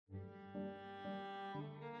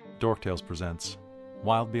Dorktales presents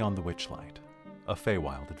Wild Beyond the Witchlight, a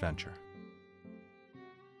Feywild adventure.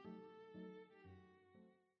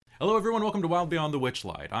 Hello everyone, welcome to Wild Beyond the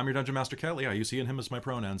Witchlight. I'm your Dungeon Master Kelly, I use he and him as my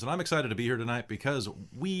pronouns, and I'm excited to be here tonight because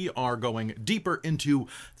we are going deeper into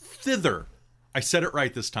Thither. I said it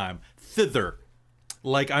right this time, Thither.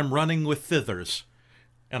 Like I'm running with thithers.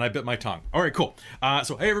 And I bit my tongue. All right, cool.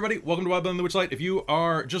 So, hey, everybody. Welcome to Wild Beyond the Witchlight. If you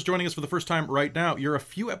are just joining us for the first time right now, you're a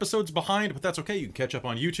few episodes behind, but that's okay. You can catch up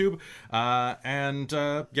on YouTube.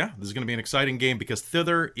 Yeah, this is going to be an exciting game because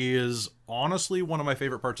Thither is honestly one of my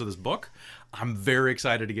favorite parts of this book. I'm very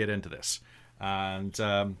excited to get into this. And,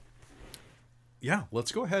 yeah,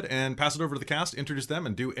 let's go ahead and pass it over to the cast, introduce them,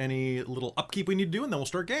 and do any little upkeep we need to do, and then we'll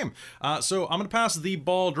start game. So I'm going to pass the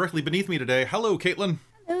ball directly beneath me today. Hello, Caitlin.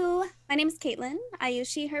 Hello, my name is Caitlin. I use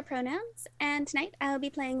she, her pronouns, and tonight I'll be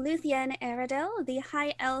playing Luthien Aradil, the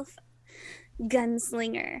High Elf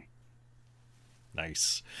Gunslinger.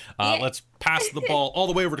 Nice. Let's pass the ball all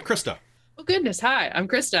the way over to Krista. Oh goodness, hi, I'm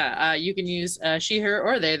Krista. You can use she, her,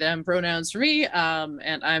 or they, them pronouns for me,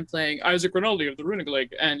 and I'm playing Isaac Rinaldi of the Runic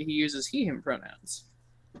League, and he uses he, him pronouns.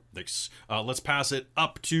 Nice. Let's pass it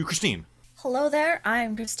up to Christine. Hello there,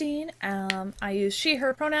 I'm Christine. I use she,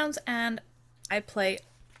 her pronouns, and I play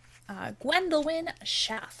Gwendolyn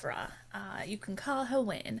Shafra. You can call her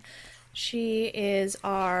Win. She is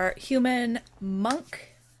our human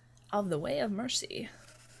monk of the Way of Mercy,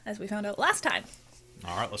 as we found out last time.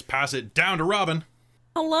 All right, let's pass it down to Robin.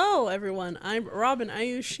 Hello, everyone. I'm Robin. I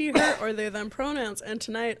use she, her, or they, them pronouns, and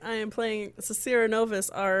tonight I am playing Cicera Novus,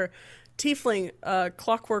 our tiefling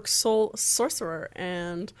clockwork soul sorcerer,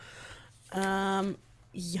 and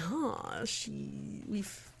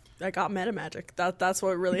I got meta magic. That's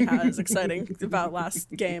what really is exciting about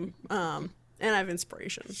last game. And I have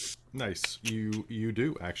inspiration. Nice. You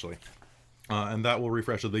do actually, and that will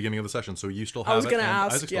refresh at the beginning of the session. So you still have it. I was gonna and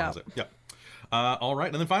ask. Isaac still has it. Yeah. All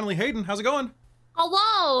right, and then finally Hayden. How's it going?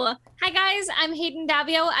 Hello! Hi guys, I'm Hayden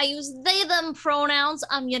Davio. I use they, them pronouns.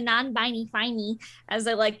 I'm your non-binary, as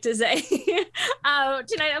I like to say.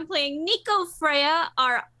 Tonight I'm playing Nico Freya,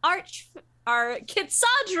 our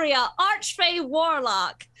Kitsadria Archfey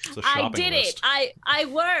Warlock. I did list. it. I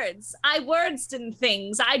words and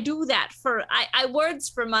things. I do that for, I words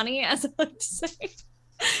for money, as I like to say.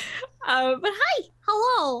 But hi,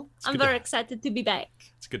 hello. I'm very excited to be back.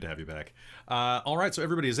 It's good to have you back. All right, so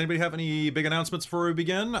everybody, does anybody have any big announcements before we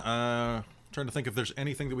begin? Trying to think if there's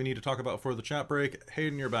anything that we need to talk about for the chat break.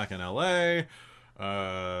 Hayden, you're back in LA.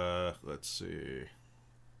 Let's see.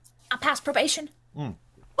 I passed probation.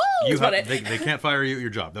 They can't fire you at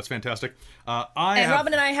your job. That's fantastic.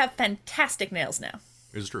 Robin and I have fantastic nails now.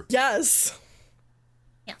 Is it true? Yes.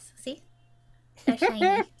 Yes, see? They're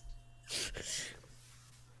shiny.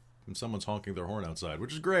 And someone's honking their horn outside,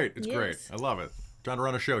 which is great. It's Yes. great. I love it. Trying to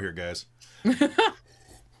run a show here, guys.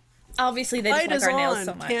 Obviously, they just Light like is our nails on.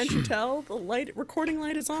 so much. Can't you tell? The recording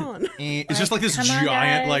light is on. It's just like this Come on,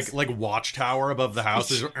 giant, guys. like watchtower above the house.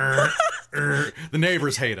 The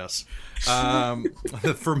neighbors hate us,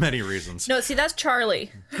 for many reasons. No, see, that's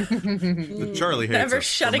Charlie. Charlie hates Never us for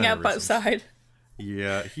shutting many up reasons. outside.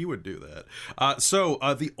 Yeah, he would do that. So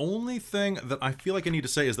the only thing that I feel like I need to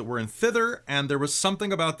say is that we're in Thither, and there was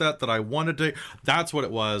something about that I wanted to... That's what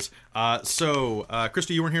it was. Krista,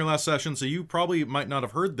 you weren't here last session, so you probably might not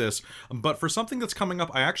have heard this, but for something that's coming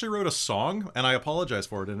up, I actually wrote a song, and I apologize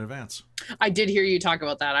for it in advance. I did hear you talk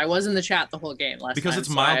about that. I was in the chat the whole game last Because time. it's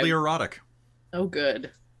mildly erotic. Oh,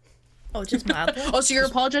 good. Oh, just mildly? Oh, so you're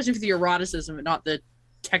apologizing for the eroticism and not the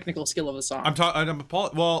technical skill of the song.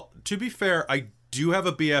 Well, to be fair, I do have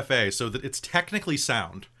a BFA, so that it's technically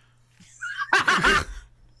sound.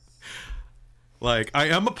 Like, I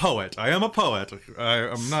am a poet. I'm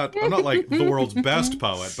not like the world's best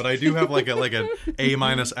poet, but I do have like an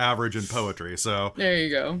A- average in poetry. So There you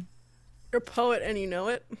go. You're a poet and you know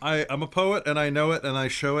it. I'm a poet, and I know it, and I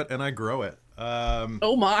show it, and I grow it.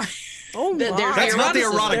 Oh my. Oh my. That's not the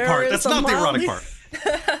erotic There part. is That's a not the erotic mildly-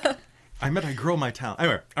 part. I meant I grow my talent.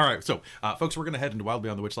 Anyway, all right, so, folks, we're going to head into Wild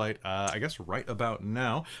Beyond the Witchlight, I guess right about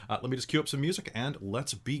now. Let me just cue up some music, and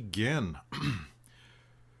let's begin.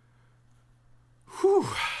 Whew,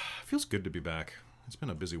 feels good to be back. It's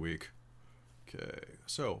been a busy week. Okay,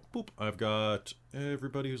 so, boop, I've got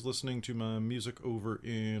everybody who's listening to my music over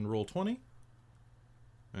in Roll20.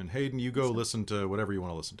 And Hayden, you go listen to whatever you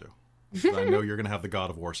want to listen to. 'Cause I know you're going to have the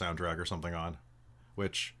God of War soundtrack or something on.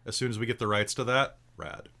 Which, as soon as we get the rights to that,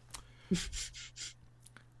 rad.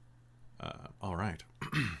 All right.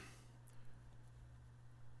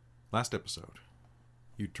 Last episode,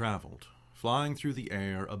 you traveled, flying through the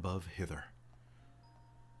air above hither.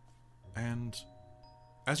 And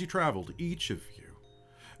as you traveled, each of you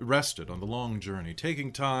rested on the long journey,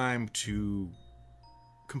 taking time to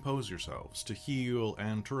compose yourselves, to heal,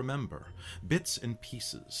 and to remember bits and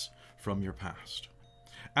pieces from your past.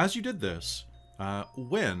 As you did this,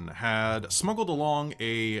 Wynn had smuggled along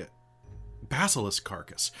a basilisk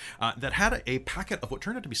carcass that had a packet of what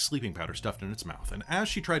turned out to be sleeping powder stuffed in its mouth, and as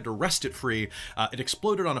she tried to wrest it free, it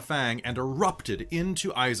exploded on a fang and erupted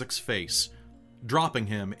into Isaac's face, dropping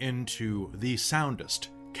him into the soundest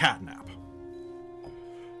catnap.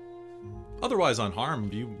 Otherwise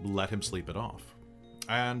unharmed, you let him sleep it off.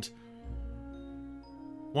 And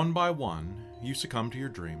one by one, you succumb to your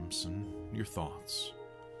dreams and your thoughts,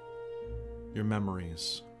 your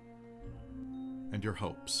memories, and your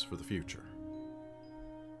hopes for the future.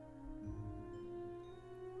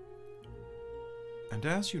 And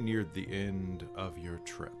as you neared the end of your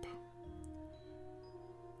trip,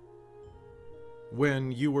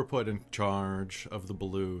 when you were put in charge of the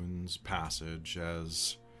balloon's passage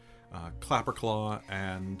as Clapperclaw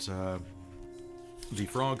and the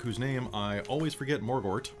frog whose name I always forget,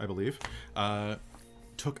 Morgort, I believe,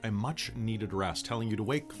 took a much-needed rest, telling you to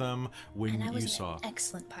wake them when And I was you saw... an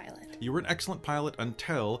excellent pilot. You were an excellent pilot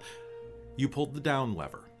until you pulled the down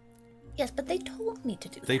lever. Yes, but they told me to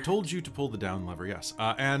do that. They told you to pull the down lever, yes.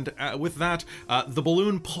 And with that, the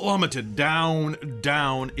balloon plummeted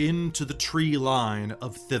down into the tree line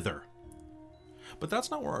of Thither. But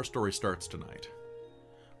that's not where our story starts tonight.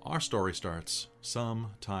 Our story starts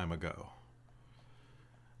some time ago.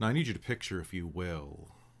 Now, I need you to picture, if you will,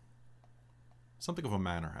 something of a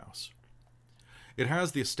manor house. It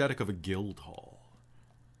has the aesthetic of a guild hall.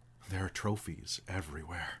 There are trophies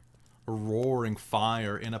everywhere. A roaring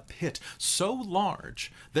fire in a pit so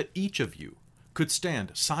large that each of you could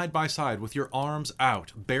stand side by side with your arms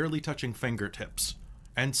out, barely touching fingertips,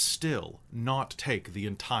 and still not take the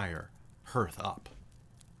entire hearth up.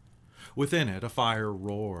 Within it, a fire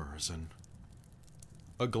roars, and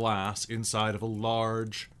a glass inside of a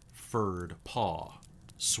large, furred paw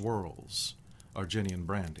swirls Arginian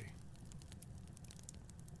brandy.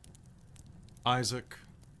 Isaac,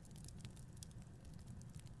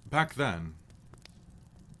 back then,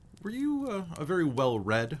 were you a very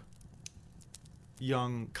well-read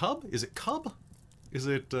young cub? Is it cub? Is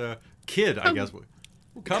it kid, I guess? Cub?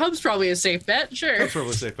 Cub's probably a safe bet, sure. Cub's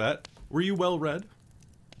probably a safe bet. Were you well-read?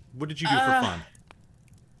 What did you do for fun?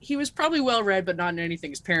 He was probably well-read, but not in anything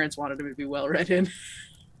his parents wanted him to be well-read in.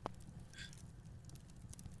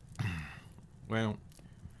 Well,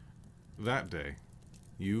 that day,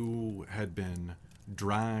 you had been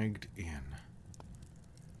dragged in.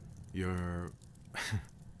 Your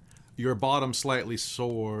bottom slightly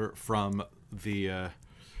sore from the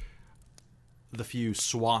few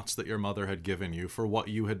swats that your mother had given you for what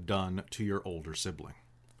you had done to your older sibling.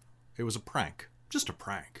 It was a prank. Just a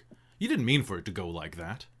prank. You didn't mean for it to go like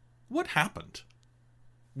that. What happened?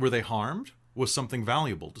 Were they harmed? Was something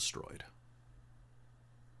valuable destroyed?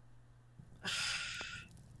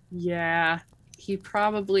 Yeah, he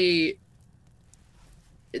probably...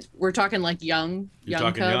 We're talking like young You're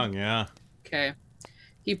talking cub? young, yeah. Okay.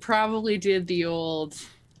 He probably did the old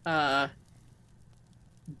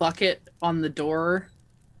bucket on the door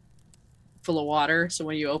full of water, so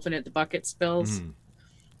when you open it, the bucket spills. Mm.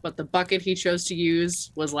 But the bucket he chose to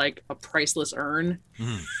use was like a priceless urn.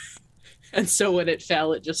 Mm. And so when it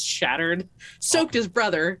fell, it just shattered. Soaked his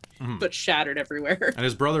brother, but shattered everywhere. And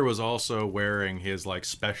his brother was also wearing his like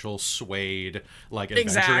special suede like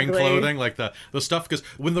adventuring Exactly. clothing, like the stuff. Because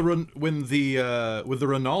when the Rinaldis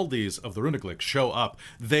of the Runiglik show up,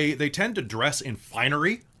 they tend to dress in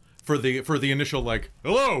finery for the initial like,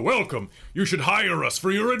 hello, welcome. You should hire us for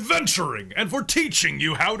your adventuring and for teaching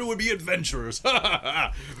you how to be adventurers.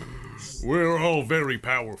 We're all very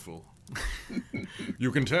powerful.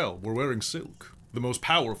 You can tell we're wearing silk, the most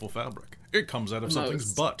powerful fabric. It comes out of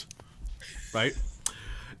something's butt, right?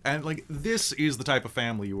 And like this is the type of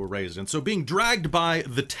family you were raised in. So being dragged by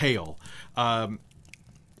the tail,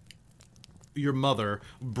 your mother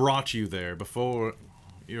brought you there before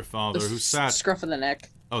your father, who sat Scruff of the neck.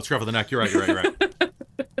 Oh, scruff of the neck. You're right.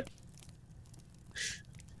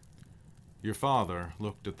 Your father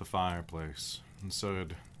looked at the fireplace and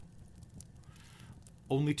said,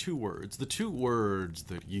 only two words. The two words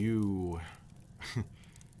that you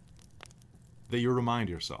remind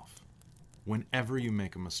yourself whenever you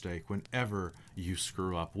make a mistake, whenever you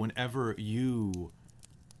screw up, whenever you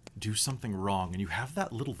do something wrong, and you have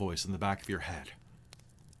that little voice in the back of your head.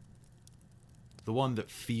 The one that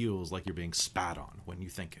feels like you're being spat on when you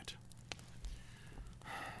think it.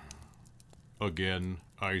 Again,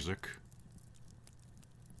 Isaac.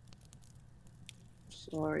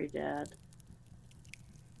 Sorry, Dad.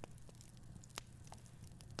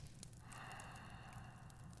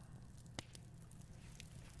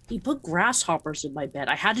 He put grasshoppers in my bed.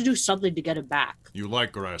 I had to do something to get him back. You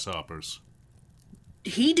like grasshoppers.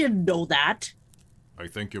 He didn't know that. I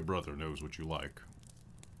think your brother knows what you like.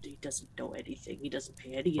 He doesn't know anything. He doesn't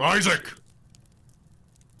pay any Isaac!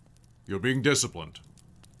 You're being disciplined.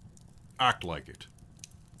 Act like it.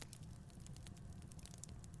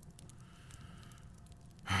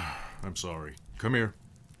 I'm sorry. Come here.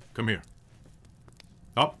 Come here.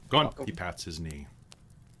 Up, go on. He pats his knee.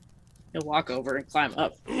 He'll walk over and climb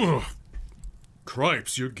up. Ugh.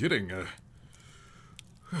 Cripes, you're getting,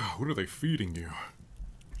 what are they feeding you?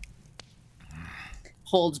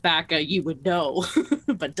 Holds back a you would know,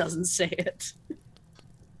 but doesn't say it.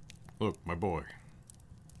 Look, my boy.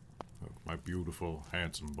 Look, my beautiful,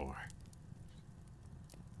 handsome boy.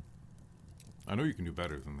 I know you can do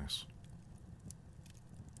better than this.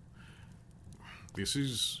 This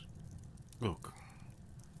is... Look.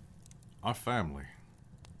 Our family.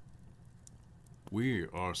 We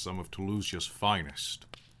are some of Toulouse's finest.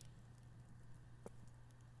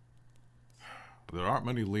 There aren't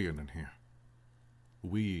many Leon in here.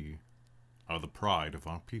 We are the pride of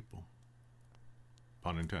our people.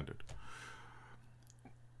 Pun intended.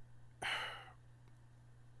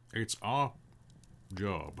 It's our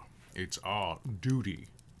job, it's our duty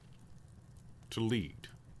to lead,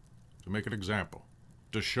 to make an example,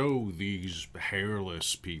 to show these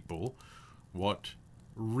hairless people what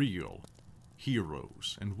real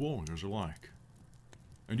heroes and warriors are like.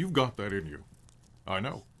 And you've got that in you. I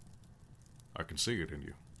know. I can see it in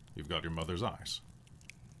you. You've got your mother's eyes.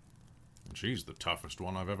 And she's the toughest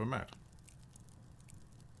one I've ever met.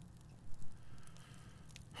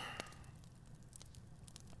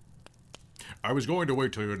 I was going to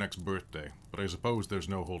wait till your next birthday, but I suppose there's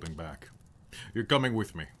no holding back. You're coming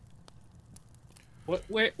with me. What?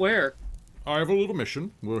 Where? I have a little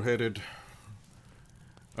mission. We're headed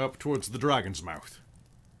up towards the Dragon's Mouth.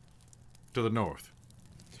 To the north.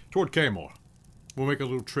 Toward Kaymore. We'll make a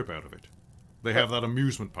little trip out of it. They have that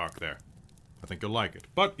amusement park there. I think you'll like it.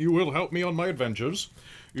 But you will help me on my adventures.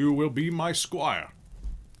 You will be my squire.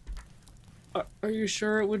 Are you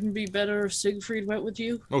sure it wouldn't be better if Siegfried went with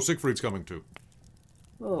you? Oh, Siegfried's coming too.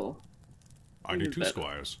 Oh. I need two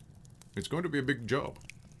squires. It's going to be a big job.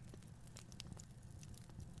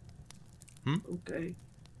 Okay.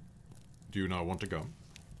 Do you not want to go?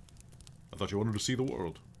 I thought you wanted to see the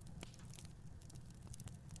world.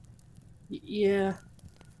 Yeah.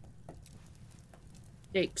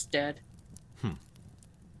 Thanks, Dad.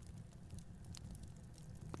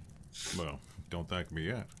 Well, don't thank me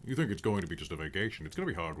yet. You think it's going to be just a vacation. It's going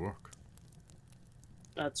to be hard work.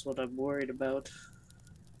 That's what I'm worried about.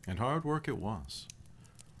 And hard work it was.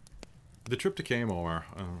 The trip to Kaymore,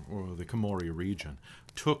 or the Komori region,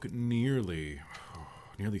 took nearly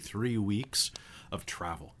 3 weeks of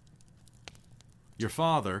travel. Your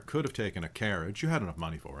father could have taken a carriage. You had enough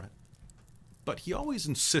money for it. But he always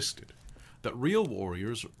insisted that real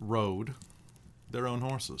warriors rode their own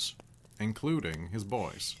horses, including his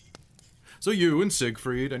boys. So you and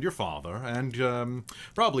Siegfried and your father and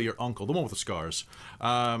probably your uncle, the one with the scars.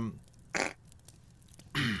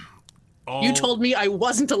 You told me I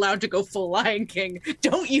wasn't allowed to go full Lion King.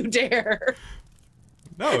 Don't you dare.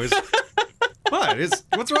 No, what?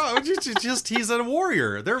 What's wrong? It's just he's a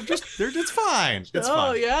warrior. It's fine. It's fine.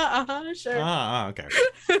 Oh yeah, sure. Okay.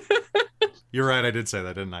 You're right, I did say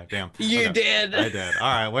that, didn't I? Damn. You Okay. did. I did. All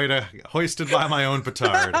right, way to hoisted by my own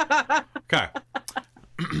petard. Okay.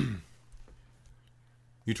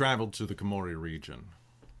 You traveled to the Komori region.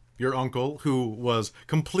 Your uncle, who was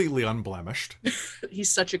completely unblemished.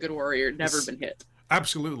 He's such a good warrior, never been hit.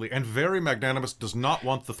 Absolutely, and very magnanimous, does not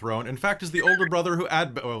want the throne. In fact, is the older brother who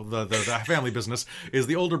the family business is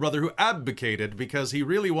the older brother who abdicated because he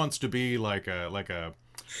really wants to be like a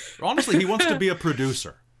honestly, he wants to be a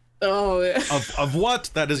producer. Oh, yeah. Of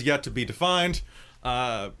what? That is yet to be defined.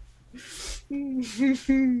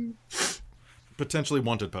 Potentially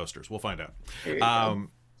wanted posters. We'll find out.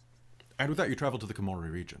 And with that, you traveled to the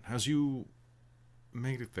Komori region. As you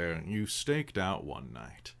made it there, you staked out one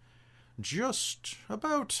night. Just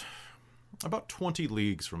about 20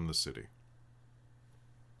 leagues from the city.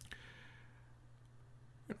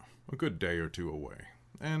 You know, a good day or two away.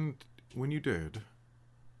 And when you did,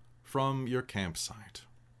 from your campsite,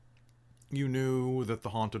 you knew that the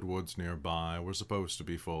haunted woods nearby were supposed to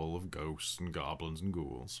be full of ghosts and goblins and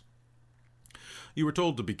ghouls. You were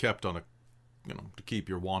told to be kept on to keep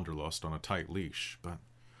your wanderlust on a tight leash, but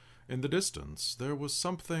in the distance there was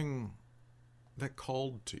something that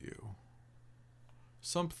called to you.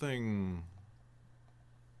 Something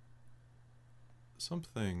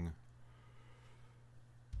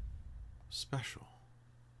special.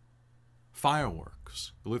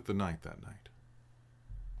 Fireworks lit the night that night,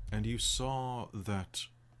 and you saw that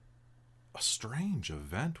a strange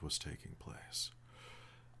event was taking place.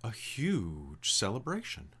 A huge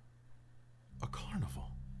celebration. A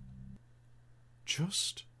carnival.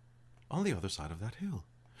 Just on the other side of that hill.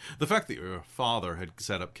 The fact that your father had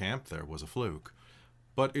set up camp there was a fluke,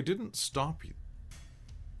 but it didn't stop you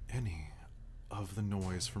any of the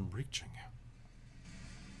noise from reaching you.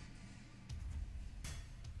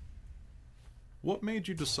 What made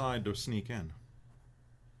you decide to sneak in?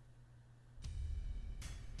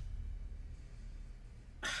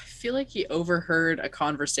 I feel like he overheard a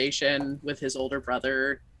conversation with his older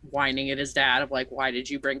brother whining at his dad of like, why did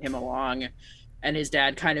you bring him along? And his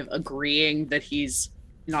dad kind of agreeing that he's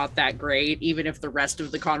not that great, even if the rest of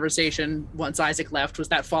the conversation once Isaac left was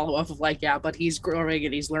that follow-up of like, yeah, but he's growing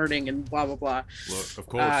and he's learning and blah blah blah. Well, of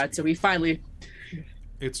course. So we finally,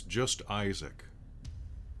 it's just Isaac.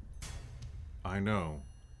 I know.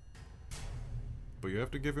 But you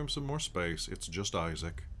have to give him some more space. It's just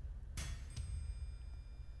Isaac.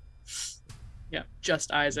 yeah,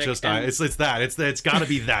 just Isaac. Just and- it's that. It's got to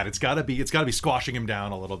be that. It's got to be squashing him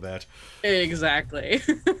down a little bit. Exactly.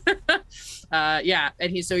 Yeah,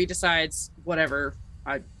 and he decides, whatever,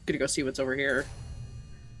 I'm gonna go see what's over here,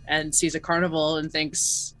 and sees a carnival and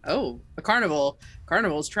thinks, oh, a carnival.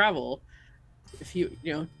 Carnivals travel. If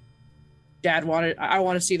Dad I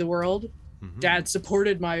want to see the world. Mhm. Dad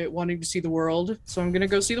supported my wanting to see the world, so I'm gonna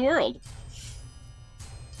go see the world.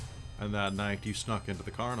 And that night you snuck into the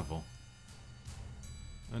carnival.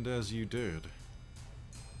 And as you did,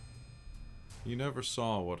 you never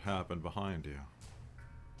saw what happened behind you.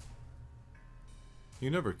 You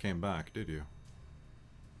never came back, did you?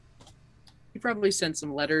 He probably sent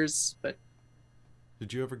some letters, but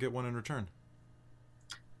Did you ever get one in return?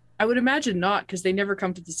 I would imagine not, because they never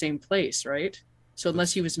come to the same place, right? So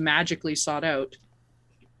unless he was magically sought out,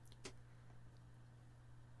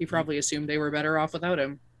 he probably assumed they were better off without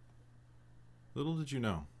him. Little did you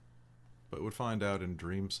know, but would find out in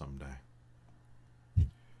dreams someday,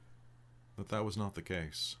 that was not the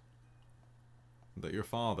case. That your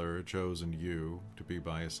father had chosen you to be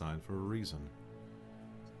by his side for a reason.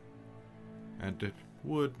 And it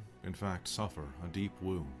would, in fact, suffer a deep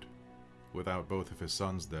wound without both of his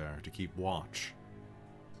sons there to keep watch.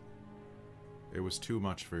 It was too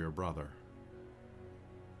much for your brother.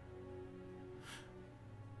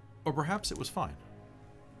 Or perhaps it was fine.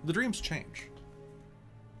 The dreams change.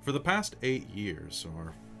 For the past 8 years,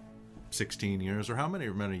 or 16 years, or how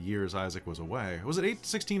many years Isaac was away. Was it 8,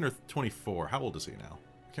 16, or 24? How old is he now?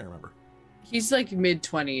 I can't remember. He's like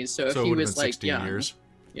mid-20s, so if So it he would have was been like 16 young, years.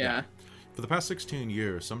 yeah. For the past 16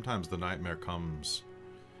 years, sometimes the nightmare comes,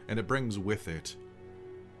 and it brings with it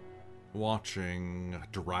watching a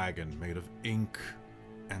dragon made of ink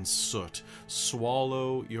and soot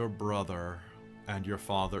swallow your brother and your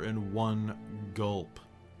father in one gulp.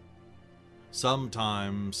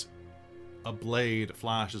 Sometimes a blade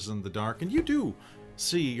flashes in the dark, and you do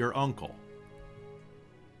see your uncle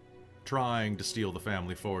trying to steal the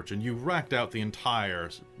family fortune. You racked out the entire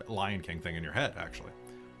Lion King thing in your head, actually.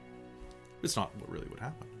 It's not what really would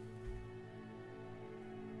happen.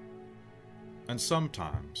 And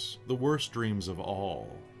sometimes, the worst dreams of all,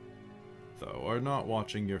 though, are not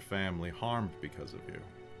watching your family harmed because of you,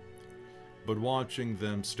 but watching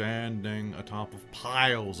them standing atop of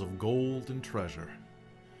piles of gold and treasure.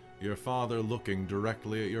 Your father looking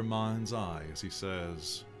directly at your mind's eye as he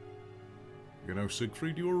says, "You know,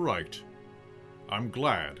 Siegfried, you were right. I'm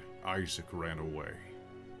glad Isaac ran away.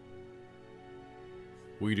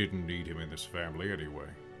 We didn't need him in this family anyway.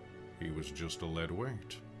 He was just a lead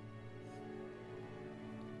weight.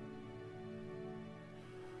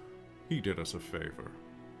 He did us a favor.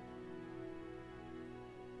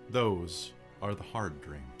 Those are the hard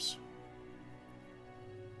dreams."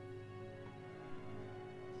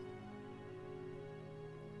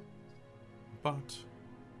 But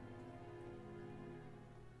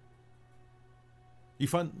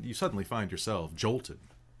you suddenly find yourself jolted,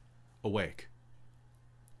 awake.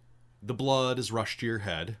 The blood has rushed to your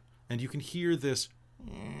head, and you can hear this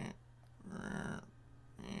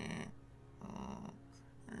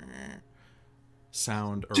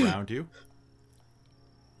sound around you.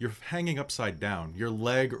 You're hanging upside down, your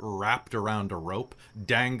leg wrapped around a rope,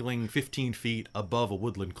 dangling 15 feet above a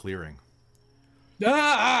woodland clearing.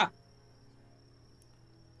 Ah!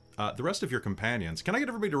 The rest of your companions, can I get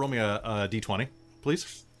everybody to roll me a d20,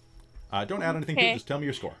 please? Don't add anything to it, Okay. just tell me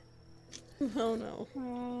your score. Oh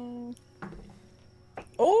no.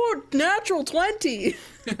 Oh, natural 20!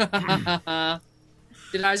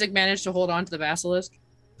 Did Isaac manage to hold on to the basilisk?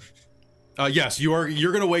 Yes, you're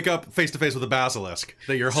going to wake up face to face with a basilisk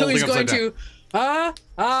that you're So holding he's going upside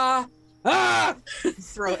down. to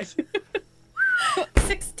throw it.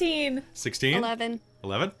 16. 16? 11.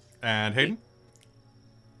 11. And Hayden?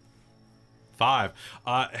 5.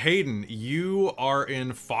 Hayden, you are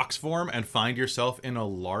in fox form and find yourself in a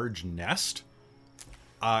large nest.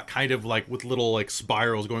 Kind of like with little like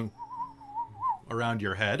spirals going around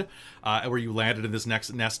your head, where you landed in this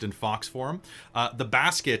next nest in fox form. The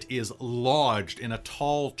basket is lodged in a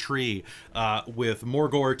tall tree with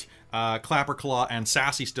Morgort, Clapperclaw, and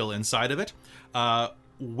Sassy still inside of it.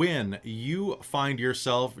 When you find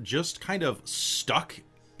yourself just kind of stuck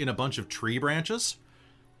in a bunch of tree branches,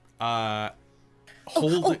 Do I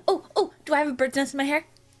have a bird's nest in my hair?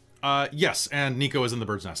 yes, and Nico is in the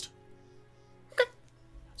bird's nest. Okay.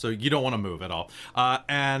 So you don't want to move at all.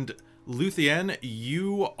 And Luthien,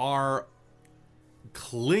 you are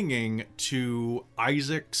clinging to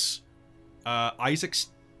Isaac's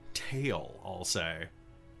tail, I'll say.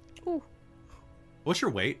 Ooh. What's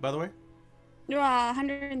your weight, by the way?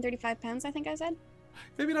 135 pounds, I think I said.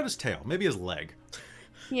 Maybe not his tail, maybe his leg.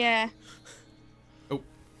 Yeah. Oh.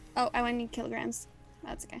 Oh, I need kilograms.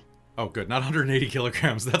 That's okay. Oh, good. Not 180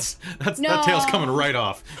 kilograms. That's No. That tail's coming right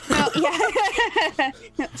off. No, yeah.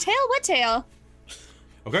 No, tail? What tail?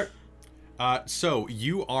 Okay. So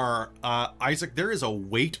you are, Isaac, there is a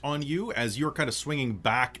weight on you as you're kind of swinging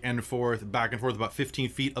back and forth about 15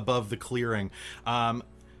 feet above the clearing.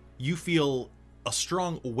 You feel a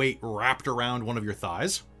strong weight wrapped around one of your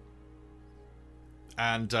thighs.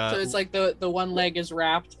 And So it's like the one leg is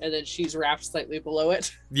wrapped and then she's wrapped slightly below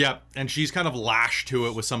it. yeah, and she's kind of lashed to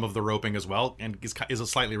it with some of the roping as well, and is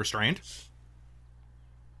slightly restrained.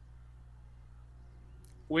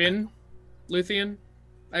 Win, Luthien,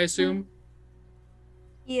 I assume.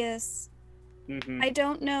 Yes. Mm-hmm. I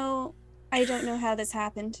don't know how this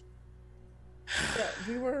happened. Yeah,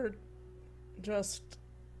 we were just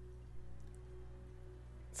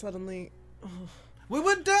suddenly. Oh. We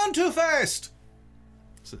went down too fast!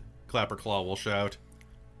 So Clapperclaw will shout.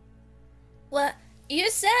 Well, you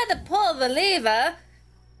said to pull the lever.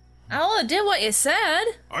 I only did what you said.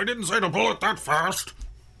 I didn't say to pull it that fast!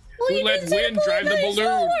 Well, Who you let didn't say to wind pull drive it the any balloon?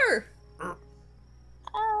 slower.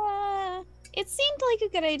 It seemed like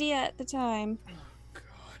a good idea at the time. God.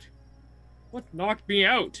 What knocked me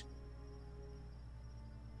out?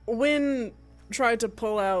 Wynn tried to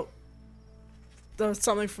pull out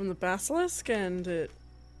something from the basilisk, and it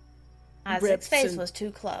Isaac's rips face and- was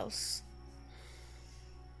too close.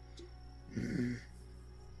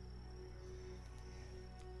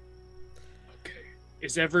 Okay.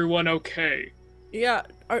 Is everyone okay? Yeah.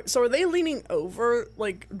 So are they leaning over,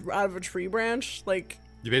 like, out of a tree branch? Like,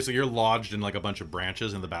 You're lodged in like a bunch of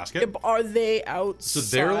branches in the basket. are they outside? So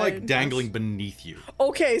they're like dangling beneath you.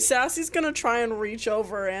 Okay, Sassy's gonna try and reach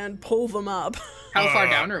over and pull them up. How far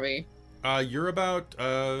down are we? You're about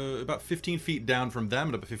 15 feet down from them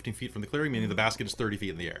and about 15 feet from the clearing, meaning the basket is 30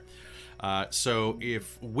 feet in the air. So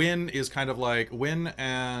if Wynn is kind of like, Wynn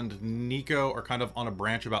and Nico are kind of on a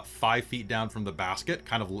branch about 5 feet down from the basket,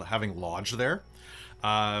 kind of having lodged there.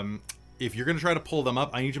 If you're going to try to pull them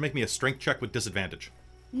up, I need you to make me a strength check with disadvantage.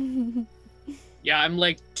 Yeah, I'm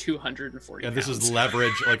like 240 Yeah, this is pounds.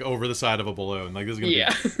 leverage like over the side of a balloon. Like this is going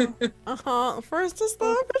to be... Uh-huh. First, just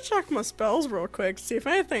let me check my spells real quick, see if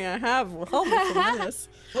anything I have will help me from this.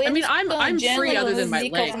 I mean, I'm free other than my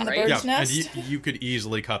leg, from the right? bird's Yeah, and nest. you could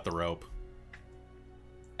easily cut the rope.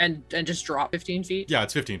 And just drop 15 feet? Yeah,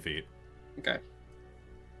 it's 15 feet. Okay.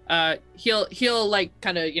 He'll like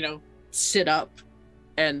kind of, sit up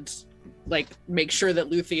and like make sure that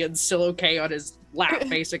Luthien's still okay on his lap,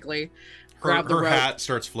 basically. Grab the Her rope. hat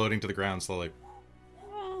starts floating to the ground slowly.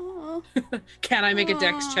 Oh. Can I make a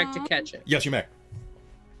dex check to catch it? Yes, you may.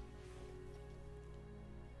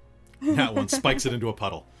 That one spikes it into a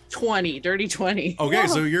puddle. 20, dirty 20. Okay,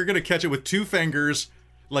 so you're gonna catch it with 2 fingers,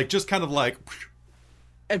 like just kind of like,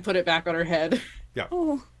 And put it back on her head.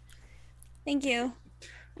 Oh. Thank you.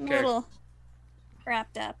 I'm Okay. a little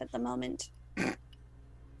wrapped up at the moment.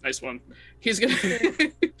 Nice one. He's gonna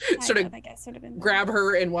sort of I guess would have been grab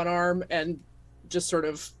her in one arm and just sort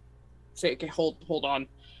of say, okay, hold on.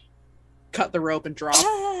 Cut the rope and drop.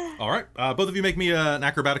 Ah. all right. Both of you make me an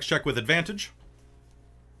acrobatics check with advantage,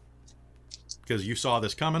 because you saw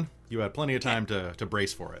this coming. You had plenty of time to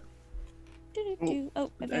brace for it. Do-do-do.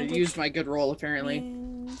 Oh, I advantage. used my good roll, apparently.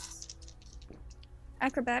 And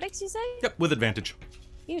acrobatics, you say? Yep, with advantage.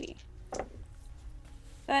 Beauty.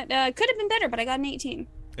 That could have been better, but I got an 18.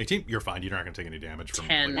 18. You're fine. You're not gonna take any damage from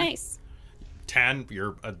 10. Nice. 10.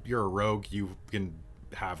 You're a rogue. You can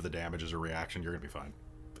have the damage as a reaction. You're gonna be fine.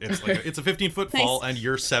 it's a 15-foot fall, and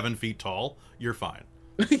you're 7 feet tall. You're fine.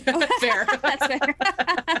 Fair. That's fair.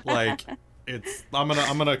 Like I'm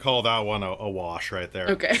gonna call that one a wash right there.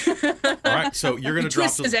 Okay. All right, so you're gonna He drop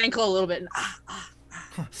twists his ankle a little bit,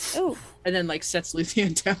 Oh, and then like sets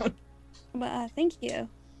Luthien down. well, thank you.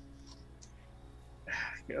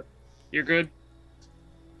 You're good?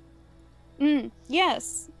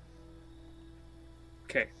 Yes,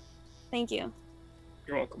 Okay. thank you.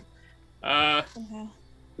 You're welcome. Okay.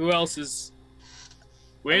 Who else is...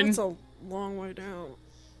 Win? It's a long way down.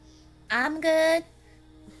 I'm good.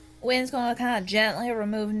 Wynn's gonna kind of gently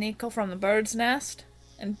remove Nico from the bird's nest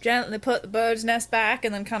and gently put the bird's nest back,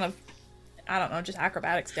 and then kind of, I don't know, just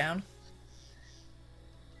acrobatics down.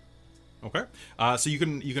 Okay. So you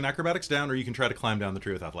can acrobatics down, or you can try to climb down the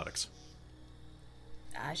tree with athletics.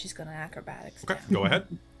 She's gonna acrobatics Okay, down. go ahead.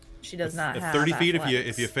 She does not At have 30 feet, athletics.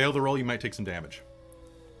 if you fail the roll, you might take some damage.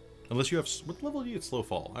 Unless you have what level do you get slow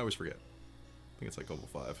fall? I always forget. I think it's like level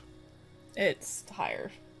 5. It's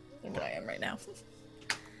higher than what I am right now.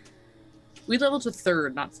 We leveled to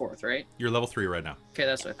 3rd, not 4th, right? You're level 3 right now. Okay,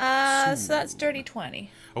 that's what. So that's dirty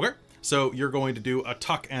 20. Okay. So you're going to do a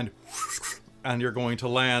tuck and you're going to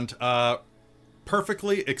land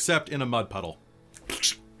perfectly, except in a mud puddle.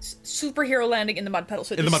 Superhero landing in the mud puddle,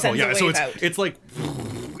 so it In the mud just puddle, sends yeah. a So wave out. it's like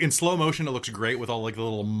in slow motion. It looks great with all like the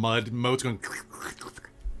little mud motes going.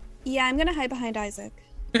 Yeah, I'm gonna hide behind Isaac.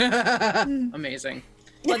 Amazing.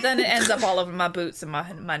 But then it ends up all over my boots and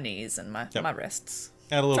my knees and my wrists.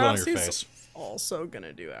 Add a little bit on your Sassy's face. also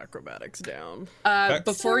gonna do acrobatics down.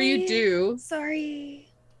 Before you do, Sorry.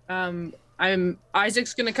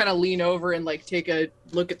 Isaac's gonna kind of lean over and like take a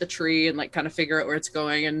look at the tree and like kind of figure out where it's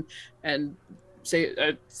going and say,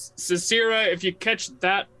 Sasira, if you catch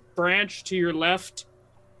that branch to your left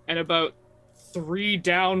and about 3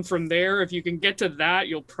 down from there, if you can get to that,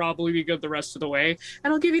 you'll probably be good the rest of the way.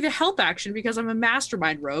 and I'll give you the help action because I'm a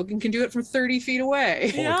mastermind rogue and can do it from 30 feet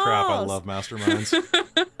away. Holy crap! I Yes. love masterminds.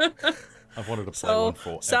 I've wanted to play one So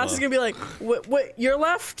for. Sassy's gonna be like, wait, your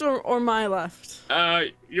left or my left?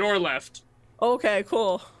 Your left. Okay,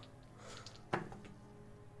 cool.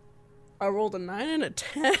 I rolled a 9 and a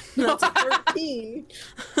 10. That's a 13.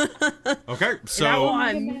 Okay, That so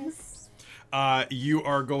one. you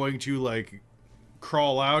are going to like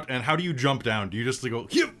crawl out, and how do you jump down? Do you just like go?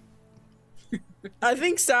 Phew! I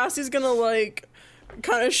think Sassy's gonna like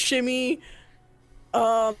kind of shimmy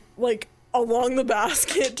like along the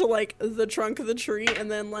basket to like the trunk of the tree,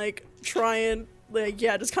 and then like try and like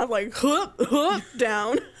just kind of like hoop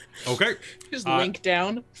down. Okay. Just link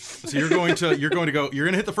down. So you're going to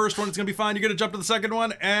hit the first one. It's gonna be fine. You're gonna jump to the second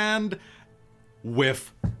one and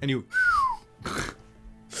whiff, and you.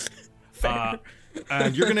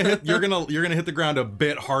 And you're gonna hit the ground a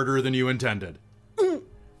bit harder than you intended. You're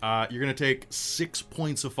gonna take 6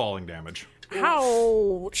 points of falling damage.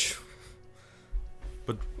 Ouch.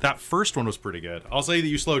 But that first one was pretty good. I'll say that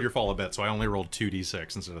you slowed your fall a bit, so I only rolled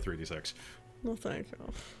 2d6 instead of 3d6. No, thank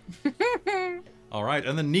you. All right,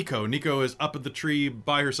 and then Nico. Nico is up at the tree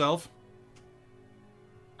by herself.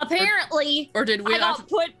 Apparently, Or did we I not? got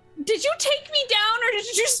put. Did you take me down, or did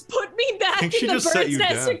you just put me back think in she the just set bird's you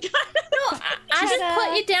nest? down. again? I just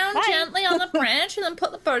put you down Bye. gently on the branch and then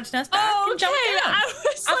put the bird's nest back Oh, and jump okay. down. I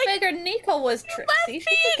was I like, figured Nico was tricksy.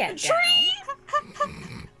 She could get down.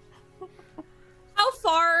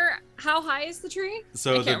 How high is the tree?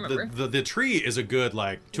 So I can't remember. the tree is a good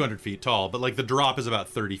like 200 feet tall, but like the drop is about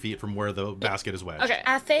 30 feet from where the basket is wedged. Okay.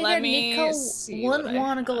 I figured Let me Nico see what wouldn't I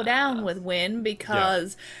want to go have. down with Win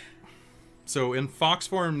because So in fox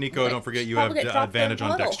form, Nico, don't forget you Probably have get dropped advantage in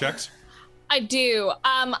a on dex puddle. checks. I do.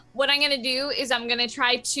 What I'm gonna do is I'm gonna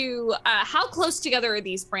try to. How close together are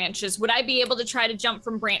these branches? Would I be able to try to jump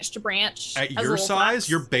from branch to branch? At as a your little size, fox?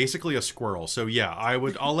 you're basically a squirrel. So yeah,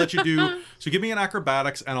 I'll let you do. So give me an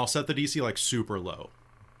acrobatics, and I'll set the DC like super low.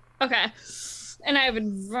 Okay. And I have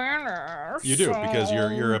advantage. You do because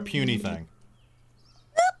you're a puny thing.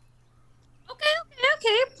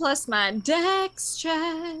 Okay. Plus my dex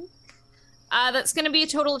check. That's gonna be a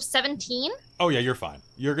total of 17. Oh yeah, you're fine.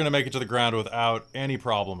 You're gonna make it to the ground without any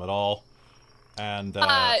problem at all. And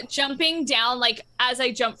Jumping down, like as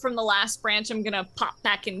I jump from the last branch, I'm gonna pop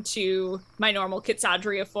back into my normal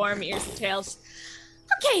Kitsadria form, ears and tails.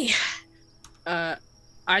 Okay.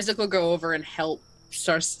 Isaac will go over and help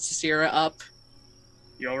Sasira up.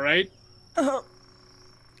 You alright?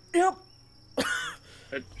 Yep.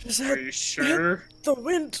 Are you sure? The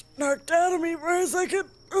wind knocked out of me for a second.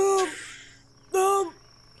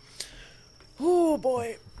 Oh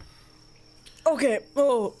boy. Okay.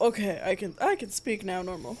 Oh, okay. I can speak now.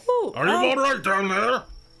 Normal. Oh, are you all right down there?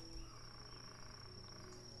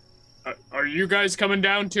 Are you guys coming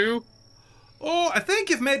down too? Oh, I think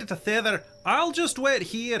you've made it to Thither. I'll just wait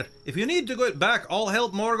here. If you need to go back, I'll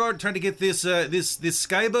help Morgard trying to get this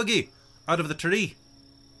sky buggy out of the tree.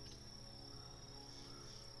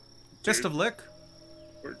 Best of luck.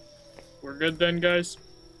 We're good then, guys.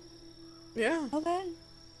 Yeah. Okay.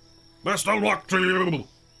 Best of luck to you.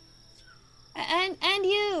 And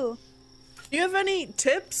you. Do you have any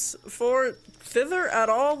tips for Thither at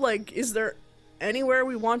all? Like, is there anywhere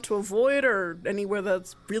we want to avoid or anywhere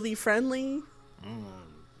that's really friendly?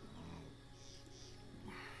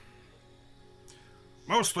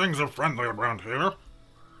 Most things are friendly around here.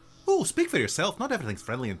 Oh, speak for yourself. Not everything's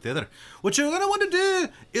friendly in Thither. What you're going to want to do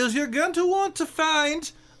is you're going to want to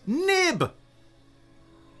find Nib.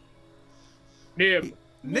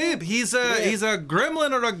 Nib, he's a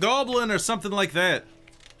gremlin or a goblin or something like that.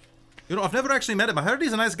 You know, I've never actually met him. I heard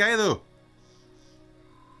he's a nice guy, though.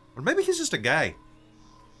 Or maybe he's just a guy.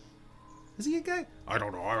 Is he a guy? I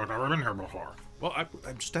don't know. I've never been here before. Well,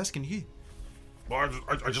 I'm just asking you. Well,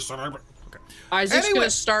 I just said I... Okay. Isaac's Anyway. gonna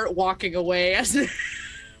start walking away as...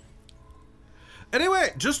 Anyway,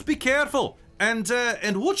 just be careful. And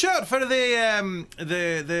watch out for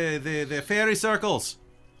the fairy circles.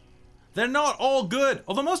 They're not all good,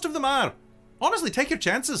 although most of them are. Honestly, take your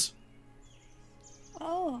chances.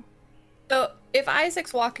 Oh. So if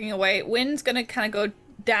Isaac's walking away, Wynn's gonna kind of go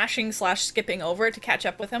dashing / skipping over to catch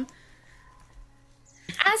up with him.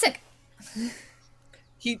 Isaac!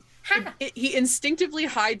 he instinctively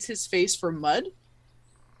hides his face from mud.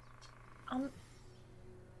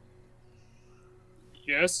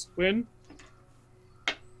 Yes, Win?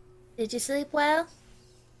 Did you sleep well?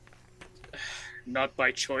 Not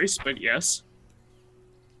by choice, but yes.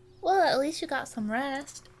 Well, at least you got some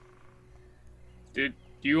rest. Did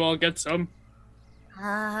you all get some?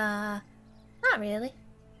 Not really.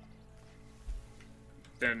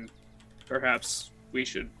 Then perhaps we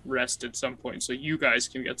should rest at some point so you guys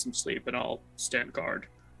can get some sleep and I'll stand guard.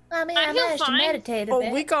 I mean, I I feel managed to fine. Oh, meditate a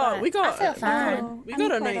bit. We got I feel fine. we I'm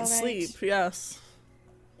got a quite night's alright. sleep. Yes.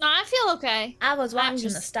 No, I feel okay. I was watching the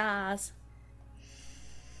just- stars.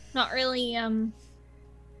 Not really,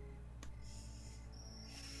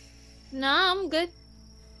 No, I'm good.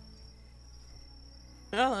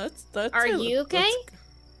 Yeah, that's. Are it. you okay? That's-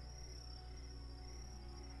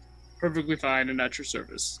 Perfectly fine and at your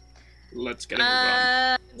service. Let's get it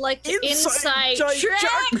on. Like to Insight insight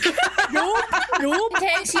check. check. Nope.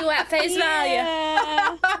 Takes you at face value.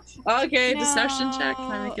 Yeah. Okay, deception check.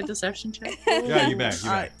 Can I No. make a deception check? Yeah, you may.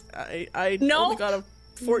 I No. only got a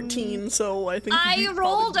 14, so I think I you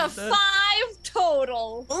rolled a probably 5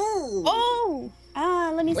 total. Oh.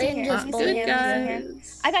 Let me see Wayne here. just Let me see bullied here. Let me see here.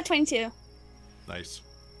 Guys. I got 22. Nice.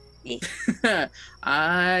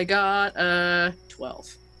 I got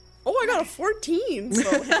 12. Oh, I got a 14.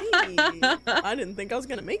 So hey, I didn't think I was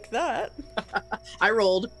gonna make that. I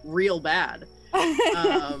rolled real bad.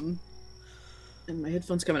 And my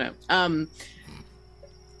headphone's coming out.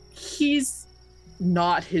 He's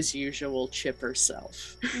not his usual chipper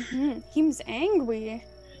self. He's angry.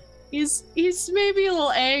 He's maybe a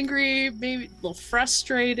little angry, maybe a little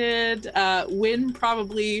frustrated. Wynn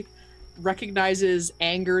probably recognizes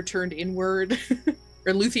anger turned inward.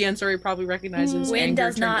 Or Luthien, sorry, probably recognizes Wynn anger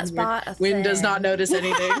does turned not inward. spot a Wynn does thing. not notice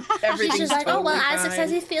anything. She's Everything's just like, oh, well, totally Isaac fine. says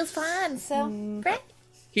he feels fine, so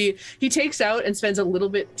great. He takes out and spends a little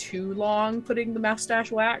bit too long putting the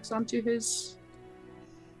mustache wax onto his.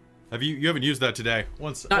 You haven't used that today?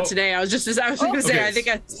 Once. Not today. I was gonna say. Okay, I think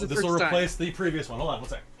it's the this first will time. replace the previous one. Hold on, one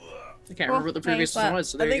sec. I can't remember what the previous Well, one was.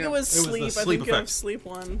 So I there think you it go. was It was the sleep. I sleep think you have effect. sleep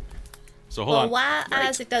one. So hold Well, on. while Right.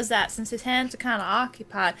 Isaac does that, since his hands are kind of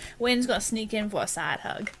occupied, Wynn's gonna sneak in for a side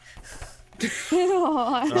hug.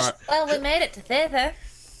 All right. Well, we made it to thither.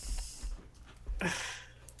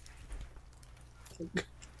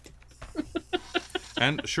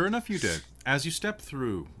 And sure enough, you did. As you step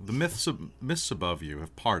through, the mists above you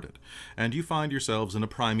have parted, and you find yourselves in a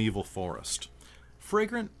primeval forest.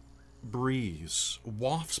 Fragrant breeze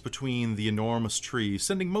wafts between the enormous trees,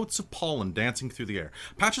 sending motes of pollen dancing through the air.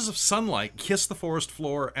 Patches of sunlight kiss the forest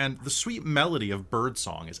floor, and the sweet melody of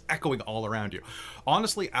birdsong is echoing all around you.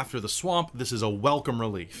 Honestly, after the swamp, this is a welcome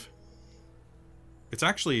relief. It's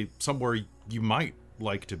actually somewhere you might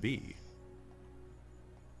like to be.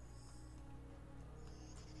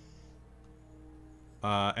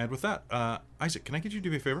 And with that, Isaac, can I get you to do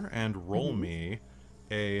me a favor and roll me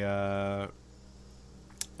a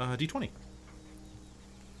d20?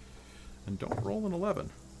 And don't roll an 11.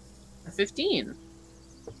 A 15.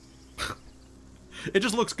 It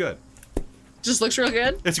just looks good. Just looks real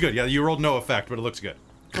good. It's good. Yeah, you rolled no effect, but it looks good.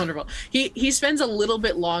 Wonderful. He spends a little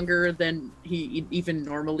bit longer than he even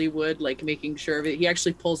normally would, like making sure of it. He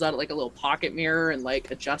actually pulls out like a little pocket mirror and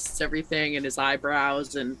like adjusts everything in his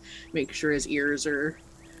eyebrows and makes sure his ears are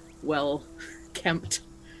well kempt.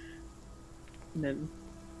 And then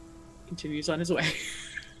continues on his way.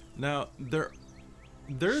 Now,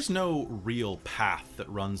 there's no real path that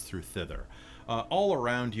runs through thither. All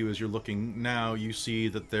around you, as you're looking now, you see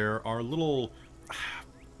that there are little,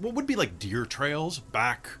 what would be like deer trails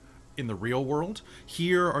back in the real world.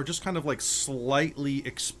 Here are just kind of like slightly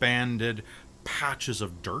expanded patches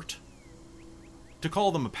of dirt. To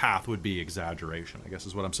call them a path would be exaggeration, I guess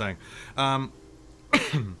is what I'm saying.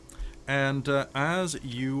 And as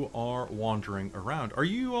you are wandering around, are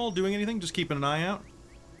you all doing anything? Just keeping an eye out?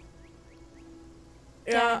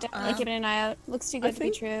 Yeah, definitely keeping an eye out. Looks too good to be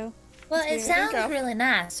true. Well, it That's sounds weird. really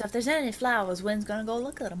nice. So if there's any flowers, Wynn's gonna go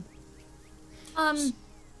look at them.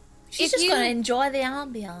 She's If just you- gonna enjoy the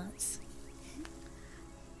ambiance.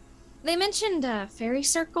 They mentioned fairy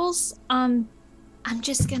circles. I'm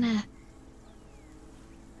just gonna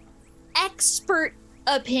expert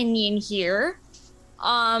opinion here.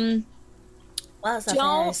 What's a fairy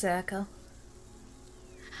Don't- circle?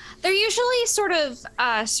 They're usually sort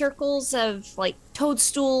of circles of like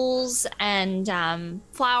toadstools and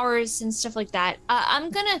flowers and stuff like that.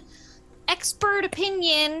 I'm gonna expert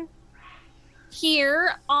opinion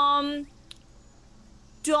here.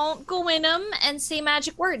 Don't go in them and say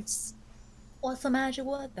magic words. What's the magic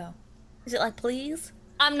word though? Is it like please?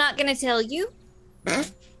 I'm not gonna tell you.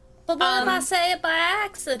 But what if I say it by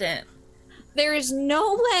accident? There is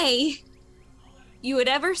no way you would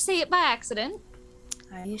ever say it by accident.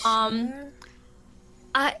 Are you sure?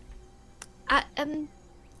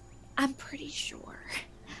 I'm pretty sure.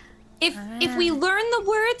 If we learn the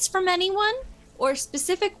words from anyone or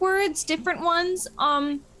specific words, different ones,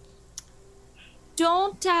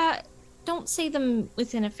 don't say them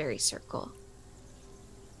within a fairy circle.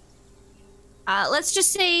 Let's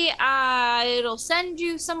just say it'll send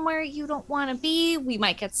you somewhere you don't want to be. We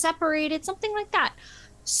might get separated, something like that.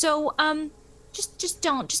 So just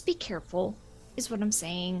don't. Just be careful, is what I'm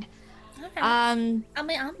saying. Okay. I mean,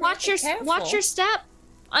 I'm Watch really your careful. step,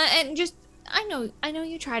 and just I know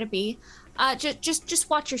you try to be. Just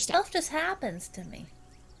watch your step. Stuff just happens to me.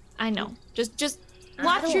 I know. Just I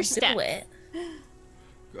watch don't your do step.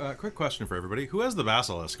 it. Quick question for everybody. Who has the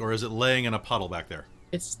basilisk, or is it laying in a puddle back there?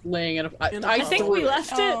 It's laying in a. I think threw we it.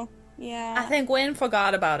 left Oh, yeah. I think Wynn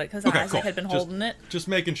forgot about it because Okay, Isaac cool. had been Just- holding it. Just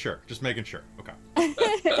making sure. Okay.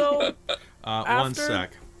 So, One After-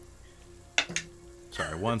 sec.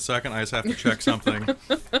 Sorry, 1 second. I just have to check something.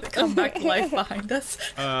 Come back to life behind us.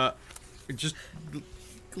 Just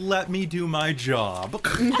let me do my job.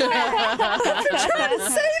 I've been trying to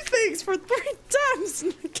say things for 3 times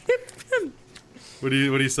and I can't. What are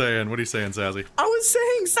you saying? What are you saying, Sassy? I was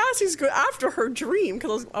saying Sassy's good after her dream,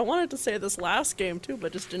 because I wanted to say this last game too, but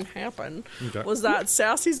it just didn't happen. Okay. Was that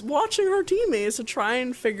Sassy's watching her teammates to try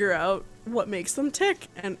and figure out what makes them tick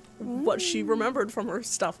and what she remembered from her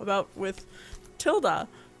stuff about with Tilda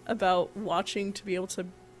about watching to be able to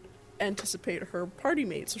anticipate her party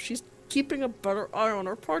mates. So she's keeping a better eye on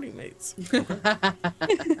her party mates. All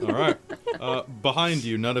right. Behind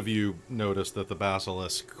you, none of you noticed that the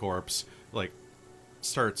basilisk corpse,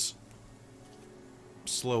 starts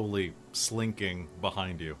slowly slinking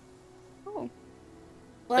behind you. Oh.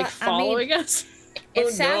 Well, Like following us. if Oh,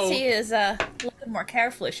 Sassy no. is looking more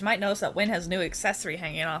carefully, she might notice that Wynn has a new accessory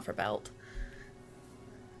hanging off her belt.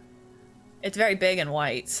 It's very big and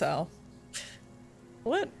white, so.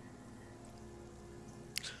 What?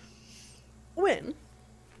 When?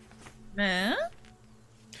 Huh?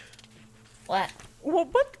 What?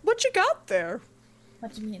 What you got there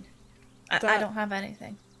What do you mean? I That- don't have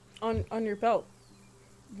anything. on your belt?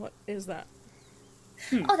 What is that?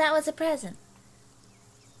 Oh, that was a present.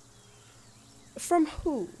 From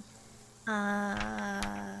who?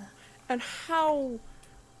 Uh, And how?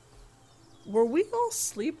 Were we all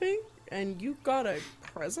sleeping and you got a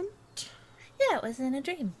present? yeah, it was in a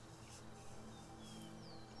dream.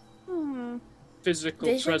 Physical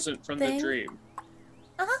Vision present from thing? the dream.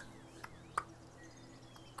 Uh-huh.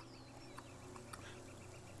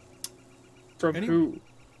 From Any- who?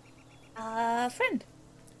 Friend.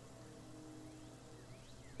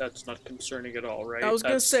 That's not concerning at all, right? I was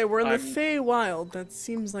gonna That's- say we're in the I'm- Feywild. That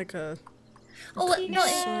seems like a. Oh, no,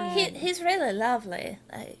 Sorry. he's really lovely.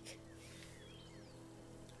 Like,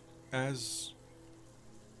 As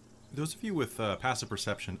those of you with passive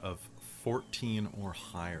perception of 14 or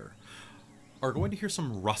higher are going to hear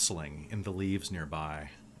some rustling in the leaves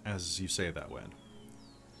nearby as you say that, Wynn.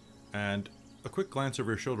 And A quick glance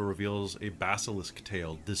over your shoulder reveals a basilisk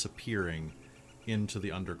tail disappearing into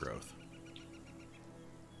the undergrowth.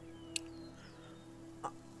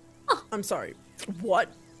 I'm sorry. What?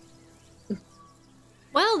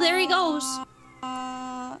 Well, there he goes.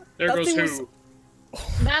 There That goes thing who?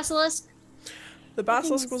 Basilisk. The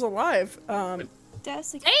basilisk was alive.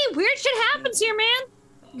 Jessica. Hey, weird shit happens here,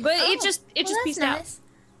 man. But it just pieced out.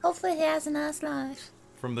 Hopefully he has a nice life.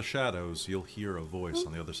 From the shadows, you'll hear a voice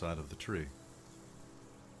on the other side of the tree.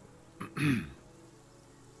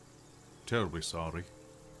 Terribly sorry.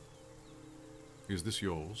 Is this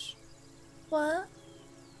yours? What?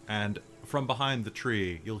 And from behind the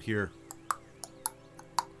tree, you'll hear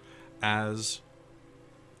as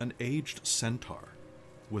an aged centaur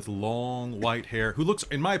with long white hair, who looks,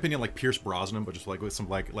 in my opinion, like Pierce Brosnan, but just like with some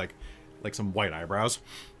like some white eyebrows,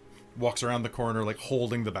 walks around the corner, like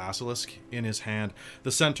holding the basilisk in his hand.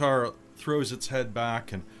 The centaur throws its head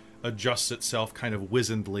back and adjusts itself kind of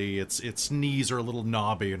wizenedly. Its knees are a little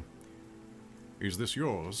knobby. And, is this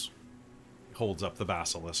yours? Holds up the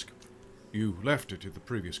basilisk. You left it in the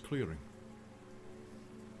previous clearing.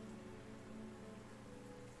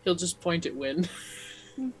 He'll just point at Wynn.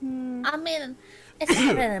 I mean, it's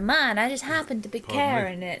not really mine. I just happened to be Pardon me?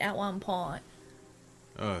 carrying it at one point.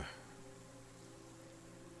 I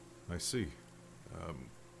see.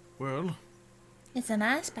 Well, It's a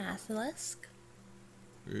nice basilisk.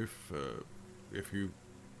 if you...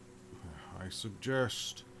 I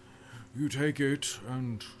suggest you take it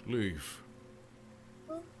and leave.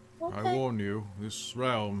 Okay. I warn you, this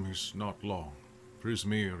realm is not long.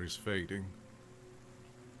 Prismeer is fading.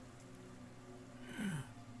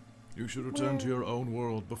 You should return to your own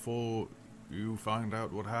world before you find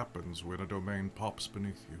out what happens when a domain pops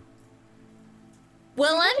beneath you.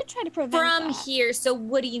 Well, I'm I'm gonna try to prevent from that. here. So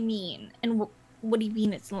what do you mean? And what do you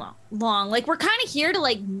mean it's long? Like we're kind of here to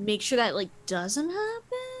like make sure that like doesn't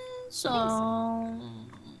happen. So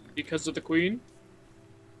Because of the queen?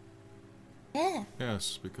 Yeah.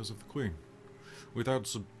 Yes, because of the Queen. Without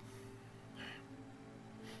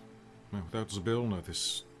Zybilna,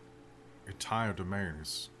 this entire domain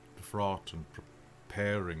is fraught and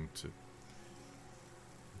preparing to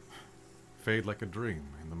fade like a dream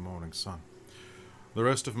in the morning sun. The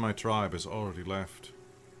rest of my tribe has already left.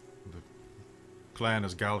 The clan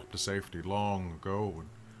has galloped to safety long ago,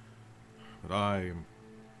 but I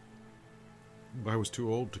was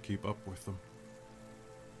too old to keep up with them.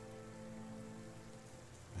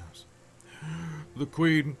 Yes. The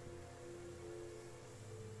Queen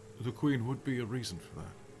would be a reason for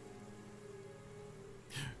that.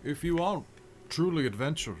 If you are truly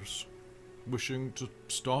adventurous, wishing to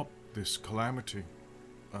stop this calamity,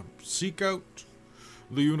 seek out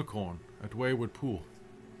the unicorn at Wayward Pool.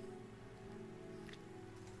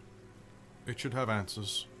 It should have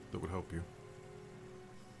answers that would help you.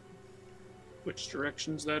 Which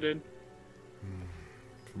direction's that in?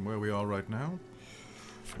 From where we are right now,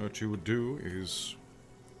 what you would do is,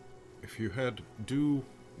 if you head due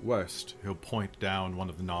west, he'll point down one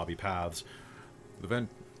of the knobby paths. A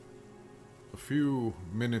few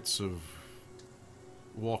minutes of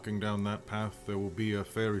walking down that path, there will be a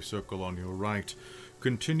fairy circle on your right.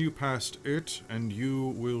 Continue past it, and you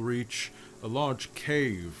will reach a large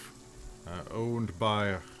cave owned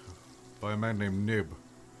by a man named Nib.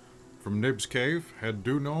 From Nib's cave, head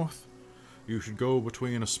due north. You should go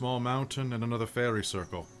between a small mountain and another fairy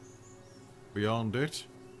circle. Beyond it,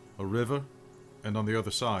 a river, and on the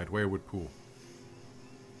other side, Wayward Pool.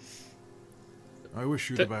 I wish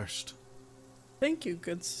you the best. Thank you,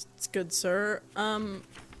 good sir.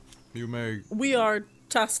 You may... We are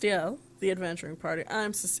Tastiel, the adventuring party.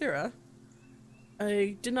 I'm Cicera.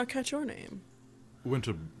 I did not catch your name.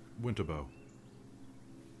 Winterbow.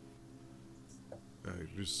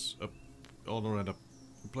 It is an honor and a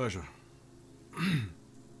pleasure.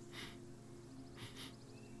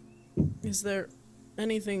 Is there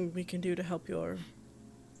anything we can do to help your...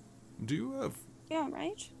 Do you have Yeah,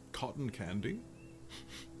 right? cotton candy?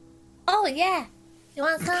 Oh, yeah. You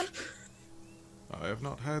want some? I have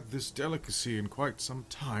not had this delicacy in quite some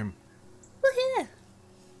time. Well, here.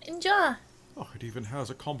 Enjoy. Oh, it even has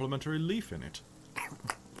a complimentary leaf in it.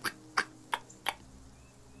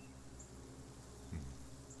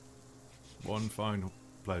 One final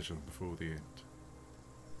pleasure before the end.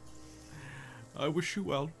 I wish you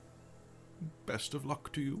well. Best of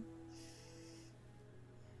luck to you.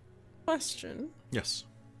 Question. Yes.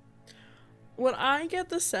 Would I get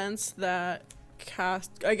the sense that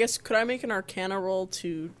I guess, could I make an Arcana roll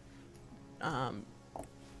to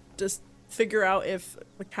just figure out if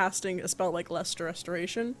casting a spell like Lesser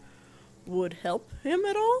Restoration would help him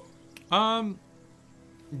at all?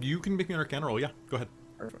 You can make me an Arcana roll, yeah. Go ahead.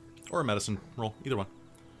 Perfect. Or a medicine roll, either one.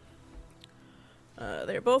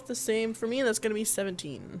 They're both the same for me. That's going to be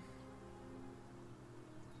 17.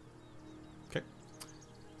 Okay.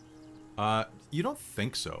 You don't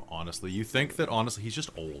think so, honestly. You think that, honestly, he's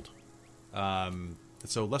just old.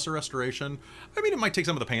 So lesser restoration. I mean, it might take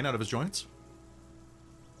some of the pain out of his joints.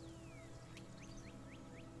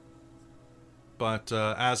 But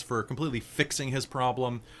as for completely fixing his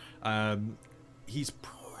problem, he's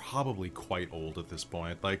probably quite old at this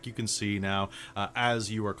point. Like, you can see now,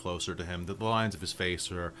 as you are closer to him, that the lines of his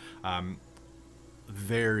face are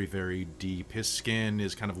very, very deep. His skin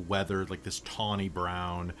is kind of weathered, like this tawny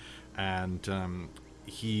brown, and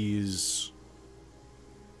he's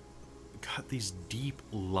got these deep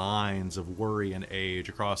lines of worry and age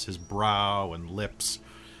across his brow and lips,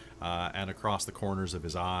 and across the corners of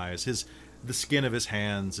his eyes. The skin of his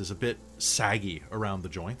hands is a bit saggy around the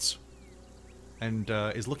joints, and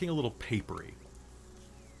is looking a little papery.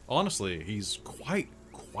 Honestly, he's quite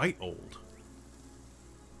old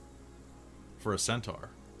for a centaur.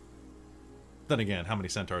 Then again, how many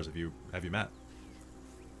centaurs have you met?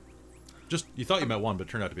 Just, you thought you met one, but it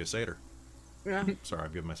turned out to be a satyr. Yeah. Sorry,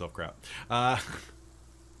 I'm giving myself crap. Well,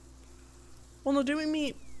 no, did we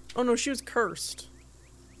meet? Oh no, she was cursed.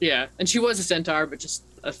 Yeah, and she was a centaur, but just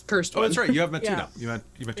a cursed Oh, one. that's right. You have met two Yeah. now. You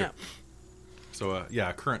met two. Yeah. So,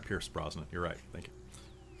 yeah, current Pierce Brosnan. You're right. Thank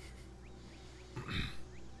you.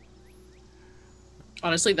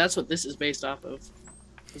 Honestly, that's what this is based off of.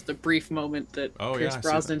 Was the brief moment that Oh, Pierce yeah, I see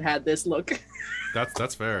Brosnan had this look.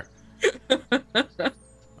 That's fair.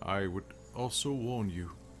 I would also warn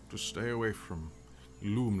you to stay away from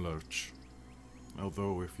Loomlurch.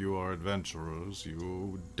 Although if you are adventurers,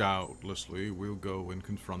 you doubtlessly will go and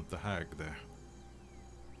confront the hag there.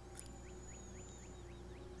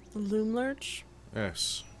 The Loomlurch?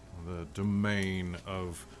 Yes, the domain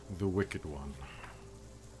of the Wicked One.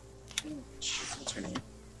 What's her name?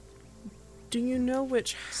 Do you know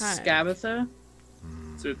which hag? Skabatha?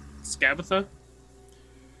 Is it Skabatha?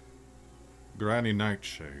 Granny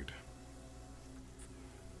Nightshade.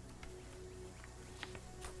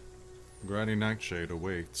 Granny Nightshade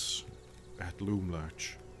awaits at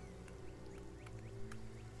Loomlurch.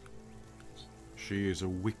 She is a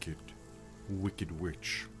wicked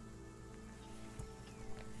witch.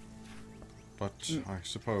 But I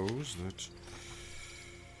suppose that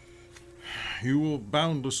you will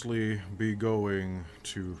boundlessly be going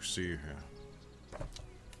to see her.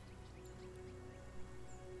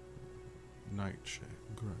 Nightshade,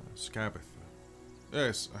 Skabatha.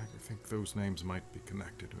 Yes, I think those names might be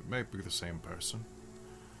connected. It may be the same person.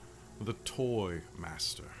 The Toy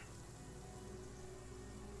Master.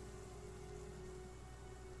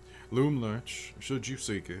 Loomlurch, should you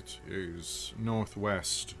seek it, is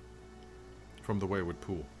northwest from the Wayward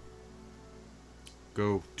Pool.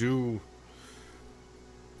 Go due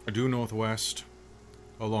northwest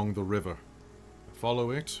along the river.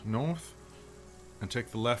 Follow it north and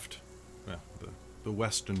take the left, the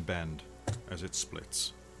western bend as it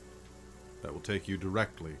splits. That will take you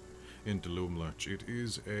directly into Loomlurch. It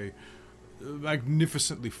is a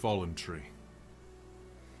magnificently fallen tree.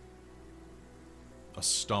 A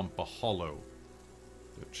stump, a hollow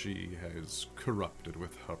that she has corrupted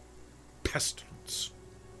with her pestilence.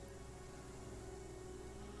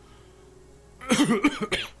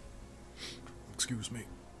 Excuse me.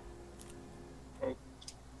 Oh,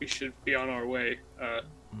 we should be on our way.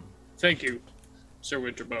 Thank you, Sir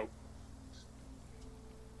Winterbow.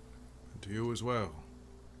 And to you as well,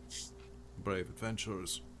 brave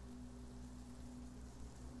adventurers.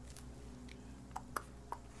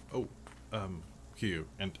 Oh, here,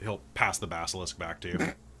 and he'll pass the basilisk back to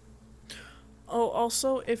you. Oh,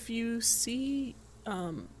 also, if you see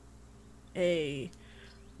a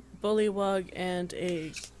bullywug and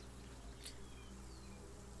a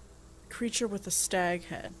creature with a stag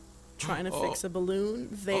head trying to fix a balloon,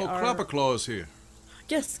 they are... Clapperclaw's here.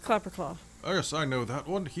 Yes, Clapperclaw. Yes, I know that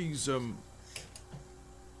one. He's, a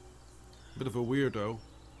bit of a weirdo.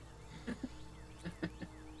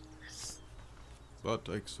 But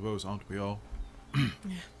I suppose aren't we all?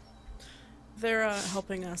 They're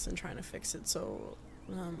helping us and trying to fix it, so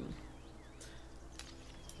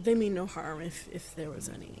they mean no harm if there was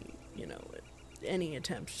any, any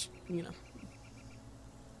attempt,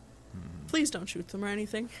 Please don't shoot them or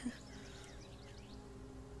anything.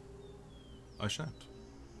 I shan't.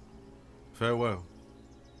 Farewell.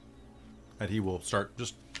 And he will start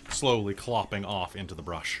just slowly clopping off into the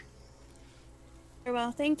brush. Very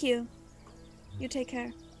well, thank you. You take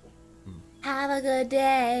care. Have a good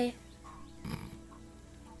day.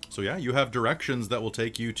 So yeah, you have directions that will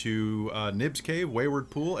take you to Nibs Cave, Wayward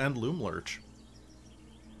Pool, and Loom Lurch.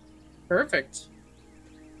 Perfect.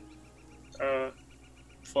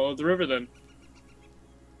 Follow the river then.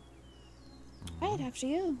 Right after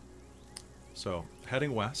you. So,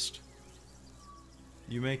 heading west,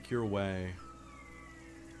 you make your way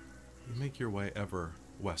ever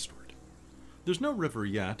westward. There's no river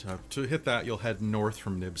yet. To hit that, you'll head north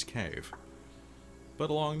from Nibs Cave. But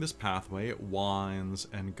along this pathway, it winds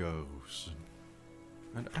and goes.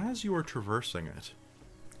 And as you are traversing it,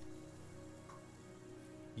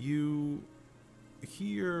 you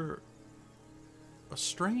hear a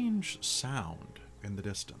strange sound in the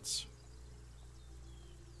distance.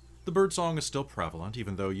 The birdsong is still prevalent,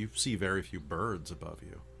 even though you see very few birds above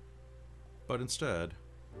you. But instead,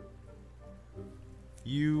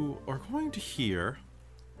 you are going to hear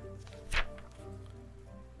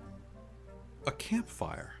a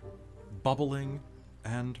campfire bubbling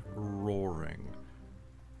and roaring.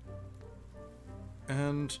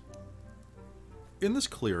 And in this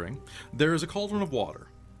clearing, there is a cauldron of water.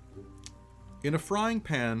 In a frying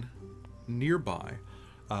pan nearby,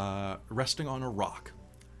 resting on a rock,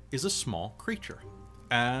 is a small creature.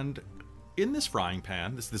 And in this frying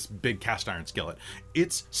pan, this big cast iron skillet,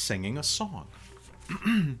 it's singing a song.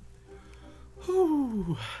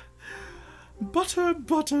 Ooh. Butter,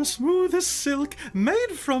 butter, smooth as silk,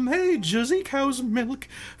 made from a Jersey cow's milk,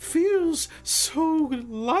 feels so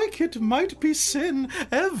like it might be sin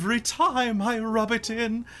every time I rub it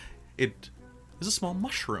in. It is a small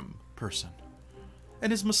mushroom person,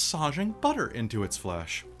 and is massaging butter into its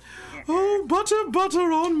flesh. Oh, butter,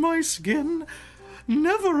 butter on my skin,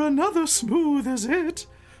 never another smooth as it.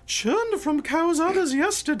 Churned from cow's udders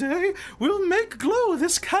yesterday, will make glow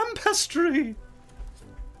this campestry.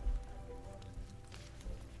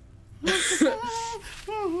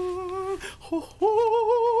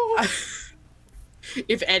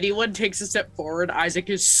 If anyone takes a step forward, Isaac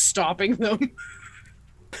is stopping them.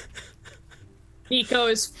 Nico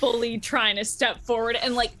is fully trying to step forward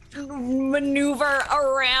and like maneuver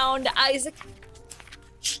around Isaac.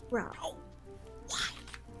 Wow.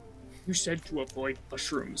 You said to avoid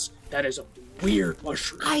mushrooms. That is a weird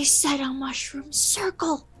mushroom. I said a mushroom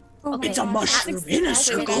circle. Okay. It's a mushroom in a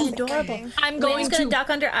circle. Adorable. I'm Going going to to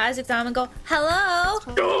duck under Isaac's arm and go, hello.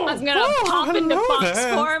 I'm gonna Oh, pop into hello fox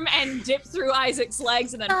there. form and dip through Isaac's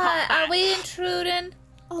legs and then pop back. Are we intruding?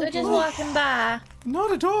 Oh, We're just boy. walking by.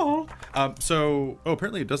 Not at all.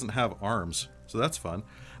 Apparently it doesn't have arms, so that's fun.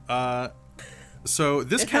 So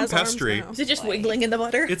this It has arms campestry, now. Is it just wiggling in the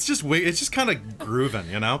butter? it's just kind of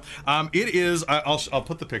grooving, you know. It is. I'll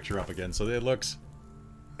put the picture up again, so it looks.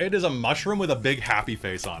 It is a mushroom with a big happy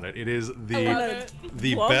face on it. It is love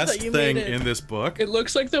the Love best that you thing made it. in this book. It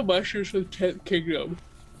looks like the mushrooms from 10th Kingdom.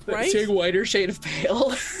 Right? Saying whiter shade of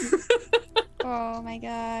pale. Oh my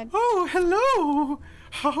god. Oh, hello.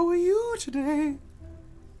 How are you today?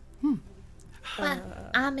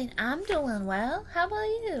 I'm doing well. How about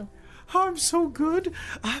you? I'm so good.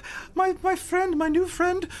 My new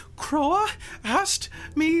friend, Croa, asked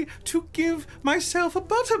me to give myself a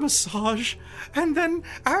butter massage. And then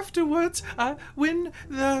afterwards, when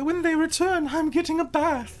they return, I'm getting a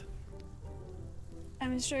bath.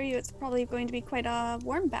 I'm assure you it's probably going to be quite a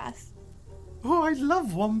warm bath. Oh, I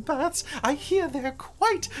love warm baths. I hear they're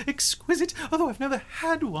quite exquisite, although I've never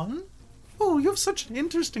had one. Oh, you have such an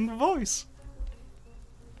interesting voice.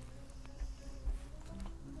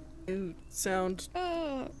 You sound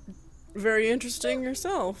Oh, very interesting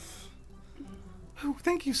yourself. Oh,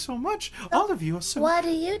 thank you so much. All of you are so... What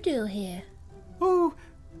do you do here? Oh,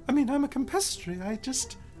 I mean, I'm a compestry. I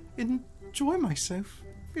just enjoy myself.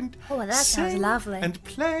 And Oh, that sounds sing lovely. And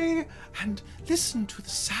play and listen to the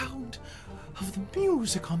sound of the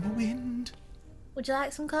music on the wind. Would you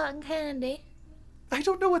like some cotton candy? I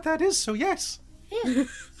don't know what that is, so yes.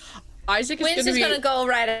 Isaac is Winston's gonna gonna go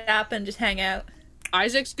right up and just hang out.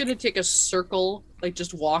 Isaac's gonna take a circle, like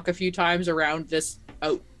just walk a few times around this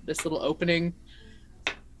little opening,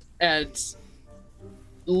 and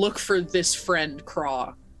look for this friend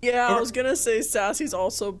Craw. Yeah, I was gonna say Sassy's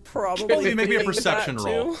also probably. Well, you make me a thinking perception that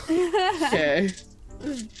roll. too. Okay.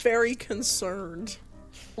 Very concerned.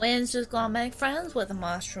 Wynn's just gonna make friends with a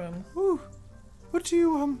mushroom. Ooh, what do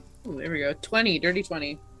you Ooh, there we go. 20, dirty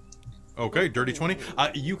 20. Okay, dirty 20.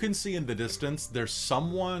 You can see in the distance there's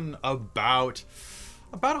someone about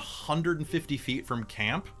 150 feet from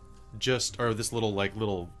camp, or this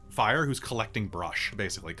little fire, who's collecting brush,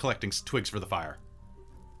 basically collecting twigs for the fire.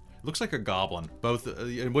 Looks like a goblin. Both.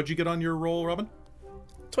 What'd you get on your roll, Robin?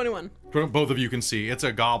 21. Both of you can see it's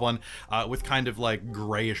a goblin with kind of like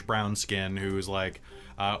grayish brown skin who's like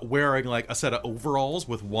wearing like a set of overalls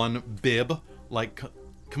with one bib like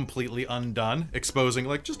completely undone, exposing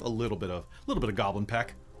like just a little bit of goblin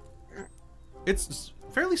peck. It's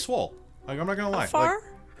fairly swole. Like, I'm not gonna lie. How far?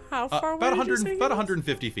 Like, How far about away did you say he about was?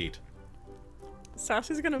 150 feet.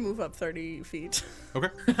 Sassy's gonna move up 30 feet Okay.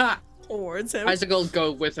 towards him. Isaac will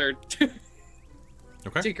go with her.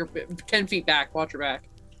 Okay. Take her 10 feet back. Watch her back.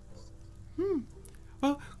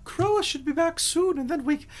 Well, Croa should be back soon, and then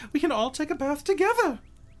we can all take a bath together.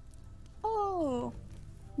 Oh,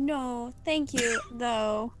 no, thank you,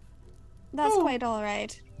 though. That's Oh. quite all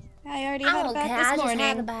right. I already had a bath this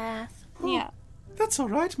morning. bath. Yeah. That's all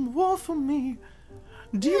right. More for me.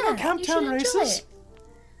 Do you know Camptown races?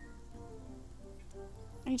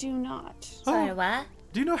 I do not. Sorry, what?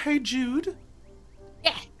 Do you know Hey Jude?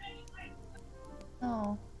 Yeah.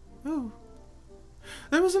 Oh. Oh.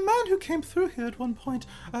 There was a man who came through here at one point.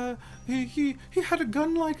 He had a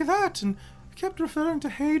gun like that and kept referring to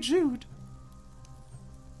Hey Jude.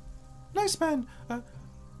 Nice man.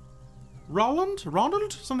 Ronald?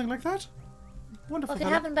 Something like that? Wonderful Well, if you're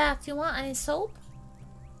fella. having bath, do you want any soap?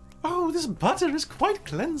 Oh, this butter is quite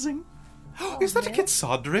cleansing. Is that a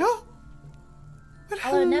Kitsadria? Well,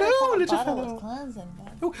 I would have never hello, thought little bottle fellow. was cleansing,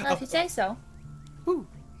 but Oh, well, if you say so. Ooh.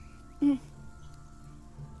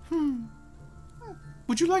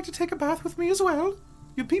 Would you like to take a bath with me as well?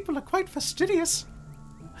 Your people are quite fastidious.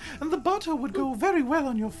 And the butter would go very well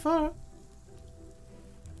on your fur.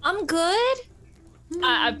 I'm good.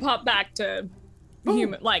 I pop back to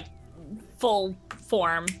human, like full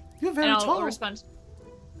form. You're very And I'll tall. respond.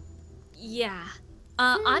 Yeah.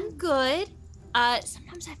 I'm good.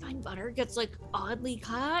 Sometimes I find butter gets like oddly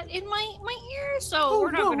caught in my ear, so Oh,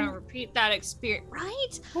 we're not no. gonna repeat that experience,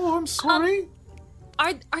 right? Oh, I'm sorry.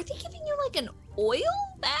 Are they giving you like an oil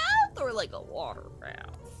bath or like a water bath?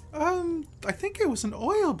 I think it was an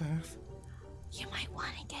oil bath. You might want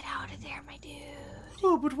to get out of there, my dude.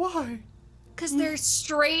 Oh, but why? Cause they're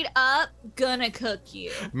straight up gonna cook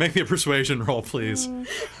you. Make me a persuasion roll, please.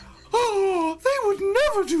 Oh, they would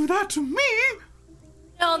never do that to me.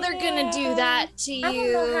 No, they're gonna do that to I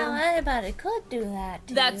don't know how you. anybody could do that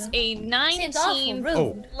to That's you. a Seems awful 19 rude.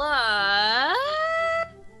 Oh. plus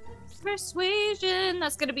persuasion.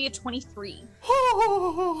 That's gonna be a 23.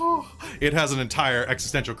 Oh, it has an entire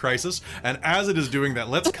existential crisis, and as it is doing that,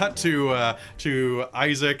 let's cut to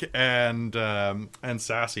Isaac and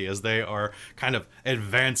Sassy as they are kind of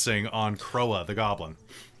advancing on Croa the goblin.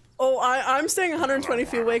 Oh, I'm staying 120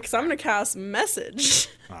 feet away because I'm gonna cast message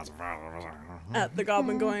at the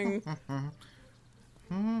goblin going,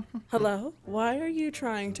 hello, why are you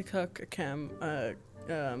trying to cook the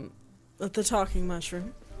talking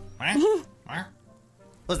mushroom?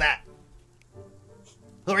 Who's that?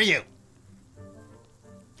 Who are you?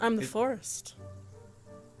 I'm the forest.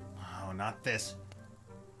 Oh, not this.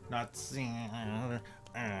 Not.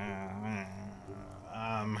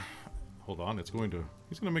 Hold on,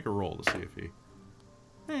 he's gonna make a roll to see if he.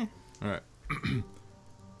 All right.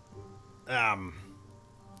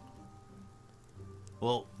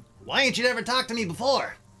 Well, why ain't you ever talked to me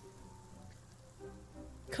before?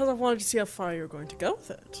 Because I wanted to see how far you're going to go with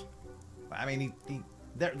it. I mean,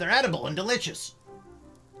 they're edible and delicious.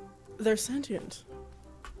 They're sentient.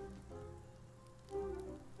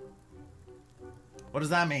 What does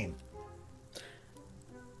that mean?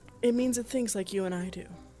 It means it thinks like you and I do.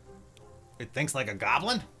 It thinks like a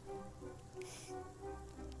goblin?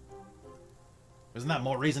 Isn't that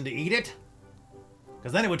more reason to eat it?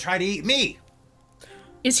 Because then it would try to eat me.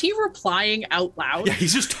 Is he replying out loud? Yeah,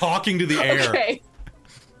 he's just talking to the air. Okay.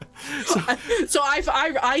 So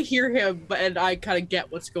I hear him, and I kind of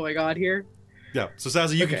get what's going on here. Yeah, so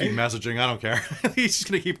Sassy, you can Okay. keep messaging. I don't care. He's just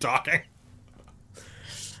gonna keep talking.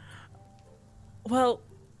 Well,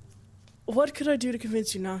 what could I do to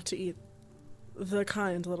convince you not to eat the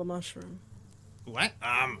kind little mushroom? What?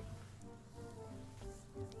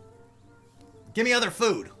 Give me other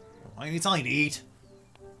food. I need something to eat.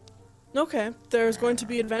 Okay, there's going to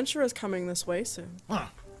be adventurers coming this way soon. Huh.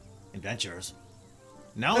 Adventurers.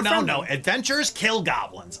 No, They're no, friendly. no. Adventurers kill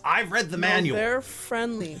goblins. I've read the No, manual. they're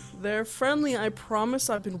friendly. They're friendly. I promise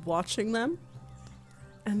I've been watching them.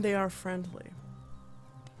 And they are friendly.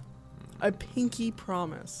 I pinky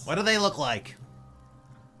promise. What do they look like?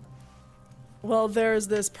 Well, there's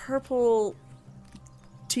this purple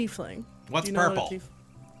tiefling. What's Do you know what a purple?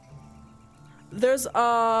 There's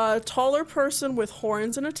a taller person with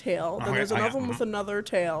horns and a tail. Then Okay, there's I another got- one with another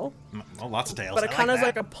tail. Oh, lots of tails. But it I kind of has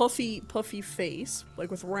like like a puffy face, like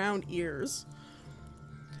with round ears.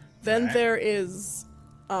 Then Alright. there is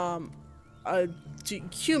a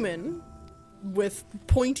human with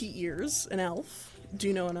pointy ears, an elf. Do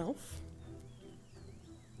you know an elf?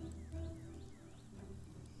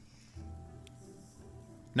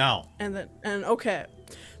 No. And okay.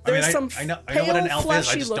 I mean, There's some I know what an elf is, I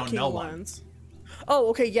fleshy just don't looking know one. ones. Oh,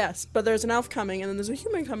 okay, yes, but there's an elf coming, and then there's a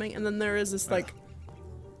human coming, and then there is this like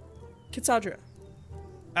Kitsadra.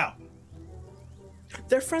 Oh.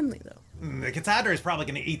 They're friendly though. The Kitsadra is probably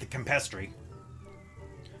going to eat the Campestri.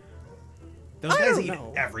 Those I guys don't eat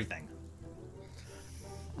know. everything.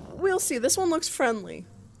 We'll see. This one looks friendly,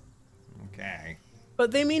 Okay.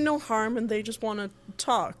 but they mean no harm, and they just want to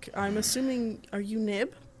talk. I'm assuming. Are you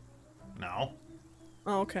Nib? No.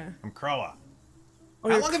 Oh, okay. I'm Croa. Oh,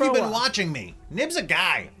 How you're long have you been Croa. watching me? Nib's a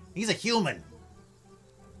guy. He's a human.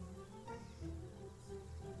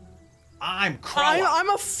 I'm Croa. I'm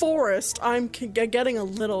a forest. I'm getting a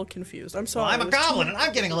little confused. I'm sorry. Well, I'm a It was too- goblin, and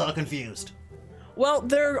I'm getting a little confused. Well,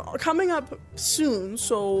 they're coming up soon,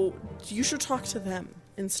 so you should talk to them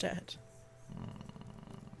instead.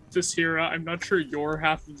 Thesira, I'm not sure your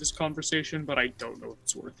half of this conversation, but I don't know if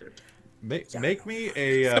it's worth it. Make me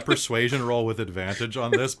a persuasion roll with advantage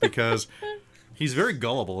on this because he's very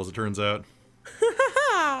gullible, as it turns out.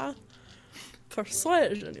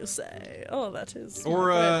 Persuasion, you say? Oh, that is. Or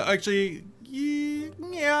not bad. actually,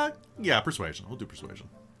 yeah, persuasion. We'll do persuasion.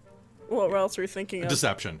 What else are you thinking of?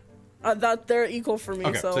 Deception. That they're equal for me.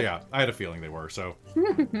 Okay, so. so yeah, I had a feeling they were. So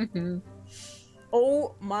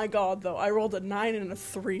Oh my god, though. I rolled a 9 and a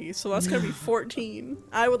 3, so that's gonna be 14.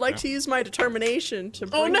 I would like to use my determination to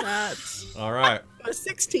bring that all right, to a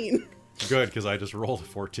 16. good because I just rolled a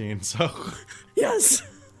 14. So Yes.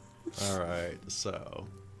 all right, so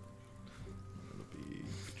it'll be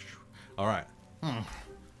all right.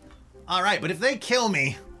 All right, but if they kill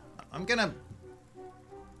me, I'm gonna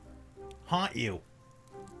haunt you.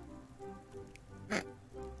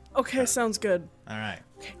 Okay, sounds good. All right.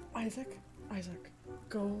 Okay, Isaac,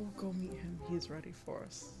 go meet him. He's ready for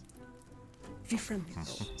us. Be friendly,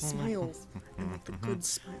 though. Smiles. I want the good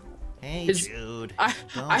smile. Hey, Is- Jude. I-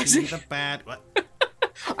 Don't Isaac- be the bad. What?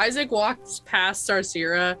 Isaac walks past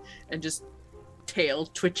Sarsira and just tail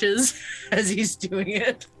twitches as he's doing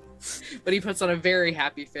it. But he puts on a very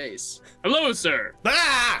happy face. Hello, sir.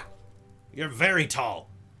 Ah! You're very tall.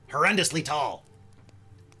 Horrendously tall.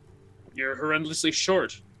 You're horrendously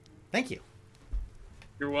short. Thank you.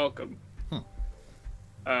 You're welcome.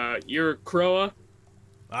 You're Croa?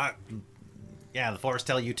 Yeah, the forest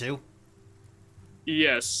tell you too.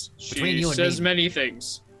 Yes. She Between you and says me. many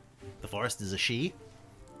things. The forest is a she.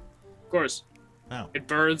 Of course. Oh, It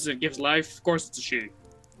burns, it gives life. Of course it's a she.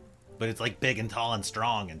 but it's like big and tall and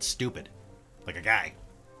strong and stupid, like a guy.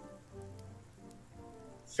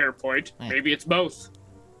 Fair point. Yeah. Maybe it's both.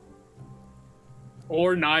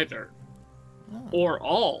 Or neither. Or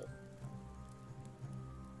all.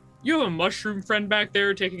 You have a mushroom friend back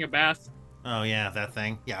there taking a bath? Oh yeah, that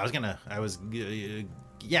thing. Yeah,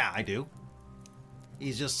 yeah, I do.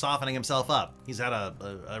 He's just softening himself up. He's had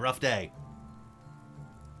a rough day.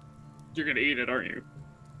 You're gonna eat it, aren't you?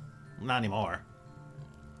 Not anymore.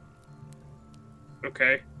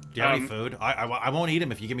 Okay. Do you have any food? I won't eat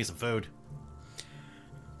him if you give me some food.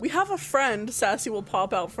 We have a friend. Sassy will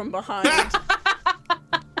pop out from behind.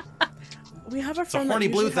 We have a It's a friend. horny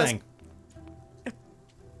that blue usually has thing.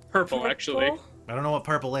 Purple, actually. purple. I don't know what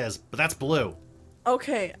purple is, but that's blue.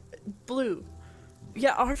 Okay, blue.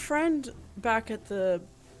 Yeah, our friend back at the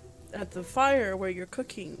fire where you're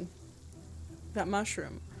cooking that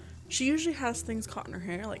mushroom. She usually has things caught in her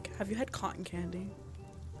hair. Like, have you had cotton candy?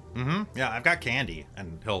 Mm-hmm. Yeah, I've got candy,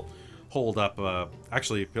 and he'll hold up.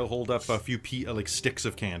 He'll hold up a few like sticks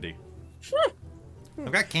of candy.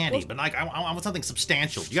 I've got candy, but like I want something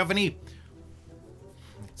substantial. Do you have any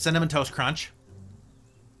cinnamon toast crunch?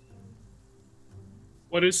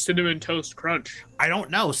 What is cinnamon toast crunch? I don't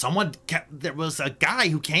know. There was a guy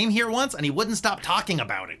who came here once, and he wouldn't stop talking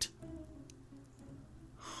about it.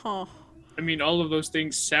 Huh. I mean, all of those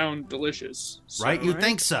things sound delicious. So- Right? You'd right.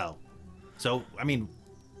 think so. So, I mean,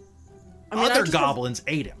 I other just have- goblins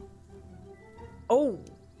ate him. Oh,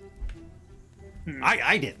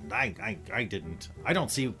 I didn't. I didn't. I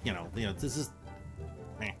don't see. This is.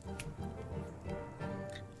 Eh.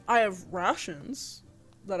 I have rations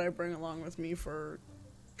that I bring along with me for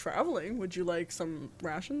traveling. Would you like some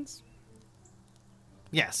rations?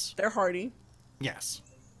 Yes. They're hearty. Yes.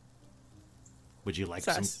 Would you like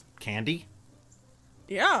Sass. some candy?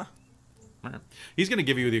 Yeah. He's gonna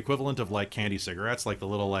give you the equivalent of like candy cigarettes, like the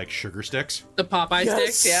little like sugar sticks. The Popeye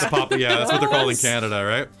Yes. sticks, yeah. The pop, yeah, that's what they're called in Yes. Canada,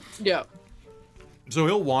 right? Yep. So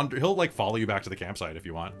he'll like follow you back to the campsite if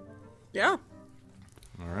you want. Yeah.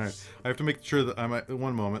 All right. I have to make sure that I'm at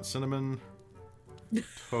one moment. Cinnamon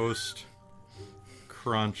Toast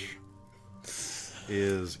Crunch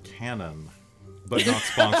is canon, but not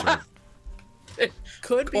sponsored.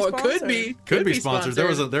 Could be Or sponsored. could be. Could be sponsored. There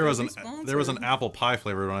was an sponsored. apple pie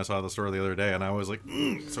flavor when I saw the store the other day, and I was like,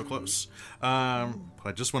 so close. But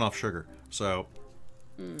I just went off sugar. So,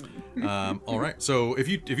 all right. So if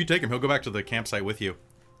you take him, he'll go back to the campsite with you.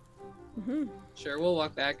 Sure, we'll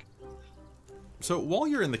walk back. So while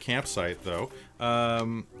you're in the campsite, though,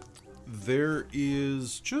 there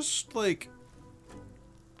is just like.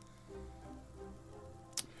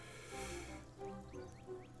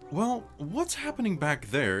 Well, what's happening back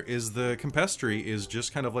there is the Campestri is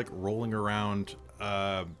just kind of like rolling around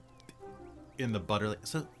in the butter.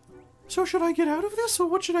 So should I get out of this, or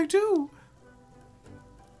what should I do?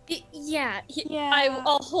 Yeah. Yeah.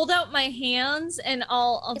 I'll hold out my hands and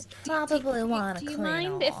I'll Probably want to Do you clean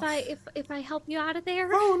mind off. if I help you out of there?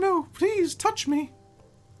 Oh no, please touch me.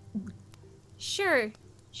 Sure.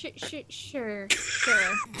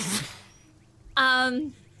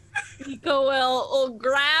 Nico will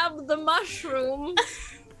grab the mushroom.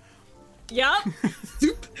 Yup.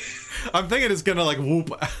 I'm thinking it's gonna like whoop.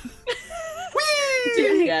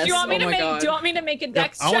 Yes. Do you want me Oh to my make? God. Do you want me to make a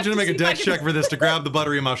dex check? I want you to make a see if I dex can- check for this to grab the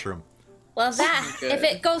buttery mushroom. Well, that Good. if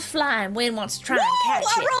it goes flying, Wayne wants to try and catch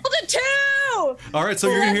I it. rolled a 2. All right, so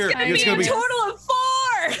you're gonna hear it's gonna a be total of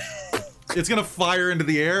 4. it's gonna fire into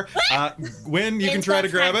the air. Win, you can Wayne's try gonna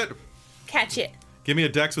to grab try- it. Catch it. Give me a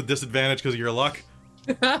dex with disadvantage because of your luck.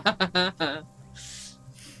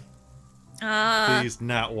 Please,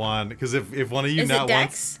 not one. Because if one of you Is it not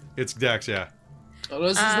dex? once, it's dex. Yeah. Oh,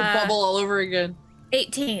 this is the bubble all over again.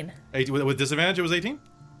 18. With disadvantage, it was 18.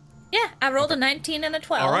 Yeah, I rolled a 19 and a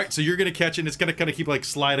 12. All right, so you're gonna catch it, and it's gonna kind of keep like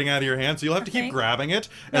sliding out of your hand. So you'll have to keep Okay. grabbing it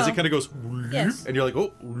as No. it kind of goes, Yes. and you're like,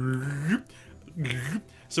 oh.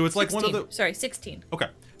 So it's like 16. one of the. Sorry, 16. Okay,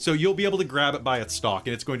 so you'll be able to grab it by its stalk,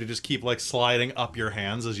 and it's going to just keep like sliding up your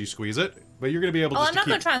hands as you squeeze it. But you're gonna be able Oh, just I'm not to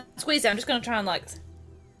going keep. to try and squeeze it. I'm just going to try and like...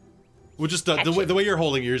 Well, just catch the it. way you're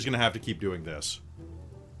holding it, you're just gonna have to keep doing this.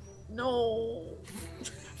 No.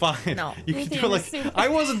 Fine. No. You can Me do it too, like. super. I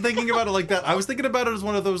wasn't thinking about it like that. I was thinking about it as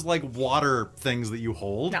one of those like water things that you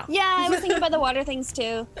hold. No. Yeah, I was thinking about the water things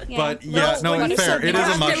too. Yeah. But yeah, no, when you fair. said It is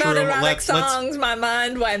a talking mushroom. Let's songs, my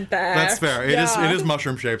mind went there. that's fair. It is Yeah. it is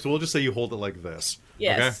mushroom shaped. So we'll just say you hold it like this.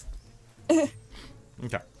 Yes. Okay.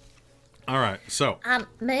 Okay. All right. So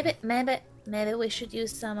Maybe we should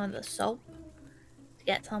use some of the soap to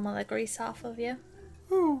get some of the grease off of you.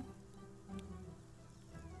 ooh,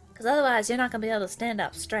 Because otherwise, you're not going to be able to stand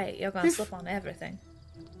up straight. You're going to slip on everything.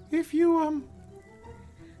 if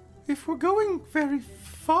we're going very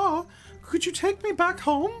far, could you take me back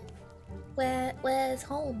home? Where's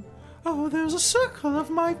home? Oh, there's a circle of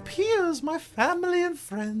my peers, my family and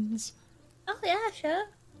friends. Oh, yeah, sure.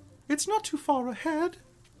 It's not too far ahead.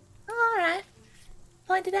 Oh, all right.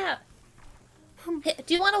 Point it out. Hey,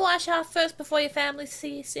 do you want to wash off first before your family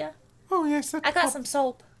sees you? Oh yes, I got some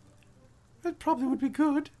soap. That probably would be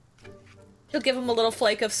good. He'll give him a little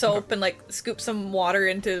flake of soap and like scoop some water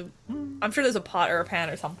into. I'm sure there's a pot or a pan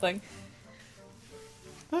or something.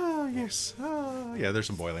 Oh, yes. Yeah, there's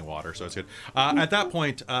some boiling water, so it's good. At that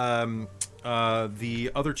point,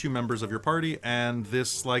 the other two members of your party and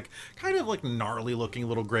this, like, kind of, like, gnarly-looking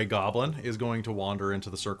little gray goblin is going to wander into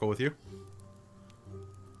the circle with you.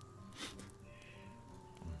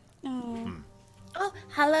 Oh. Oh,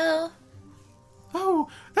 hello. Oh,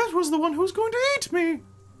 that was the one who was going to eat me!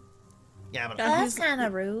 Yeah, but That's kind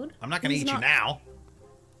of rude. I'm not gonna he's eat you not- now.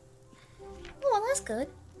 Oh, well, that's good.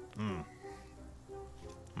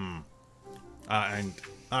 And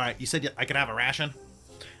all right, you said I could have a ration.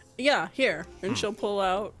 Yeah, here. And she'll pull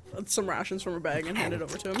out some rations from her bag and hand it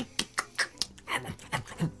over to him.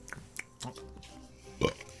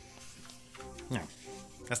 Yeah,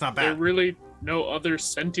 that's not There bad. really no other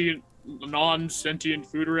non-sentient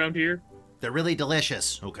food around here? They're really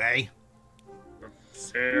delicious. Okay.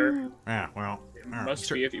 Fair. Yeah. Well.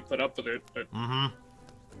 Must be if you put up with it. But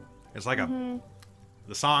It's like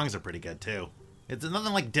the songs are pretty good too. It's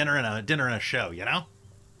nothing like dinner and a show, you know.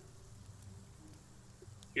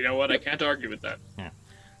 you know what? I can't argue with that.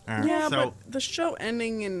 Yeah, so but the show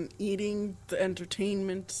ending and eating the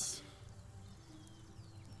entertainment.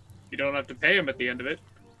 You don't have to pay him at the end of it.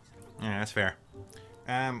 yeah, that's fair.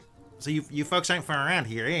 So you folks ain't from around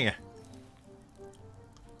here, are you?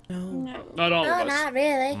 No. No. Not all No, of us. not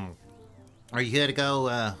really. Are you here to go?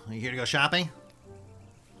 Are you here to go shopping?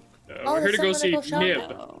 Oh, We're here to go someone see to go shopping. Nib.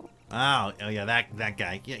 No. Oh yeah, that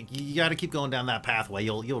guy. You got to keep going down that pathway.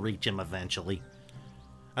 You'll reach him eventually.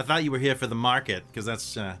 I thought you were here for the market because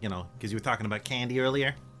that's because you were talking about candy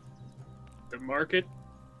earlier. The market?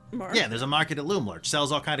 Mark? Yeah, there's a market at Loomlurch.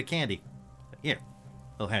 Sells all kind of candy. Here,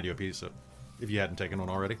 He'll hand you a piece if you hadn't taken one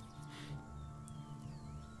already.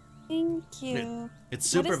 Thank you.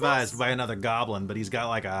 it's What is supervised this? by another goblin, but he's got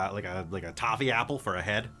like a toffee apple for a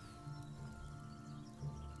head.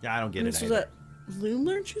 Yeah, I don't get And it. this was either. at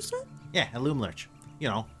Loomlurch, you said? Yeah, at Loomlurch. You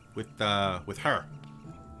know, with her.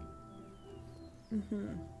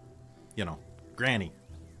 You know, Granny.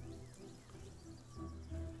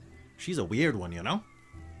 She's a weird one, you know?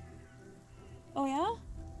 Oh yeah?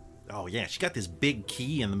 Oh, yeah, she got this big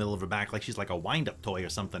key in the middle of her back like she's like a wind-up toy or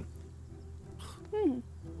something.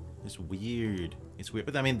 It's weird. It's weird.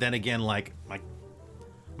 But, I mean, then again, like,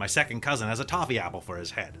 my second cousin has a toffee apple for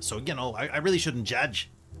his head. So, you know, I really shouldn't judge.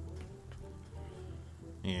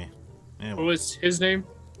 Yeah. What was his name?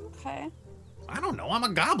 Okay. I don't know. I'm a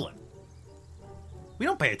goblin. We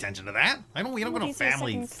don't pay attention to that. We don't go to He's your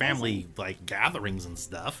second family like gatherings and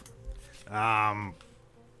stuff.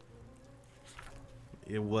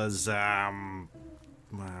 It was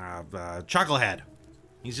Chucklehead.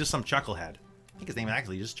 He's just some Chucklehead. I think his name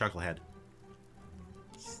actually is just Chucklehead.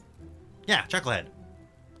 Yeah, Chucklehead.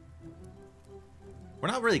 We're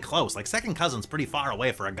not really close. Like, second cousin's pretty far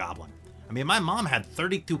away for a goblin. I mean, my mom had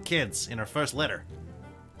 32 kids in her first litter.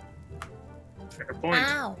 Fair point.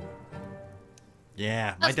 Ow.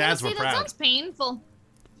 Yeah, I my was gonna dads were say, That proud. sounds painful.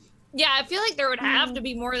 Yeah, I feel like there would have to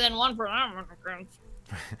be more than one for that.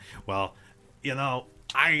 Well, you know,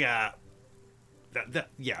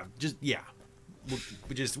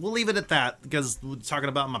 we'll leave it at that because we're talking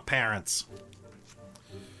about my parents.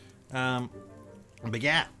 But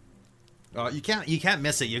yeah, you can't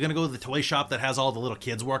miss it. You're gonna go to the toy shop that has all the little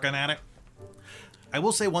kids working at it. I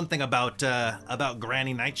will say one thing about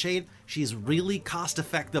Granny Nightshade. She's really cost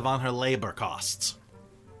effective on her labor costs.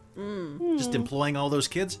 Just employing all those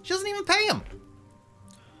kids. She doesn't even pay them.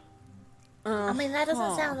 I mean, that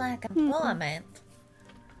doesn't sound like employment.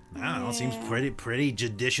 I don't know. It seems pretty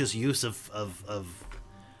judicious use of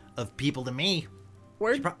people to me.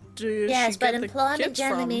 Where She pro- do Yes, she but get the employment kids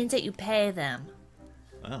generally from? means that you pay them.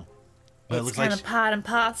 Oh, well, it It's looks kind like of part and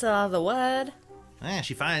parcel of the word.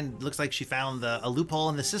 looks like she found a loophole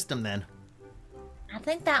in the system. Then I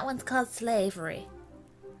think that one's called slavery.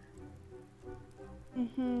 that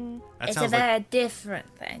It's a sounds like very different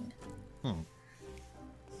thing.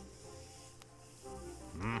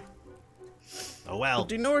 oh well.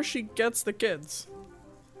 Do you know where she gets the kids?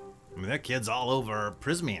 I mean, there are kids all over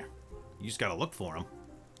Prismere. You just gotta look for them.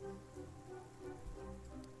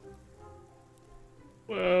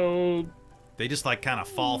 Well, They just like kind of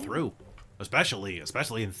fall through, especially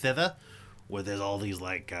in Thither, where there's all these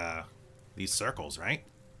like these circles, right?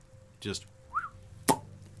 Just.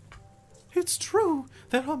 It's true.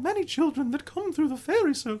 There are many children that come through the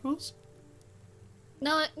fairy circles.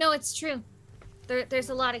 No, it's true. There's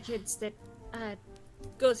a lot of kids that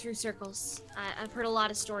go through circles. I've heard a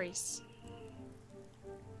lot of stories.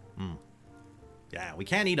 Yeah, we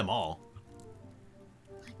can't eat them all.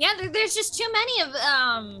 Yeah, there's just too many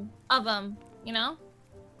of them. You know,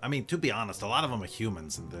 I mean, to be honest, a lot of them are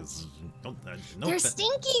humans, and there's no they're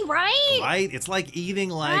stinky, right? right? It's like eating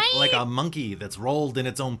like a monkey that's rolled in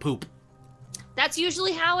its own poop. That's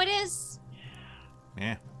usually how it is.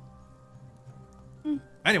 Yeah.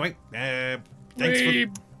 Anyway, thanks for.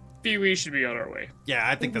 maybe we should be on our way. Yeah,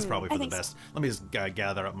 I think that's probably for I the think so. best. Let me just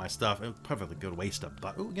gather up my stuff. Perfectly good waste of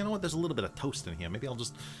but you know what? There's a little bit of toast in here. Maybe I'll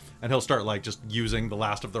just. And he'll start like just using the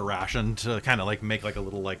last of the ration to kind of like make like a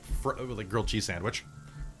little like grilled cheese sandwich.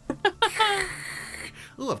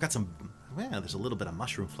 Ooh, I've got some. Yeah, there's a little bit of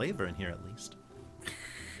mushroom flavor in here at least.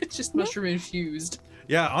 It's just mushroom infused.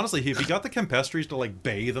 Yeah, honestly, if he got the Campestries to like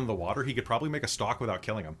bathe in the water, he could probably make a stock without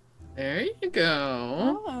killing him. There you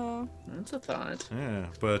go. Oh. That's a thought. Yeah,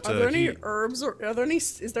 but Are there any he, herbs or are there any?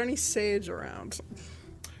 Is there any sage around?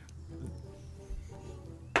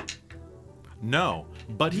 no,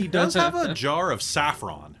 but he does have a jar of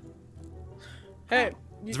saffron. Hey,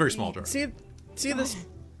 It's a very small jar. See this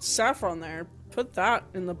saffron there? Put that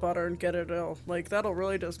in the butter and get it ill. Like that'll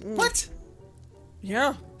really just. What?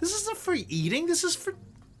 Yeah. This isn't for eating. This is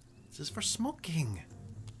for smoking.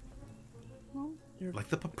 You're- Like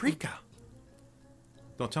the paprika.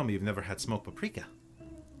 Don't tell me you've never had smoked paprika.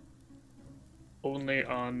 Only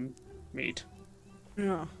on meat.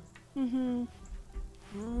 Yeah.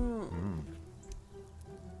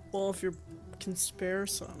 Well, if you can spare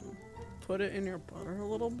some, put it in your butter a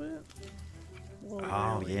little bit. Well,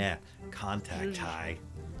 Oh really. yeah, contact high.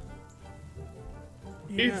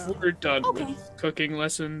 Yeah. If we're done Okay. with cooking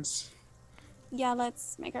lessons, Yeah,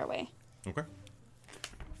 let's make our way. Okay.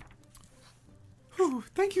 Oh,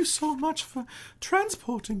 thank you so much for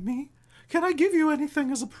transporting me. Can I give you anything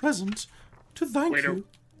as a present to thank Wait, you?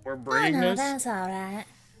 we're Oh bringing no, this. that's alright.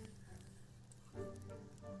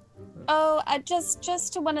 Oh,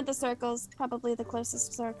 just to one of the circles, probably the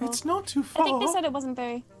closest circle. It's not too I far. think they said it wasn't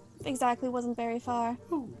very far.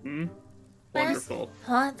 Wonderful.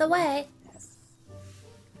 On the way.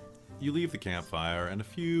 You leave the campfire, and a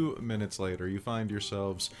few minutes later, you find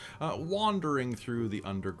yourselves wandering through the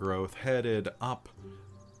undergrowth, headed up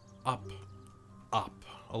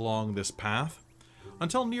along this path,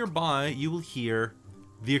 until nearby you will hear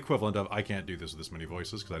the equivalent of, I can't do this with this many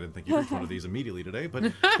voices because I didn't think you'd reach one of these immediately today,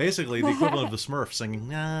 but basically the equivalent of the Smurfs singing.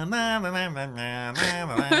 Na, na, na, na, na, na, na,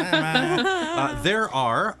 na, na. There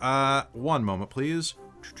are, one moment please.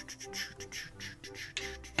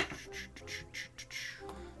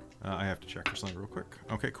 I have to check for something real quick.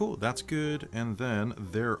 Okay, cool. That's good. And then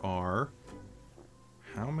there are...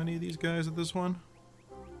 How many of these guys at this one?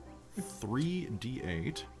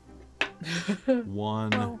 3d8.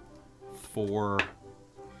 1, 4,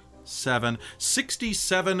 7.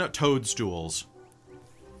 67 toadstools.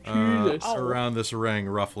 Around this ring,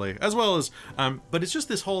 roughly. As well as... but it's just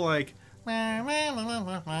this whole, like... Oh,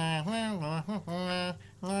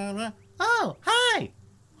 hi!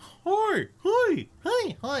 Hi! Hi!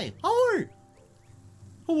 Hi! Hi! Hi!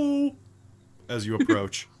 Hello! As you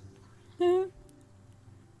approach.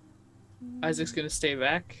 Isaac's gonna stay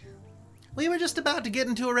back. We were just about to get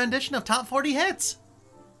into a rendition of Top 40 Hits.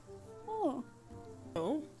 Oh.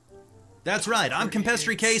 Oh. That's right, I'm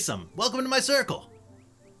Campestri Kasem. Welcome to my circle.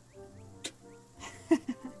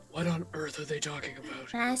 What on earth are they talking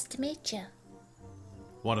about? Nice to meet you.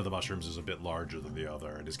 One of the mushrooms is a bit larger than the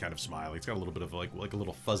other and is kind of smiling. It's got a little bit of like a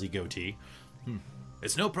little fuzzy goatee.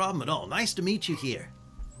 It's no problem at all. Nice to meet you here.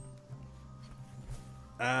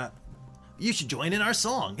 You should join in our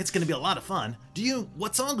song. It's gonna be a lot of fun.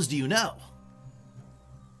 What songs do you know?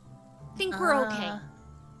 I think we're okay.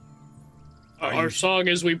 Our song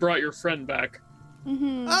is "We Brought Your Friend Back."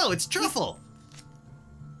 Oh, it's Truffle.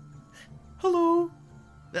 Hello.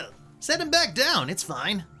 Set him back down. It's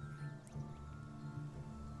fine.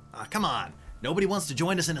 Come on. Nobody wants to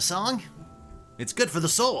join us in a song? It's good for the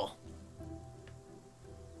soul.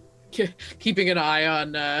 Keeping an eye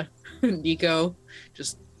on Nico,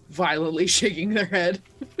 just violently shaking their head.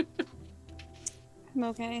 I'm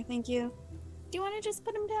okay, thank you. Do you want to just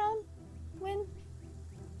put him down, Win?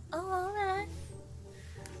 Alright.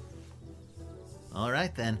 All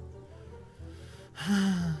right, then.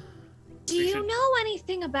 Do you know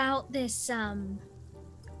anything about this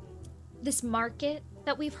this market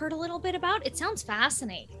that we've heard a little bit about? It sounds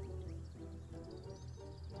fascinating.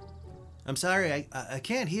 I'm sorry, I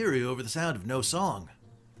can't hear you over the sound of no song.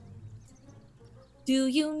 Do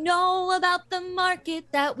you know about the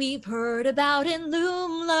market that we've heard about in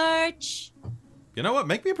Loom Lurch? You know what?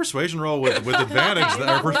 Make me a persuasion roll with advantage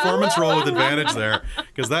there, or performance roll with advantage there,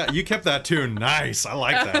 because you kept that tune nice. I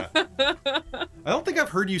like that. I don't think I've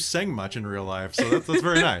heard you sing much in real life, so that's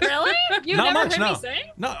very nice. Really? You Not never much, heard no. me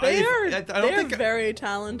sing? No, They're I don't think. very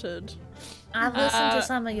talented. I've listened to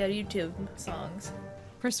some of your YouTube songs.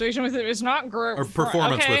 Persuasion with it is not great. Or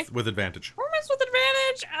performance okay. with advantage. Performance with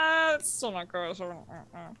advantage. It's still not great. So,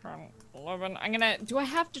 11. I'm gonna. Do I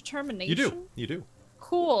have determination? You do. You do.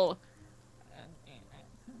 Cool.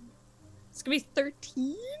 It's gonna be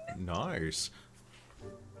 13. Nice.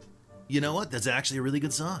 You know what? That's actually a really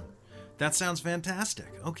good song. That sounds fantastic.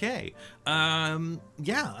 Okay.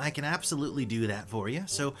 Yeah, I can absolutely do that for you.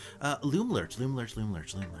 So, Loom Lurch.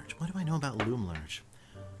 What do I know about Loom Lurch?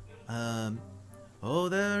 Oh,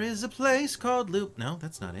 there is a place called Loom... No,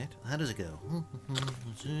 that's not it. How does it go?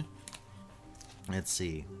 Let's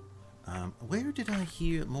see. Where did I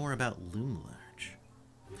hear more about Loom Lurch?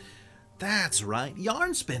 That's right.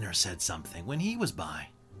 Yarn Spinner said something when he was by.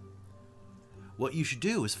 What you should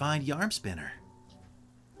do is find Yarn Spinner.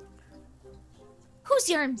 Who's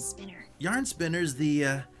Yarn Spinner? Yarn Spinner's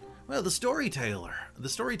the storyteller. The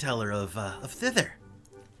storyteller of Thither.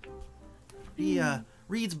 He,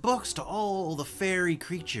 reads books to all the fairy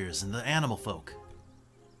creatures and the animal folk.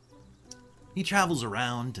 He travels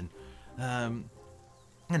around and,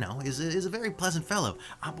 is a very pleasant fellow.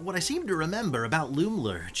 But what I seem to remember about Loom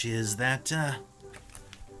Lurch is that,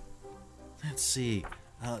 let's see,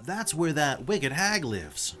 that's where that wicked hag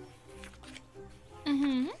lives.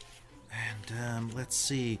 Mm-hmm. And, let's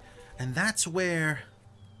see, and that's where...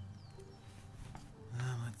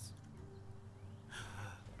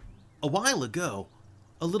 A while ago,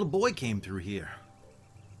 a little boy came through here.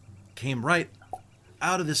 Came right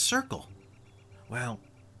out of this circle. Well,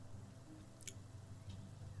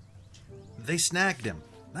 they snagged him,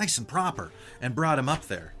 nice and proper, and brought him up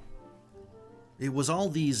there. It was all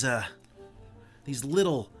these these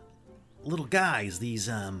little guys, these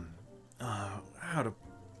how to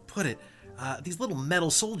put it, these little metal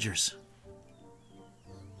soldiers.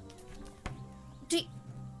 Do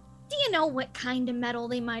you know what kind of metal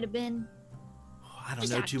they might have been? I don't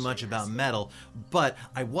Just know out of too much about curiosity. metal, but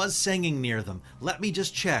I was singing near them. Let me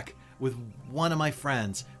just check with one of my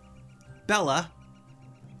friends. Bella,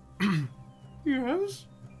 Yes?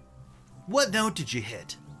 what note did you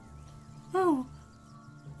hit? Oh,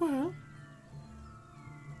 well.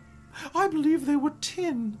 I believe they were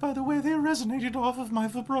tin by the way they resonated off of my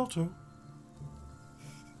vibrato.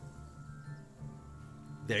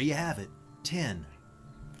 There you have it. 10.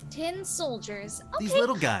 Tin soldiers. Okay. These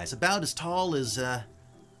little guys, about as tall as a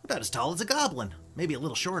goblin, maybe a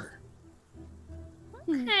little shorter.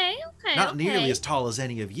 Okay. Not nearly as tall as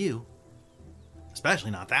any of you.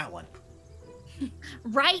 Especially not that one.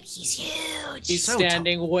 Right, he's huge. He's So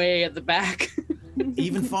standing way at the back.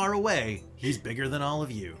 Even far away, he's bigger than all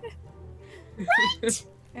of you.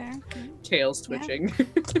 Fair. Tails twitching.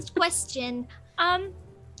 Question.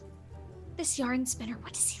 This yarn spinner,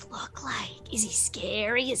 what does he look like? Is he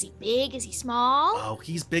scary? Is he big? Is he small? Oh,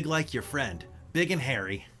 he's big like your friend. Big and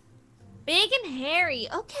hairy. Big and hairy.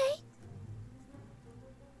 Okay.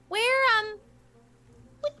 Where,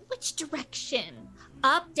 which direction?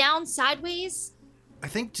 Up, down, sideways? I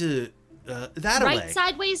think to that Right way.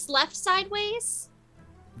 sideways, left sideways?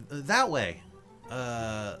 That way.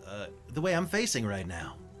 The way I'm facing right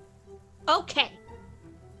now. Okay.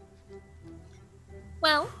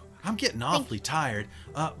 Well, I'm getting awfully tired.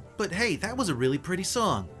 But hey, that was a really pretty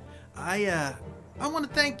song. I want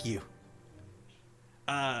to thank you.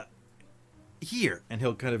 Here. And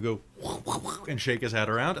he'll kind of go and shake his head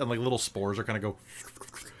around, and like little spores are kind of go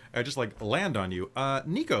and just like land on you.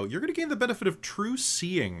 Nico, you're going to gain the benefit of true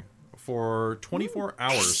seeing for 24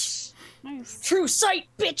 hours. Nice. true sight,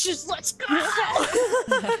 bitches, let's go!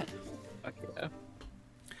 Fuck yeah.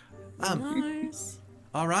 Nice.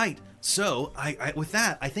 All right. So, I with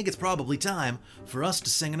that, I think it's probably time for us to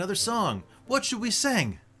sing another song. What should we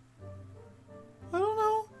sing? I don't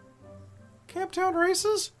know. Camptown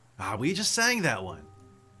Races? We just sang that one.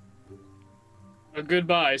 A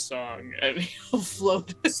goodbye song. And He'll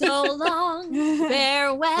float. So long,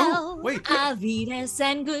 farewell, Oh, wait. Avides,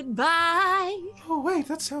 and goodbye. Oh, wait,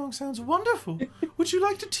 that song sounds wonderful. Would you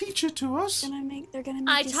like to teach it to us? They're gonna make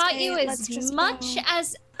I you taught say, you "Let's just as much go."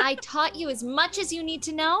 as I taught you as much as you need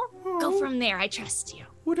to know. Go Oh. from there. I trust you.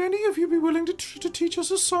 Would any of you be willing to teach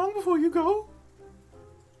us a song before you go?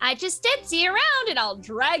 I just did. See you around, and I'll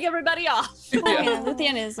drag everybody off. Oh, yeah,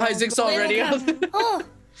 Luthien is. Isaac's already up. Oh,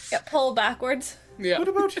 get pulled backwards. Yeah. What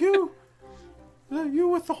about you? You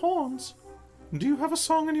with the horns. Do you have a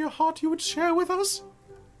song in your heart you would share with us?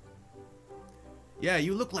 Yeah,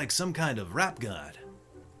 you look like some kind of rap god.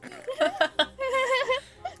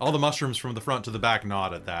 All the mushrooms from the front to the back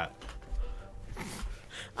nod at that.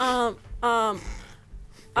 I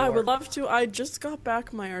would love to. I just got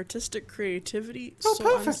back my artistic creativity. Oh, so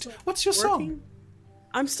I'm perfect. still What's your song? working-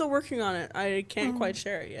 I'm still working on it. I can't quite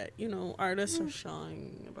share it yet. You know, artists are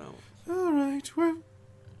shying about. All right, well,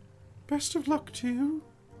 best of luck to you.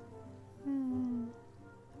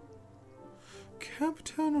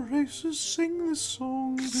 Camptown Races, sing this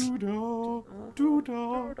song, doo-dah,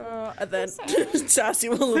 doo-dah. And then Sassy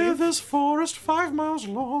will There, leave. there's forest 5 miles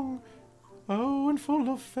long, oh, and full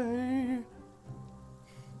of fay.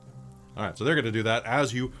 All right, so they're going to do that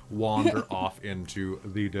as you wander off into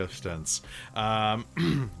the distance. Well,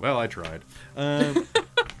 I tried.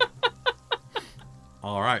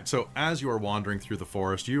 All right, so as you are wandering through the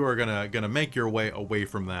forest, you are gonna make your way away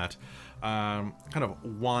from that, kind of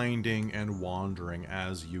winding and wandering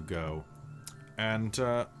as you go. And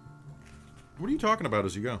what are you talking about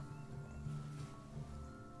as you go?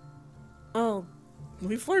 Oh,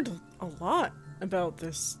 we've learned a lot about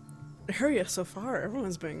this area so far.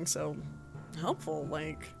 Everyone's being so helpful.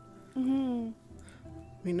 Like,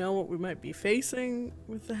 we know what we might be facing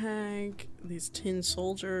with the hag, these tin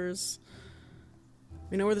soldiers.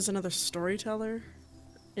 We know where there's another storyteller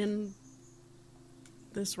in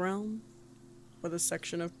this realm, or this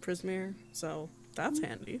section of Prismere, so that's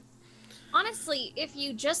handy. Honestly, if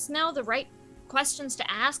you just know the right questions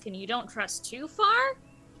to ask and you don't trust too far,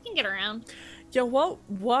 you can get around. Yeah, what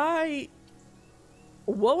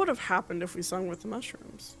would have happened if we sung with the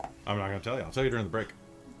mushrooms? I'm not gonna tell you. I'll tell you during the break.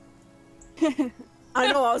 I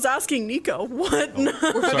know, I was asking Nico. What? We're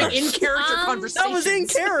having Sorry. in-character That conversations. was in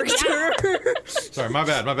character. Sorry, my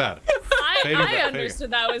bad. Fade I it, fade it. understood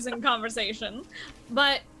that was in conversation.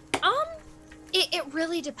 But, it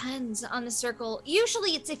really depends on the circle.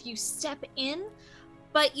 Usually it's if you step in,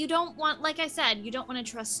 but you don't want, like I said, you don't want to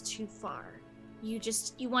trust too far.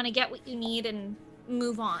 You want to get what you need and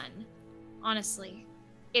move on. Honestly,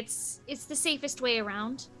 it's the safest way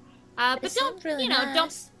around. But It don't sounds really don't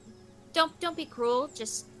nice. don't be cruel.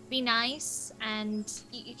 Just be nice, and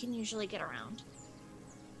you can usually get around.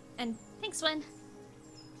 And thanks, Wen.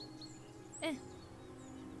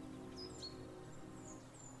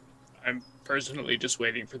 I'm personally just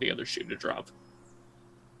waiting for the other shoe to drop.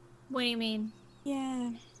 What do you mean?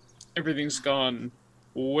 Yeah. Everything's gone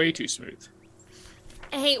way too smooth.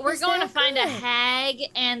 Hey, we're Is going to that find a good? hag,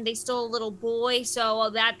 and they stole a little boy. So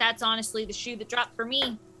that's honestly the shoe that dropped for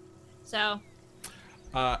me. So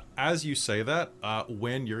As you say that,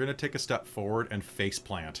 Win, you're gonna take a step forward and face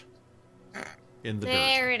plant in the dirt.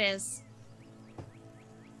 there it is.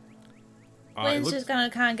 It Wynn's looks- just gonna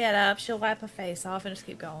kind of get up. She'll wipe her face off and just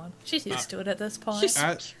keep going. She's used to it at this point.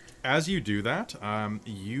 as you do that,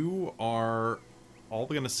 you are all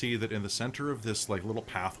going to see that in the center of this like little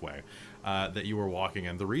pathway that you were walking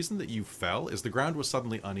in, the reason that you fell is the ground was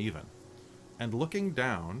suddenly uneven. And looking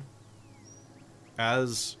down,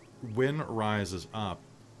 as Wynn rises up,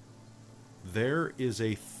 there is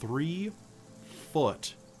a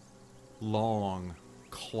 3-foot long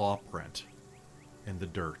claw print in the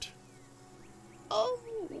dirt. Oh.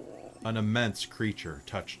 An immense creature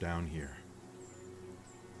touched down here.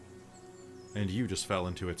 And you just fell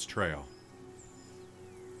into its trail.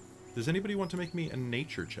 Does anybody want to make me a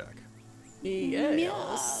nature check?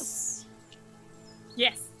 Yes.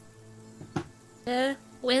 Yes.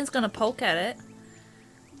 Wynn's gonna poke at it.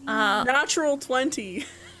 Natural 20.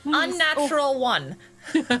 Unnatural 1.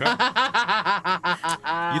 You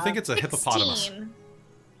think it's a hippopotamus? 16.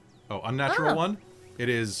 Oh, unnatural Oh. one? It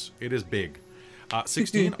is big.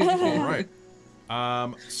 16? All right.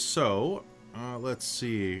 So, let's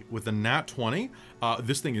see. With the nat 20,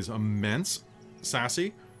 this thing is immense.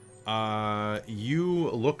 Sassy, you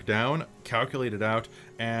look down, calculate it out,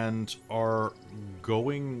 and are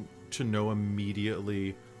going to know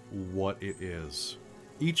immediately what it is.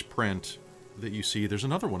 Each print that you see, there's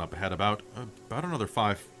another one up ahead, about another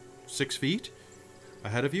 5-6 feet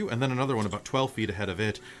ahead of you, and then another one about 12 feet ahead of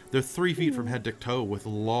it. They're 3 feet from head to toe with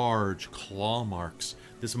large claw marks.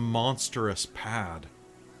 This monstrous pad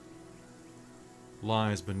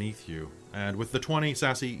lies beneath you. And with the 20,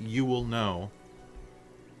 Sassy, you will know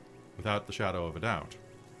without the shadow of a doubt.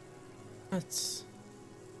 That's.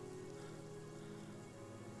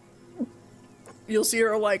 You'll see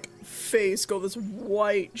her, like, face go this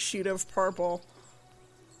white sheet of purple.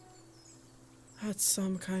 That's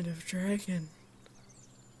some kind of dragon.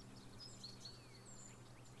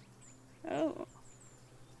 Oh.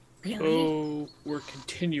 Really? Oh, we're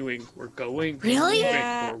continuing. We're going. We're Really? moving,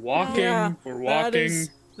 Yeah. We're walking. Yeah, We're walking.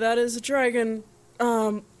 That is a dragon.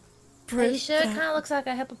 Are you Prince, sure it kind of looks like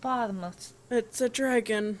a hippopotamus? it's a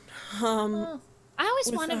dragon. I always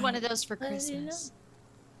With wanted a- one of those for What do you Christmas.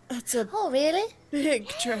 It's a Oh, really?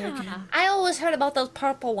 big dragon. Yeah. I always heard about those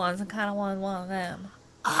purple ones and kind of wanted one of them.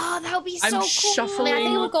 Oh, that would be I'm so cool. I shuffling. mean, I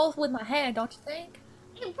think it would go with my hair, don't you think?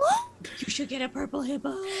 You should get a purple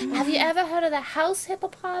hippo. Have you ever heard of the house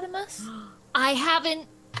hippopotamus? I haven't.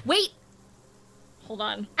 Wait. Hold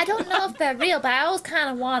on. I don't know if they're real, but I always kind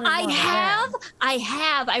of wanted one. I of them. have. I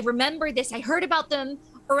have. I remember this. I heard about them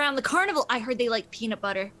around the carnival. I heard they like peanut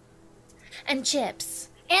butter And chips.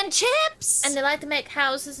 and chips. And they like to make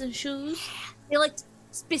houses and shoes. they like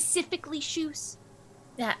specifically shoes.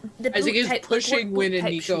 Yeah. The Isaac boot is type- pushing boot Win and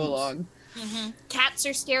type Nico shoes. along. Cats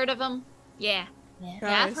are scared of them. Yeah. Yeah.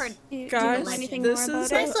 Yeah, I've heard. Do you Guys, know anything this more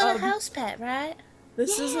is about a- it? Nice little house pet, right?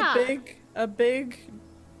 This is Yeah. a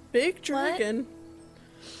big dragon.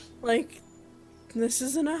 Like, this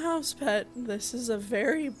isn't a house pet. This is a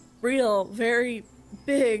very real, very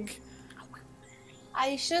big. Are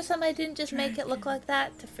you sure somebody didn't just make it look like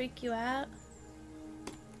that to freak you out?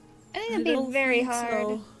 I think I it'd be don't very think hard.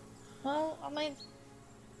 so. Well, I mean,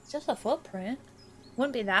 it's just a footprint.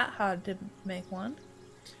 Wouldn't be that hard to make one.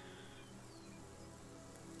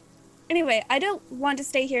 Anyway, I don't want to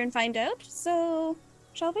stay here and find out, so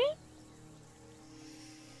shall we?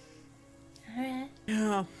 Alright.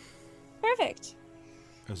 Yeah. Perfect.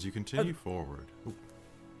 As you continue forward,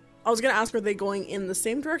 I was gonna ask, are they going in the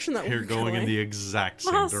same direction that you're we're going in the exact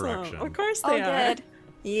same Awesome. direction. Of course Oh, they are. good.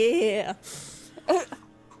 Yeah.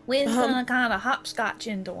 Wynn's gonna kind of hopscotch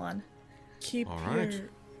into one. Keep All right. your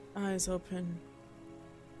eyes open.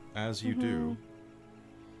 As you do,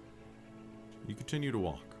 you continue to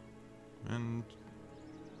walk, and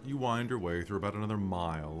you wind your way through about another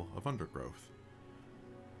mile of undergrowth.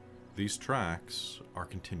 These tracks are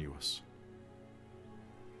continuous.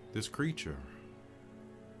 This creature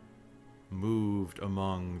moved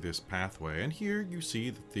among this pathway, and here you see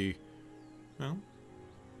that Well,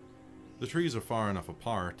 the trees are far enough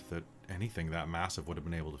apart that anything that massive would have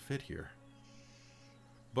been able to fit here.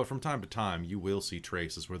 But from time to time, you will see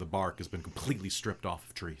traces where the bark has been completely stripped off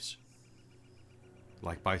of trees.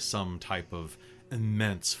 Like by some type of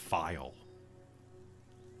immense file.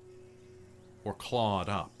 Or clawed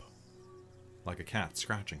up, like a cat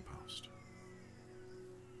scratching post.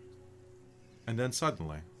 And then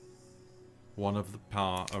suddenly, one of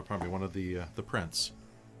the prints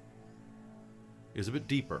is a bit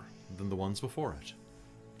deeper than the ones before it.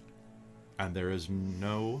 And there is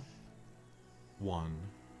no one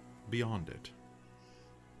beyond it.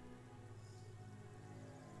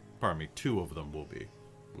 Pardon me, 2 of them will be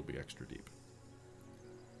extra deep.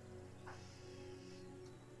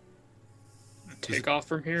 Take off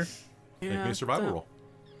from here. Make me a survival roll.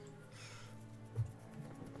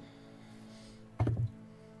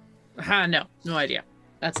 No idea.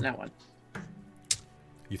 That's not one.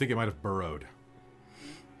 You think it might have burrowed?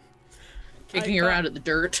 Kicking around at the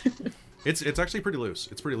dirt. It's actually pretty loose.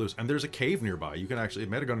 It's pretty loose. And there's a cave nearby. You can actually... It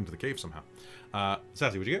might have gone into the cave somehow.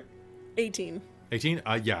 Sassy, what'd you get? 18. 18?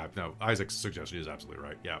 Yeah, no. Isaac's suggestion is absolutely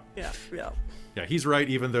right. Yeah. Yeah. Yeah, he's right,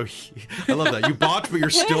 even though I love that. You botched, but you're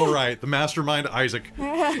still right. The mastermind Isaac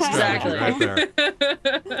strategy right there.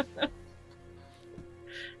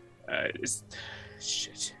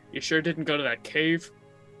 Shit. You sure didn't go to that cave?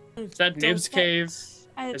 Is that Nib's cave?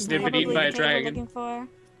 Is Nib been eaten by a dragon? Looking for.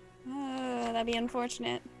 That'd be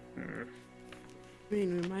unfortunate. I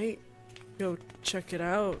mean, we might go check it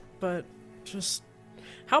out, but just...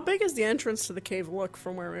 How big is the entrance to the cave look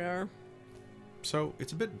from where we are? So,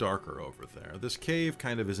 it's a bit darker over there. This cave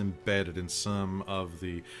kind of is embedded in some of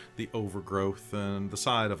the overgrowth and the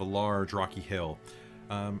side of a large rocky hill.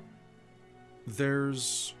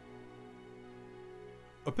 There's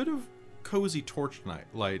a bit of cozy torch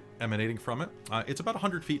light emanating from it. It's about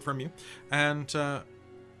 100 feet from you, and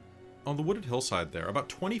on the wooded hillside there, about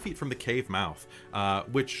 20 feet from the cave mouth,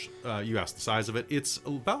 which you asked the size of it, it's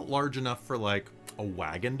about large enough for like a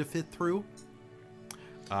wagon to fit through.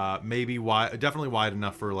 Maybe wide, definitely wide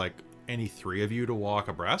enough for like any 3 of you to walk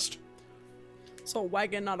abreast. So a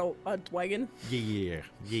wagon, not a wagon? Yeah.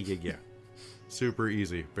 Super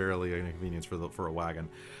easy, barely an inconvenience for a wagon.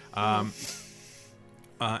 And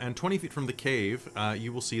 20 feet from the cave,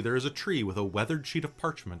 you will see there is a tree with a weathered sheet of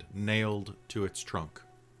parchment nailed to its trunk.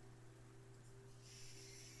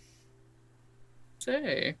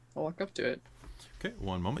 Say, I'll walk up to it. Okay,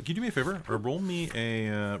 one moment. Can you do me a favor? Or roll me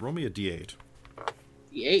a D8.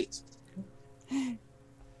 D8.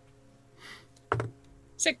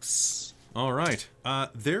 6. All right.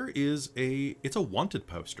 It's a wanted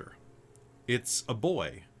poster. It's a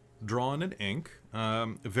boy drawn in ink,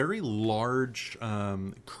 very large,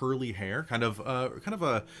 curly hair, kind of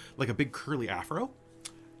a like a big curly afro.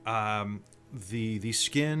 The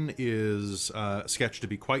skin is sketched to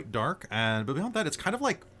be quite dark, but beyond that, it's kind of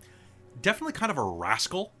like definitely kind of a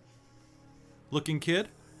rascal looking kid.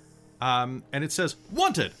 And it says,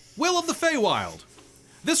 "Wanted, Will of the Feywild.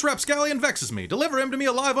 This rapscallion vexes me. Deliver him to me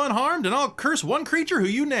alive unharmed, and I'll curse one creature who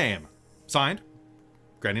you name. Signed,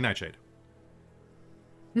 Granny Nightshade.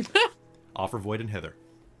 Offer void and hither."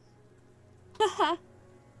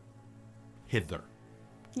 Hither.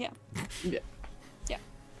 Yeah. Yeah. Yeah.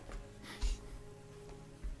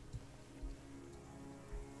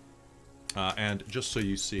 And just so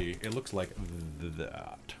you see, it looks like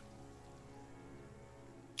that.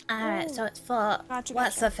 Alright, so it's for Gotcha.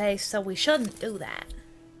 what's her face, so we shouldn't do that.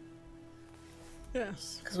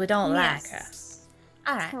 Yes. Because we don't like her. Yes.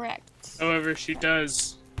 Alright. Correct. However, she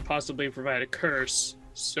does possibly provide a curse,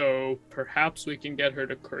 so perhaps we can get her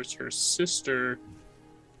to curse her sister.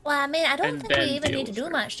 Well, I mean, I don't And think we then even deal need to with do her.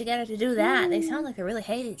 much to get her to do that. They sound like they really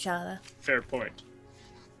hate each other. Fair point.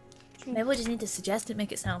 Maybe we just need to suggest it,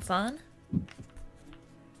 make it sound fun.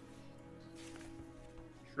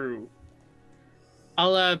 True.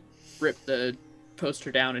 I'll rip the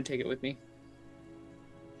poster down and take it with me.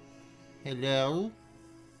 Hello?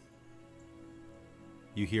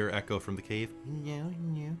 You hear echo from the cave. No.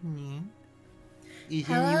 Is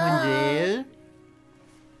Hello? anyone there?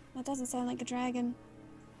 That doesn't sound like a dragon.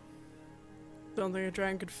 Don't think a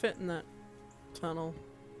dragon could fit in that tunnel.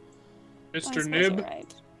 I Mr. suppose Nib, you're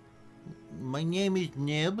right. My name is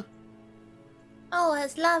Nib. Oh,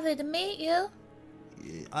 it's lovely to meet you.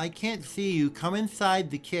 I can't see you. Come inside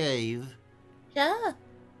the cave. Sure.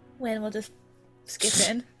 When we'll just skip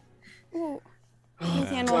in. Ooh. Yeah.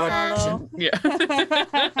 Ethan will follow. Yeah.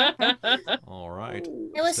 All right.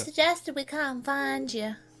 It was suggested we come find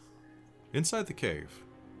you. Inside the cave,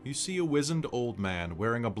 you see a wizened old man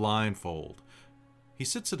wearing a blindfold. He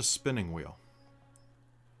sits at a spinning wheel.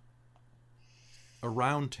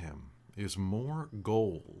 around him is more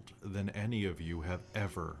gold than any of you have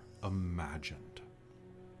ever imagined.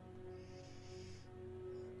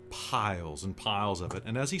 Piles and piles of it,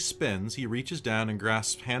 and as he spins, he reaches down and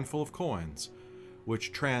grasps a handful of coins,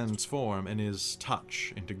 which transform in his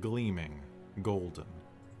touch into gleaming golden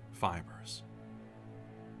fibers.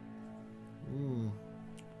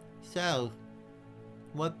 So,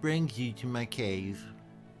 what brings you to my cave?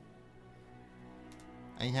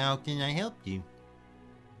 And how can I help you?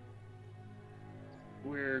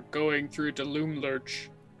 We're going through to Loomlurch,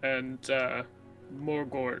 and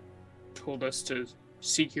Morgort told us to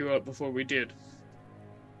seek you out before we did.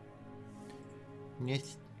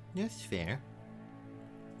 That's fair.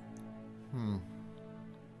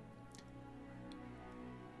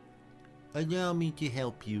 Allow me to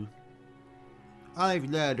help you. I've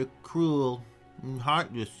led a cruel and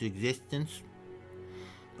heartless existence.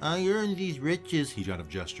 I earned these riches. He kind of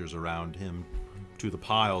gestures around him to the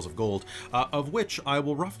piles of gold, of which I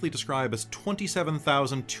will roughly describe as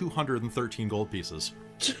 27,213 gold pieces.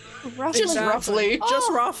 Just roughly.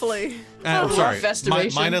 Just roughly. Sorry, rough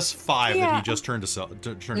estimation. minus 5 that he just turned to sell.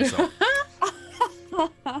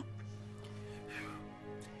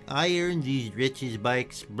 I earned these riches by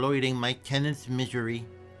exploiting my tenants' misery,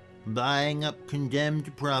 buying up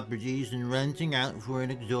condemned properties and renting out for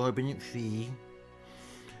an exorbitant fee.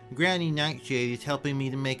 Granny Nightshade is helping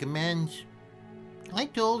me to make amends. I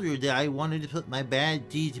told her that I wanted to put my bad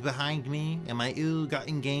deeds behind me and my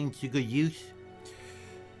ill-gotten gains to good use.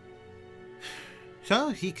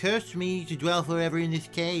 So she cursed me to dwell forever in this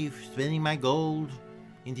cave, spending my gold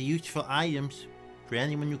into useful items for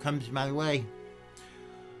anyone who comes my way.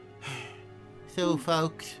 So,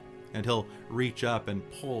 folks, And he'll reach up and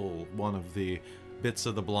pull one of the bits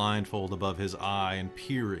of the blindfold above his eye and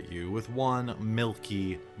peer at you with one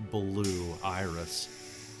milky blue iris.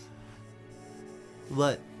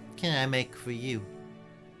 what can I make for you?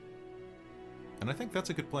 And I think that's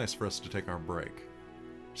a good place for us to take our break.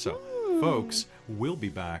 So, folks, we'll be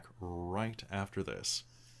back right after this.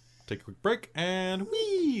 Take a quick break and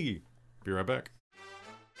wee! Be right back.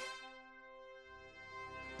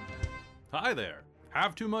 Hi there!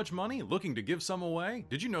 Have too much money? Looking to give some away?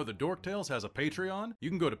 Did you know that Dorktales has a Patreon? You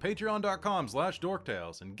can go to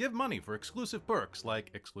patreon.com/Dorktales and give money for exclusive perks like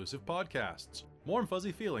exclusive podcasts, warm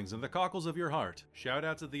fuzzy feelings in the cockles of your heart,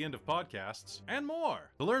 shoutouts at the end of podcasts, and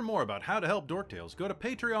more. To learn more about how to help Dorktales, go to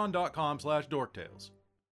patreon.com/Dorktales.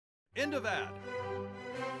 End of ad.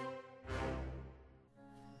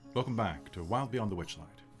 Welcome back to Wild Beyond the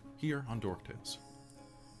Witchlight, here on Dorktales.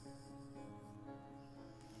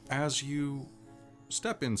 As you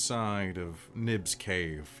step inside of Nib's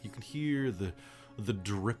cave, you can hear the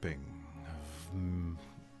dripping of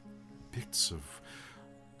bits of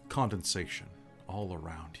condensation all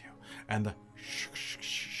around you, and the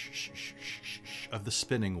of the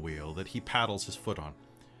spinning wheel that he paddles his foot on.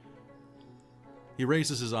 He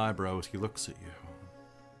raises his eyebrow as he looks at you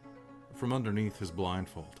from underneath his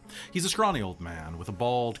blindfold. He's a scrawny old man with a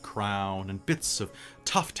bald crown and bits of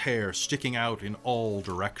tuft hair sticking out in all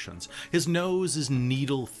directions. His nose is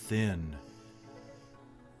needle thin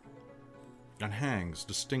and hangs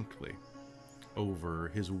distinctly over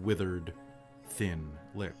his withered, thin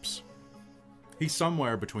lips. He's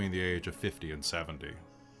somewhere between the age of 50 and 70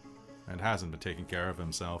 and hasn't been taking care of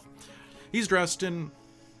himself. He's dressed in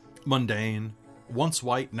mundane, once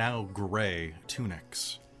white, now gray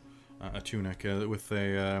tunics. A tunic with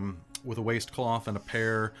a waistcloth and a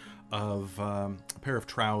pair of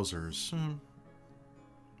trousers,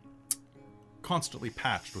 constantly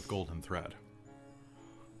patched with golden thread.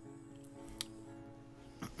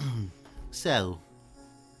 So,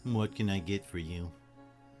 what can I get for you?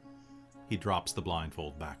 He drops the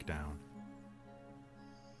blindfold back down.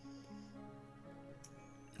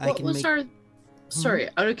 What was our... Sorry,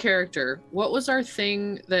 out of character. What was our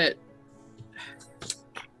thing that...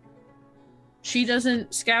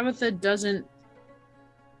 Skabatha doesn't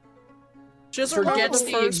Just forgets the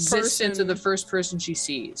the first existence person. of the first person she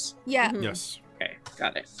sees. Yeah. Mhm. Yes. Okay,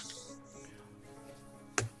 got it.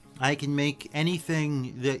 I can make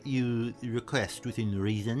anything that you request within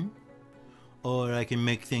reason, or I can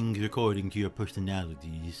make things according to your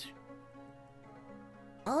personalities.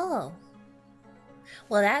 Oh.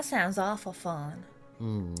 Well, that sounds awful fun.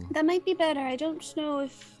 That might be better. I don't know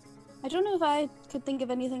if I could think of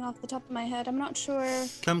anything off the top of my head. I'm not sure.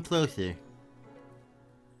 Come closer.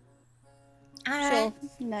 She'll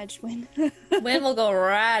nudge Win. Win will go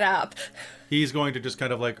right up. He's going to just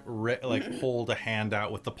kind of like hold a hand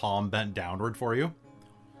out with the palm bent downward for you.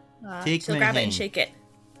 Take She'll my grab it and hand. shake it.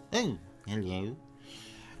 Oh, hello.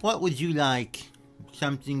 What would you like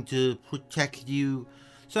something to protect you,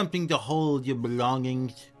 something to hold your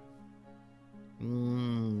belongings.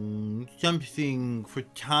 Something for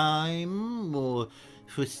time or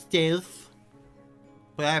for stealth.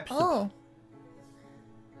 Perhaps. Oh.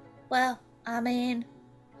 Well, I mean,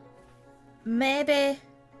 maybe.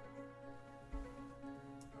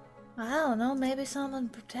 I don't know, maybe someone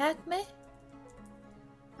protect me?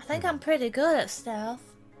 I think I'm pretty good at stealth.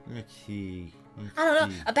 Let's see. I don't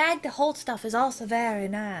know, a bag to hold stuff is also very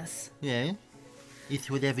nice. Yeah, it's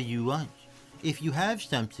whatever you want. If you have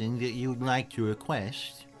something that you'd like to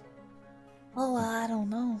request. Oh, I don't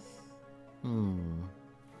know.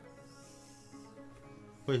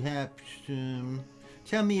 Perhaps,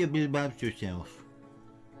 tell me a bit about yourself.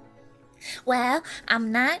 Well,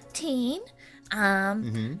 I'm 19. I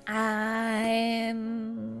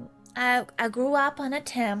grew up in a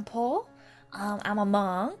temple. I'm a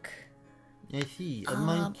monk. I see. A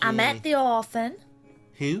monk. I met the orphan.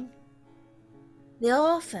 Who? The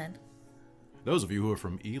orphan. Those of you who are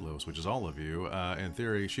from Elos, which is all of you, in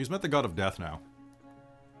theory, she's met the god of death now.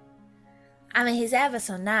 I mean, he's ever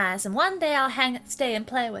so nice, and one day I'll stay and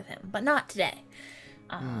play with him, but not today.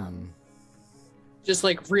 Just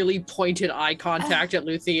like really pointed eye contact at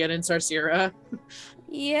Luthien and Sarcera.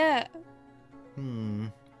 Yeah.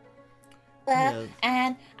 Well, Yeah.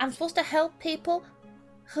 and I'm supposed to help people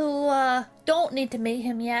who don't need to meet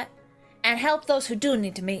him yet, and help those who do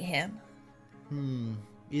need to meet him.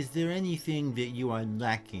 Is there anything that you are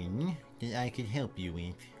lacking that I could help you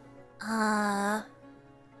with?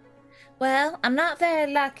 Well, I'm not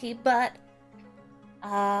very lucky, but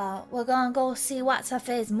we're gonna go see what's her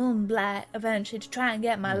face Moonblight eventually to try and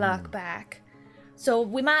get my luck back. So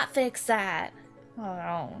we might fix that on our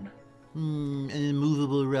own. An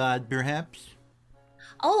immovable rod, perhaps?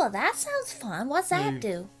 Oh, that sounds fun. What's that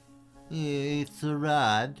do? It's a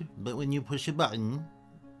rod, but when you push a button,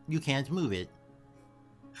 you can't move it.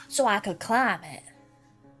 So I could climb it.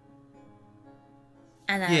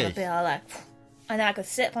 And I could be all like, and I could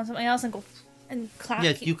sit on something else and go and climb.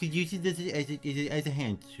 Yes, you could use it as a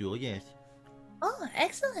hand tool, yes. Oh,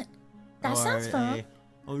 excellent. That sounds fun.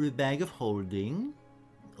 Or a bag of holding,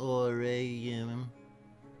 or a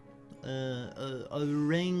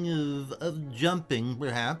ring of jumping,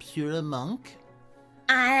 perhaps. You're a monk?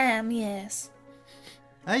 I am, yes.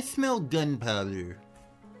 I smell gunpowder.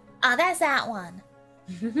 Oh, that's that one.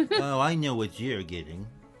 Oh, I know what you're getting.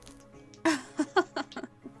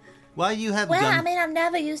 Why do you have Well, I mean, I've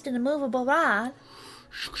never used an immovable rod.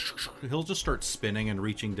 He'll just start spinning and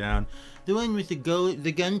reaching down. The one with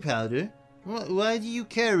the gunpowder? Why do you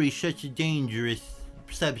carry such a dangerous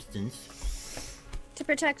substance? To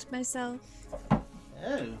protect myself.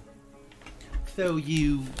 Oh. So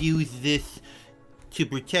you use this to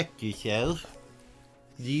protect yourself?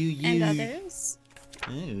 Do you use... And others.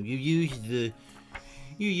 Oh, you use the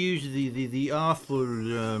awful,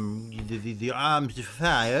 the arms of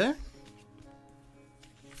fire?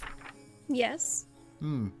 Yes.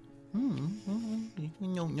 No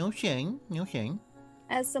shame.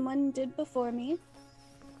 As someone did before me.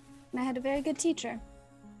 And I had a very good teacher.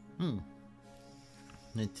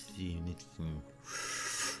 Let's see.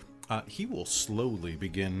 He will slowly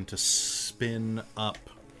begin to spin up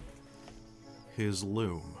his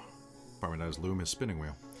loom. Pardon me, not his loom, his spinning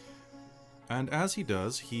wheel. And as he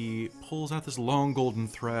does, he pulls out this long golden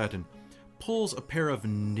thread and pulls a pair of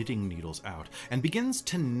knitting needles out and begins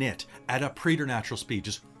to knit at a preternatural speed.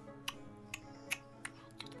 Just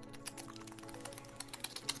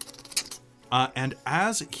and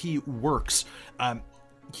as he works,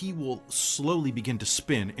 he will slowly begin to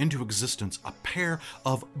spin into existence a pair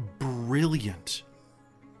of brilliant,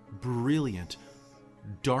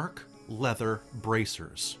 dark leather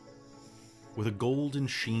bracers with a golden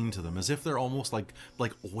sheen to them, as if they're almost like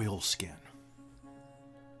oilskin.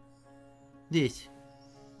 This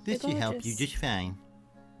should help you gorgeous. just fine.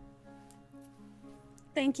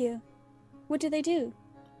 Thank you. What do they do?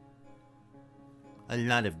 A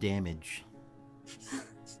lot of damage.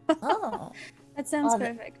 Oh. That sounds Oh,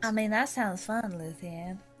 perfect. I mean, that sounds fun,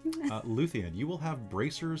 Luthien. Luthien, you will have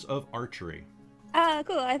bracers of archery. Ah,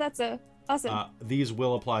 cool. I thought so. Awesome. These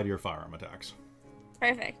will apply to your firearm attacks.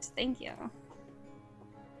 Perfect. Thank you.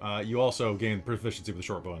 You also gain proficiency with the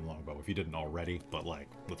short bow and long bow if you didn't already, but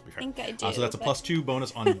let's be fair. I think I do. So that's a but- +2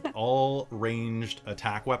 bonus on all ranged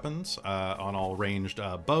attack weapons, on all ranged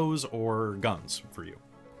bows or guns for you.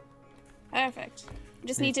 Perfect.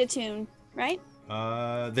 Just need to tune, right?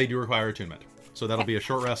 They do require attunement. So that'll be a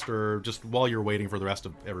short rest, or just while you're waiting for the rest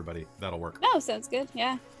of everybody. That'll work. Oh, sounds good.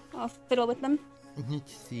 Yeah. I'll fiddle with them.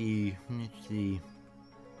 Let's see.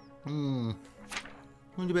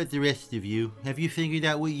 What about the rest of you? Have you figured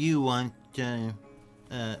out what you want,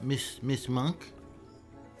 Miss Monk?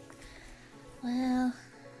 Well,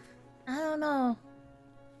 I don't know.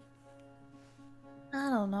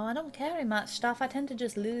 I don't carry much stuff. I tend to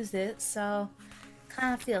just lose it, so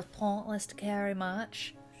kind of feels pointless to carry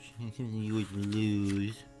much. Something you would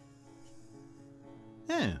lose.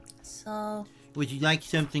 Huh. So, Would you like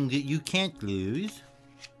something that you can't lose?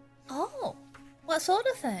 oh, what sort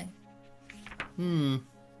of thing?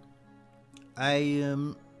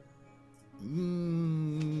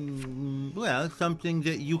 Well, something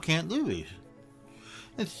that you can't lose.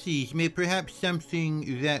 Let's see, perhaps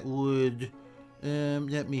something that would,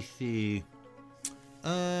 let me see,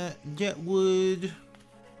 that would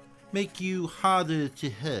make you harder to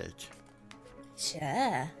hurt.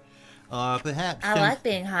 Sure. Or perhaps I like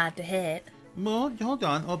being hard to hit. Well, hold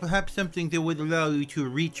on. Or perhaps something that would allow you to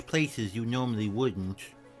reach places you normally wouldn't.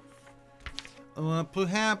 Or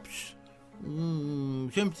perhaps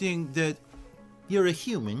something that you're a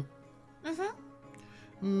human.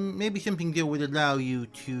 Maybe something that would allow you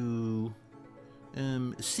to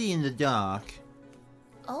see in the dark.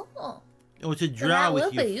 Oh. Or to draw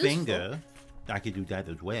with your finger. I could do that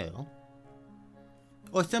as well.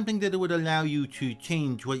 Or something that would allow you to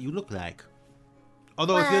change what you look like.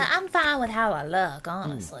 Although well, I'm fine with how I look,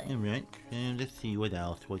 honestly. Alright. Let's see, what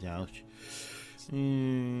else? Let's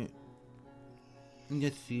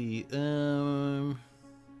see, Do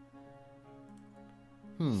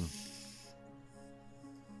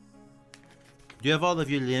you have all of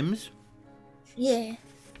your limbs? Yeah,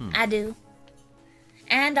 I do.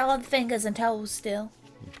 And all the fingers and toes still.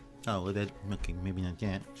 Oh, well, okay, maybe not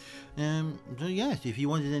that. So yes, if you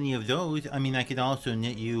wanted any of those, I mean, I could also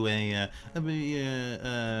knit you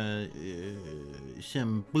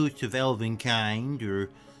some boots of elven kind,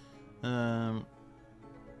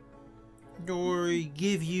 or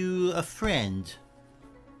give you a friend.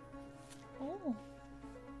 Oh.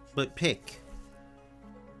 But pick.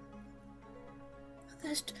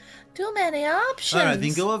 There's too many options. Alright,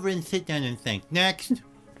 then go over and sit down and think. Next.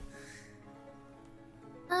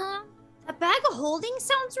 A bag of holding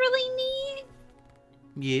sounds really neat.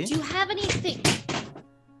 Yeah? Do you have anything?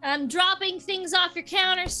 I'm dropping things off your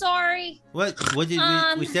counter, sorry. What did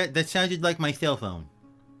was that? That sounded like my cell phone.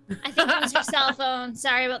 I think it was your cell phone.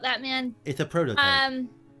 Sorry about that, man. It's a prototype.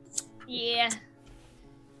 Yeah.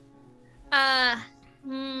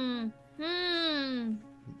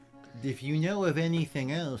 If you know of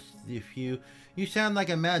anything else, if you sound like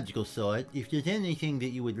a magical sort, if there's anything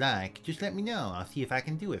that you would like, just let me know. I'll see if I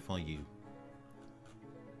can do it for you.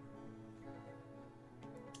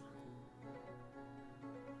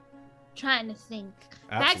 Trying to think.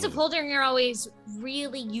 Absolutely. Bags of holding are always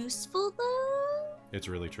really useful, though. It's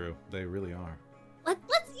really true. They really are. Let's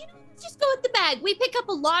just go with the bag. We pick up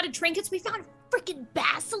a lot of trinkets. We found a freaking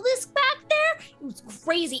basilisk back there. It was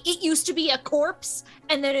crazy. It used to be a corpse,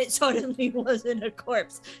 and then it suddenly wasn't a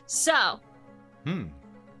corpse. So.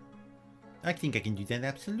 I think I can do that,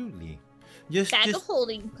 absolutely. Bag of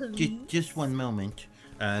holding, please. Just one moment.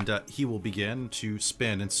 And he will begin to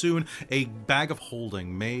spin, and soon a bag of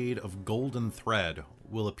holding made of golden thread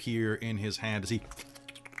will appear in his hand as he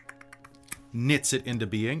knits it into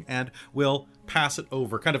being, and will pass it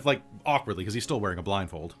over, kind of like awkwardly, because he's still wearing a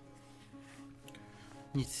blindfold.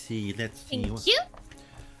 Let's see. Thank you.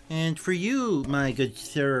 And for you, my good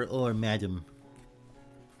sir or madam.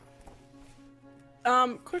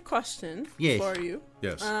 Quick question Yes. for you.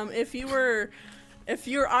 Yes. If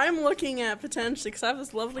you're, I'm looking at potentially, because I have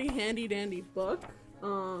this lovely handy dandy book.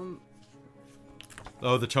 Oh,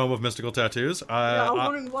 the Tome of Mystical Tattoos? Yeah, I was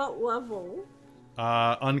wondering what level.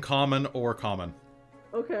 Uncommon or common.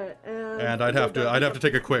 Okay, And I'd have to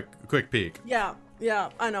take a quick peek. Yeah,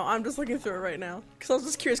 I know. I'm just looking through it right now. Because I was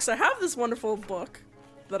just curious, because I have this wonderful book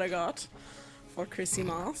that I got for Chrissy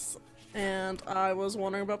Moss. And I was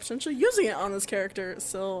wondering about potentially using it on this character,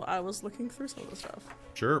 so I was looking through some of the stuff.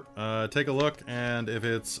 Sure. Take a look, and if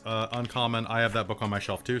it's uncommon, I have that book on my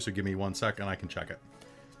shelf too, so give me 1 sec and I can check it.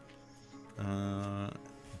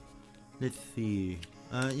 Let's see.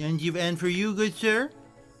 And for you, good sir?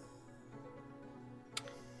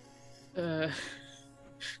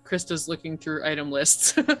 Krista's looking through item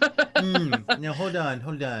lists. Now hold on.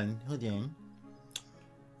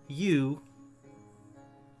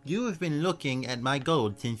 You have been looking at my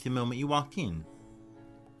gold since the moment you walked in.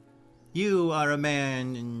 You are a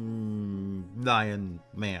lion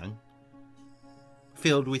man,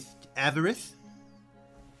 filled with avarice?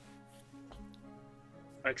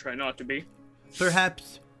 I try not to be.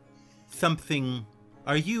 Perhaps something...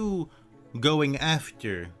 Are you going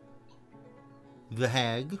after the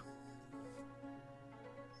hag?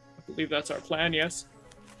 believe that's our plan, yes.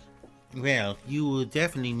 Well, you will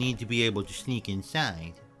definitely need to be able to sneak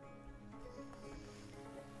inside.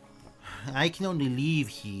 I can only leave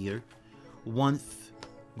here once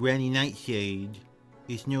Granny Nightshade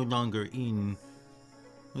is no longer in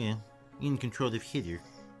control of Hither.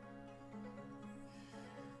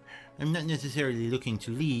 I'm not necessarily looking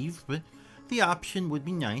to leave, but the option would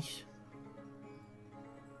be nice.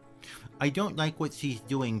 I don't like what she's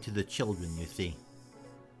doing to the children, you see.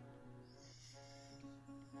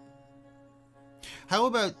 How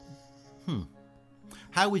about...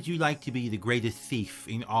 How would you like to be the greatest thief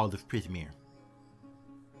in all of Prismere?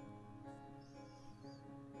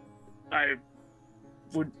 I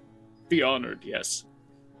would be honored, yes.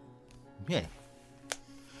 Yeah.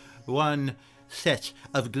 One set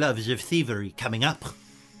of gloves of thievery coming up.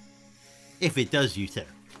 If it does you, sir.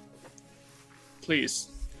 Please.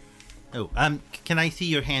 Oh, can I see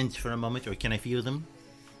your hands for a moment, or can I feel them?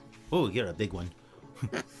 Oh, you're a big one.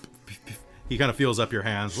 He kind of feels up your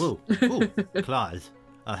hands. Ooh, claws.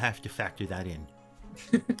 I'll have to factor that in.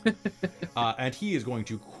 And he is going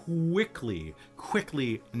to quickly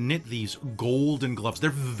knit these golden gloves. They're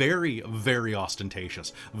very, very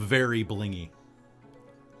ostentatious, very blingy.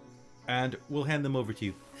 And we'll hand them over to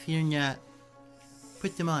you. Fear not.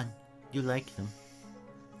 Put them on. You like them.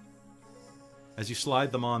 As you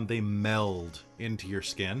slide them on, they meld into your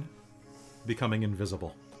skin, becoming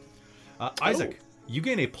invisible. Isaac, you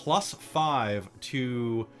gain a +5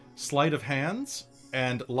 to sleight of hands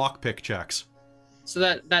and lockpick checks. So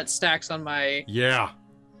that stacks on my Yeah.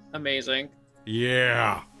 amazing.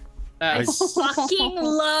 Yeah. That's Fucking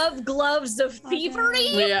love gloves of thievery.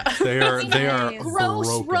 yeah. They are Nice. Gross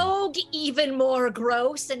broken. rogue, even more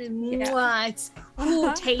gross, and mwah, it's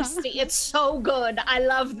tasty. It's so good. I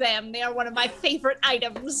love them. They are one of my favorite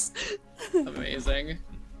items. Amazing.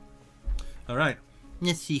 All right.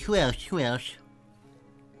 Let's see, who else? Well,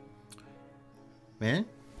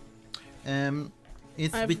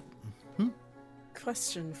 it's... I've- be-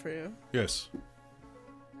 Question for you. Yes.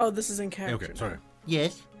 Oh, this is in character. Okay, sorry.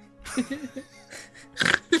 Yes?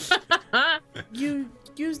 You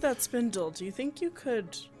use that spindle. Do you think you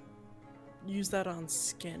could use that on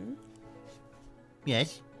skin?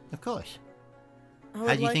 Yes, of course. would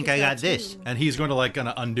How do you like think a I got tattoo. this? And he's going to kind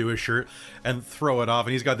of undo his shirt and throw it off,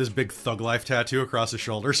 and he's got this big Thug Life tattoo across his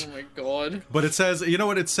shoulders. Oh my god. But it says, you know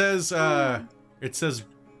what it says? It says,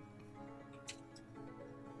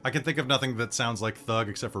 I can think of nothing that sounds like thug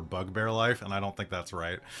except for Bugbear Life, and I don't think that's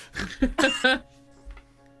right.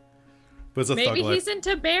 But it's a Maybe Thug Life. he's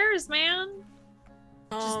into bears, man.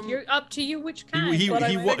 Just, you're up to you which kind. He but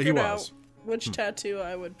I figured was. out which tattoo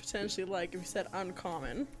I would potentially like if you said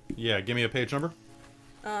uncommon. Yeah, give me a page number.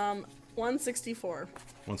 164.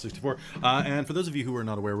 164. And for those of you who are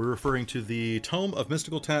not aware, we're referring to the Tome of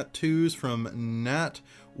Mystical Tattoos from Nat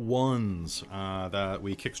Ones that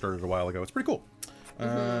we kickstarted a while ago. It's pretty cool.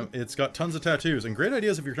 It's got tons of tattoos and great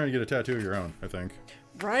ideas if you're trying to get a tattoo of your own, I think.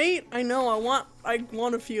 Right? I know. I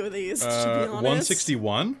want a few of these. To be honest.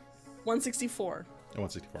 161. 164. Oh,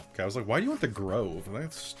 164. Okay, I was like, why do you want the Grove?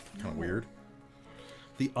 That's kind of weird.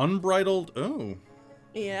 The Unbridled. Oh.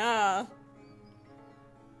 Yeah.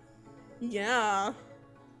 Yeah.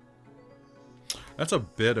 That's a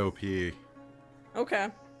bit OP. Okay.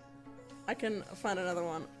 I can find another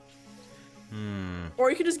one. Or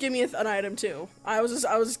you could just give me an item too. I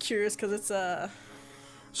was curious because it's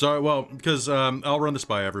Sorry, well, because I'll run this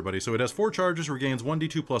by everybody. So it has 4 charges, regains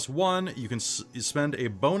 1d2 plus 1. You can spend a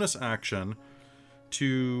bonus action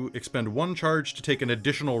to expend 1 charge to take an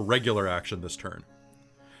additional regular action this turn.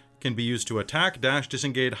 Can be used to attack, dash,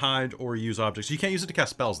 disengage, hide, or use objects. You can't use it to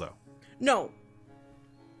cast spells, though. no.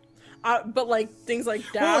 But like things like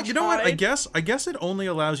dash. Well, you know what? I hide- guess it only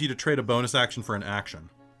allows you to trade a bonus action for an action.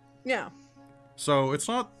 Yeah. So it's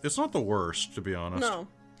not the worst, to be honest. No.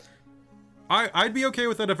 I'd be okay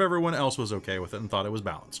with it if everyone else was okay with it and thought it was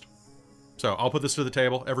balanced. So I'll put this to the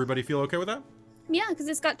table. Everybody feel okay with that? Yeah, because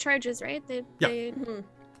it's got charges, right? Yeah.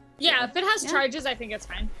 Yeah, if it has Yeah. charges, I think it's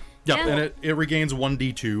fine. Yep, Yeah. and it regains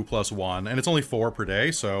 1d2 plus 1, and it's only 4 per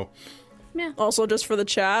day, so... Also, just for the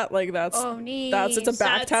chat, like it's a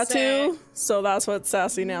back That's tattoo, so that's what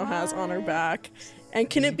Sassy now has on her back. And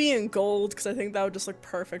can it be in gold? Because I think that would just look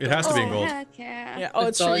perfect. It has to be in Oh, gold. heck yeah. Yeah. Oh,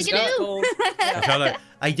 it's That's all true. he's It's got got. gold. Yeah. Tell her,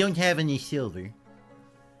 I don't have any silver.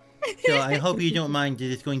 So I hope you don't mind that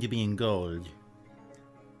it's going to be in gold.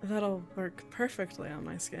 That'll work perfectly on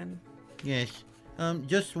my skin. Yes.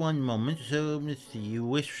 Just one moment. So, let's see. You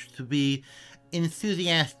wish to be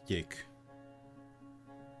enthusiastic.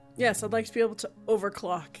 Yes, I'd like to be able to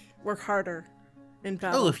overclock, work harder. in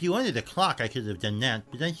battle. Oh, if you wanted a clock, I could have done that,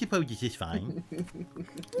 but I suppose this is fine.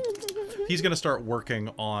 He's going to start working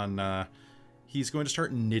on. He's going to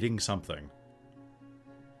start knitting something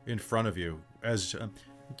in front of you as.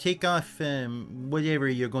 Take off whatever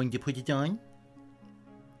you're going to put it on.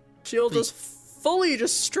 She'll just fully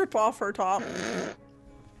just strip off her top.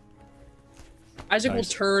 Isaac will Nice.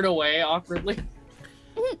 turn away awkwardly.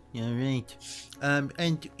 All right.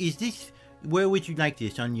 And is this? Where would you like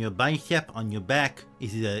this? On your bicep? On your back?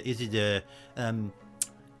 Is it an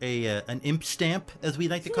imp stamp, as we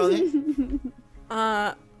like to call it?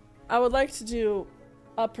 I would like to do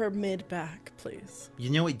upper mid back, please. You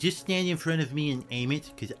know what? Just stand in front of me and aim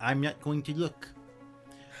it, because I'm not going to look.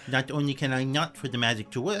 Not only can I not for the magic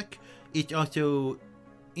to work, it's also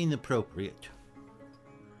inappropriate.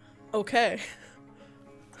 Okay.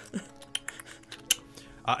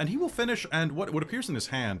 And he will finish, and what appears in his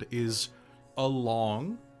hand is a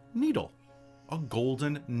long needle, a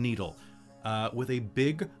golden needle, with a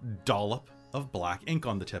big dollop of black ink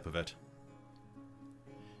on the tip of it.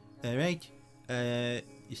 All right.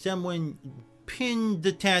 Someone pin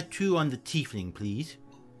the tattoo on the tiefling, please.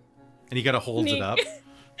 And he kind of holds it up.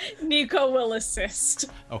 Nico will assist.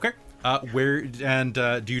 Okay.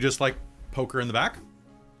 Do you just like poke her in the back?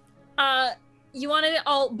 You want it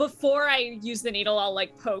all before I use the needle? I'll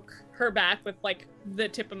like poke her back with like the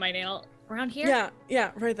tip of my nail around here.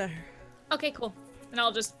 Yeah, right there. Okay, cool. And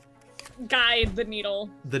I'll just guide the needle.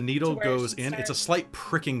 The needle To where it goes should in. It's a start. slight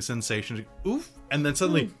pricking sensation. Oof! And then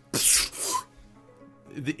suddenly,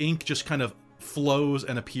 the ink just kind of flows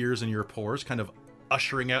and appears in your pores, kind of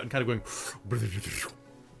ushering out and kind of going.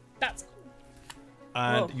 That's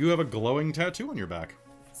And Whoa. you have a glowing tattoo on your back.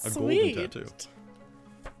 A Sweet. golden tattoo.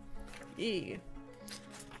 Yeah.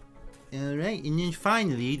 All right, and then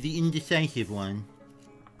finally, the indecisive one.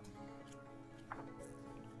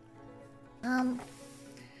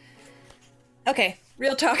 Okay,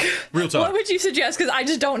 real talk. Real talk. What would you suggest? Because I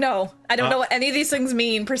just don't know. I don't know what any of these things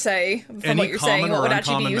mean per se. From Any what you're common saying, what or would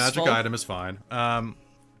actually be uncommon useful. magic item is fine.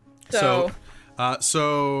 So-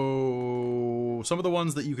 So some of the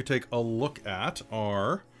ones that you could take a look at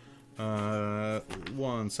are.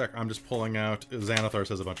 One sec. I'm just pulling out. Xanathar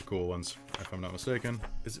says a bunch of cool ones, if I'm not mistaken.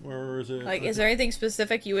 Where is it? Like, is there anything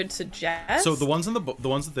specific you would suggest? So the ones in the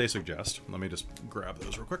ones that they suggest. Let me just grab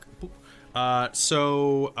those real quick. Boop.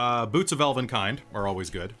 Boots of Elven Kind are always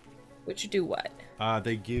good. Which do what?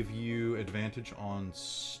 They give you advantage on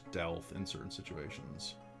stealth in certain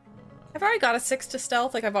situations. I've already got a 6 to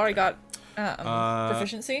stealth. Like I've already got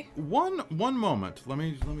proficiency. One moment. Let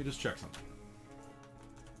me just check something.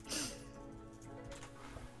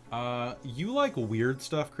 You like weird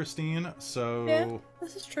stuff, Christine. So Yeah,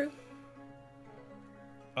 this is true.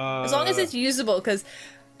 As long as it's usable, because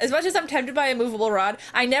as much as I'm tempted by a movable rod,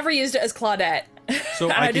 I never used it as Claudette. So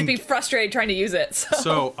and I I'd just can- be frustrated trying to use it.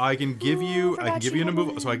 So I can give you, I can forgot give you you an had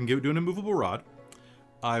immovable. one. So I can do an immovable rod.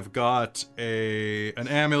 I've got an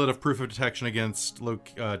amulet of proof of detection against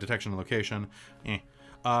detection and location.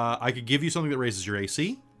 I could give you something that raises your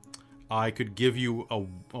AC. I could give you a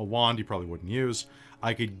wand you probably wouldn't use.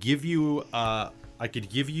 I could give you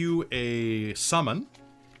a summon.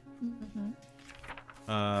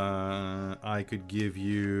 I could give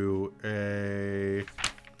you a.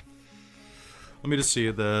 Let me just see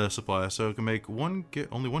the supply. So it can make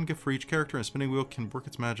only one gift for each character, and a spinning wheel can work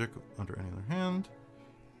its magic under any other hand.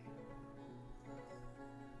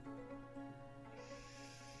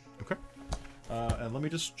 Okay. And let me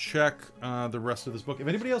just check the rest of this book. If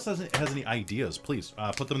anybody else has any ideas, please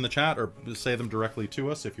put them in the chat or say them directly to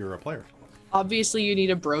us if you're a player. Obviously, you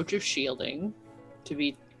need a brooch of shielding to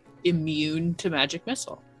be immune to magic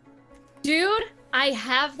missile. Dude, I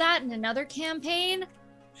have that in another campaign.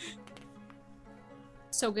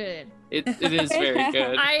 So good. It is very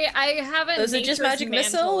good. I haven't. Is it just magic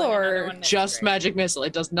missile or Just magic missile.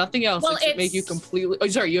 It does nothing else Well, except make you it's- completely. Oh,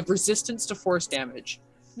 sorry, you have resistance to force damage.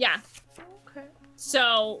 Yeah. Okay.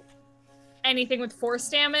 So anything with force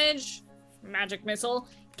damage, magic missile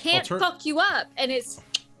can't Alter- fuck you up, and it's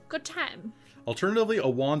good time. Alternatively, a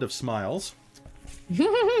wand of smiles,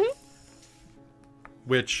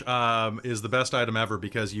 which is the best item ever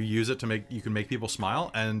because you use it to you can make people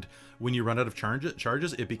smile, and when you run out of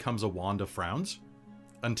charges, it becomes a wand of frowns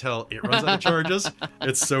until it runs out of charges.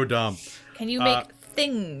 It's so dumb. Can you make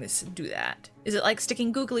things do that? Is it like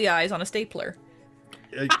sticking googly eyes on a stapler?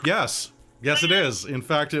 Yes, it is. In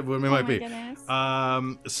fact, it might be. goodness.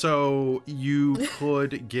 So you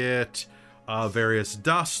could get various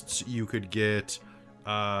dusts. You could get.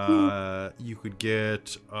 I'm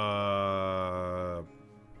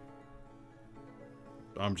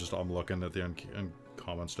looking at the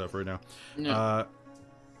common stuff right now. No.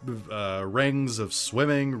 Rings of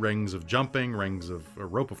swimming, rings of jumping, rings of a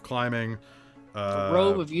rope of climbing. A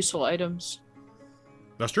robe of useful items.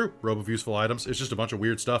 That's true. Robe of useful items. It's just a bunch of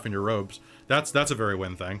weird stuff in your robes. That's a very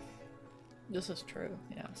Wynn thing. This is true,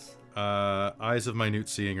 yes. Eyes of minute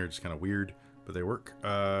seeing are just kind of weird, but they work.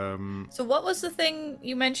 So what was the thing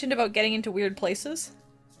you mentioned about getting into weird places?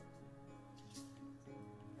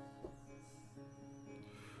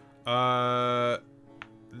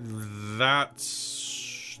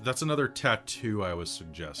 That's another tattoo I was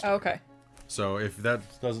suggesting. Oh, okay. So if that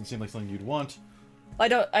doesn't seem like something you'd want, I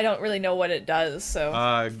don't really know what it does,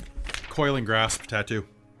 so coiling grasp tattoo.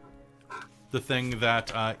 The thing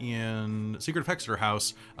that in Secret of Exeter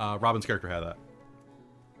House, Robin's character had that.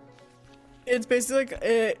 It's basically like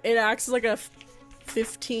it acts as like a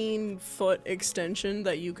 15-foot extension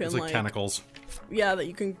that you can It's like tentacles. Yeah, that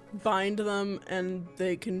you can bind them, and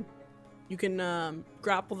you can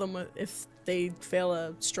grapple them if they fail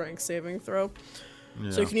a strength saving throw. Yeah.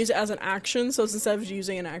 So you can use it as an action. So it's instead of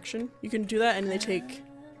using an action, you can do that, and they take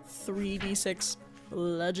 3d6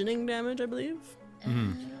 bludgeoning damage, I believe.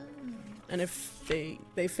 Mhm. And if they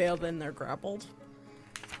fail, then they're grappled.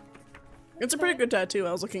 It's a pretty good tattoo.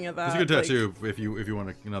 I was looking at that. It's a good tattoo if you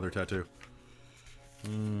want another tattoo.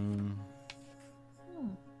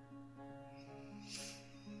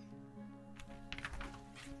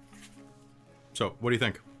 So, what do you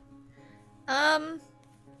think?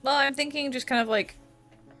 Well, I'm thinking just kind of like,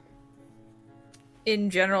 in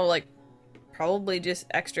general, like, probably just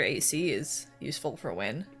extra AC is useful for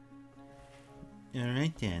Wynn.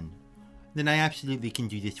 Alright then. Then I absolutely can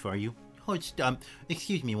do this for you.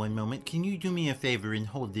 Excuse me one moment. Can you do me a favor and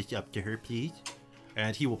hold this up to her, please?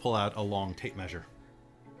 And he will pull out a long tape measure.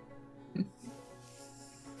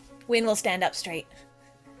 Wynn will stand up straight.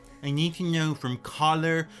 I need to know from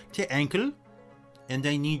collar to ankle, and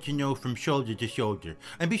I need to know from shoulder to shoulder.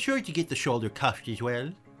 And be sure to get the shoulder cuffed as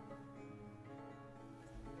well.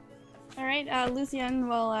 All right, Luthien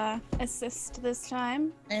will assist this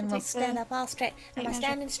time. And we'll stand up all straight. Am I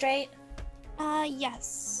standing straight?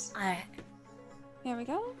 Yes. Alright. There we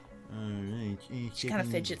go. Alright. She kind of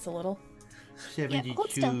fidgets a little. 72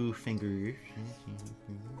 hold still. fingers.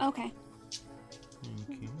 Okay.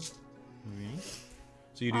 Okay. Alright.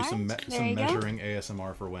 So you do some Alright, there you go. measuring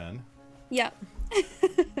ASMR for Wynn. Yep.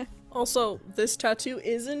 Also, this tattoo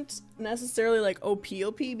isn't necessarily like OP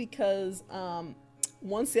because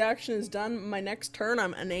once the action is done, my next turn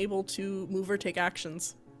I'm unable to move or take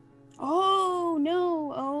actions. Oh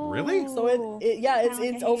no! Oh. Really? So it's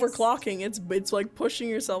Nowadays. overclocking. It's like pushing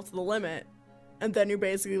yourself to the limit, and then you're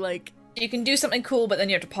basically like, You can do something cool, but then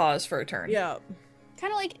you have to pause for a turn. yeah,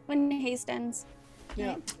 Kind of like when haste ends.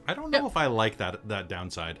 yeah. I don't know if I like that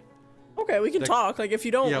downside. Okay, we can That- talk. Like if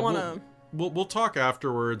you don't Yeah, want to. We'll talk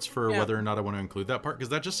afterwards for Yeah. whether or not I want to include that part, because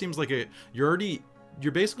that just seems like you're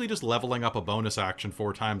basically just leveling up a bonus action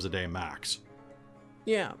 4 times a day max.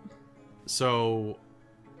 Yeah. So,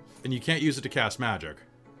 and you can't use it to cast magic.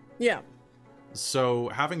 Yeah. So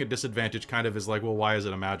having a disadvantage kind of is like, well, why is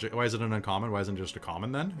it a magic? Why is it an uncommon? Why isn't it just a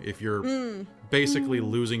common then? If you're basically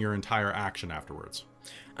losing your entire action afterwards.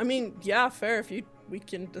 I mean, yeah, fair. If we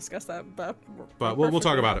can discuss that, but We'll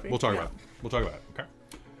talk about it. perfectly We'll talk happy. about it. We'll talk about it. Okay.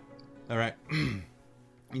 All right.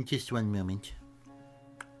 In just one moment.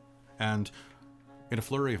 And in a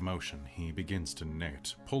flurry of motion, he begins to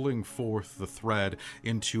knit, pulling forth the thread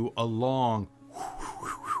into a long,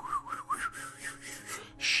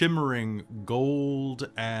 shimmering gold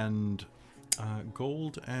and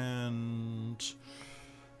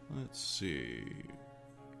let's see.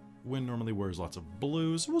 Wynn normally wears lots of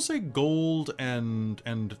blues. We'll say gold and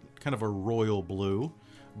kind of a royal blue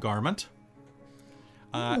garment.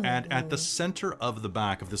 And at the center of the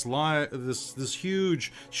back of this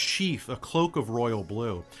huge sheath, a cloak of royal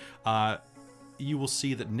blue, you will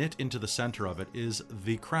see that knit into the center of it is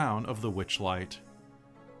the crown of the Witchlight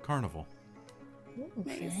Carnival.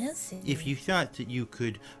 Fancy. If you thought that you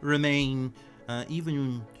could remain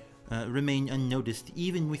unnoticed,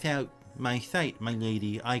 even without my sight, my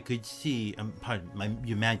lady, I could see,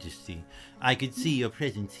 your majesty, I could see your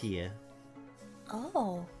presence here.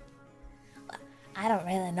 Oh. I don't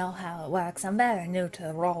really know how it works. I'm very new to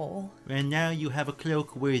the role. And now you have a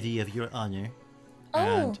cloak worthy of your honor. Oh.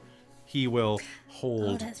 And he will Oh,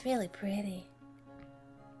 hold. that's really pretty.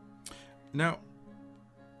 Now,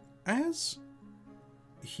 as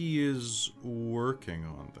he is working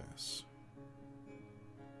on this,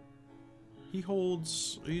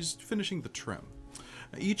 he's finishing the trim.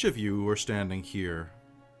 Each of you who are standing here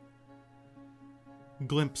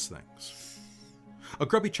glimpse things. A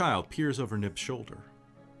grubby child peers over Nib's shoulder.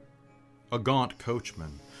 A gaunt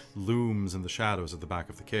coachman looms in the shadows at the back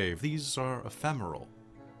of the cave. These are ephemeral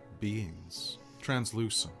beings,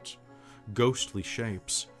 translucent, ghostly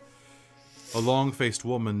shapes. A long-faced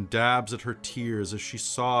woman dabs at her tears as she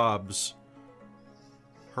sobs,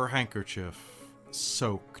 her handkerchief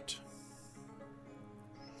soaked.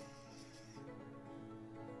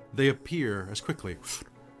 They appear as quickly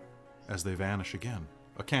as they vanish again.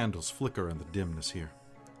 A candle's flicker in the dimness here.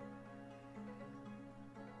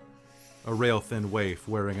 A rail-thin waif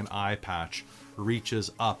wearing an eye patch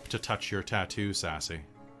reaches up to touch your tattoo, Sassy,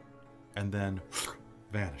 and then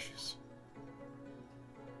vanishes.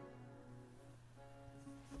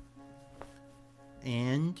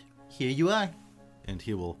 And here you are. And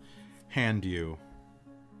he will hand you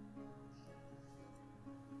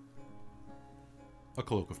a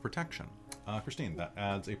cloak of protection. Christine, that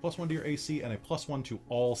adds a +1 to your AC and a +1 to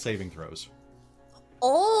all saving throws.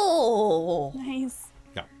 Oh. Nice.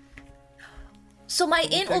 Yeah. So my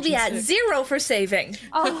int will be at 0 for saving.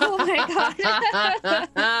 Oh my god.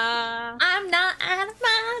 I'm not out of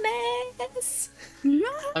my mess.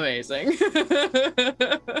 Amazing.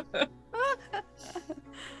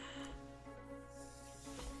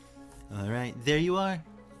 All right, there you are.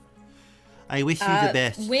 I wish you the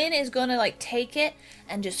best. Win is gonna like take it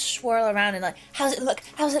and just swirl around and like, how's it look?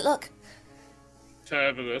 How's it look?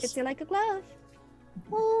 Fabulous. Fits you like a glove.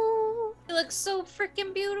 Ooh, it looks so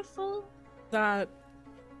freaking beautiful. That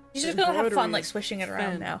She's just gonna have embroidery fun is like swishing it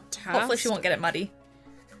around now. fantastic. Hopefully she won't get it muddy.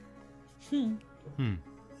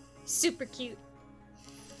 Super cute.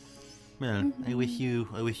 Well, I wish you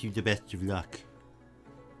the best of luck.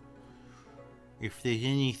 If there's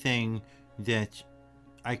anything that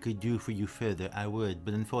I could do for you further, I would,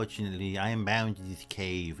 but unfortunately, I am bound to this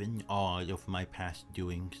cave and all of my past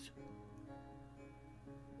doings.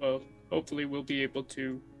 Well, hopefully we'll be able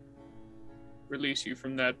to release you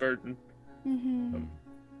from that burden. Mm-hmm.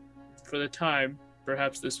 For the time,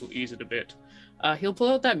 perhaps this will ease it a bit. He'll pull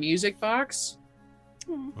out that music box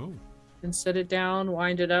Oh, and set it down,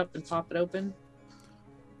 wind it up, and pop it open.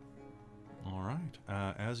 all right.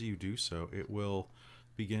 As you do so, it will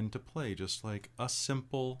begin to play just like a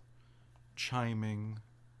simple, chiming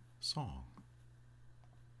song.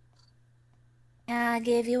 Can I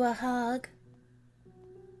give you a hug?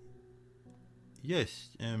 Yes,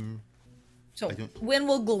 So I don't- Win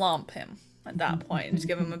will glomp him at that point and just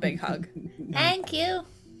give him a big hug. Thank you.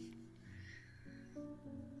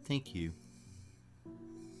 thank you.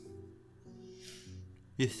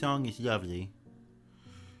 This song is lovely.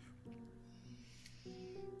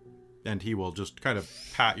 And he will just kind of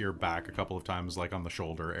pat your back a couple of times, like on the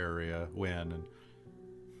shoulder area, Win, and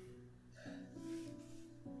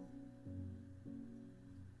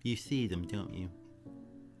You see them, don't you?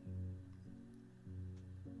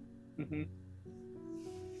 Mm-hmm.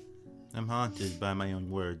 I'm haunted by my own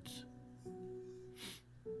words.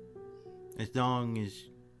 As long as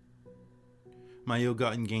my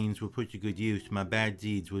ill-gotten gains were put to good use, my bad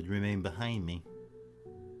deeds would remain behind me.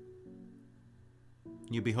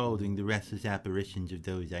 You're beholding the restless apparitions of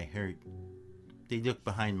those I hurt. They look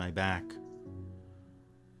behind my back,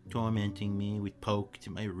 tormenting me with pokes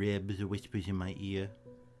at my ribs or whispers in my ear.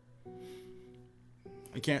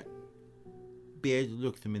 I can't bear to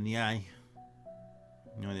look them in the eye,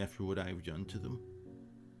 not after what I've done to them.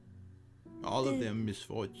 All of their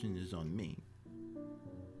misfortune is on me.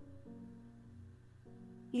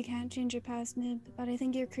 You can't change your past, Nib, but I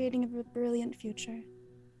think you're creating a brilliant future.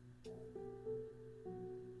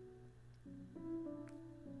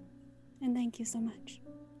 And thank you so much.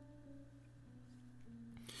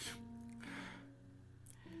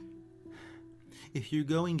 If you're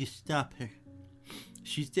going to stop her,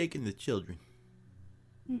 she's taken the children.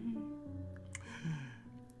 Mm-hmm.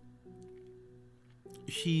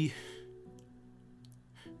 She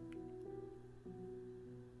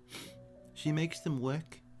makes them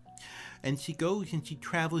work, and she goes and she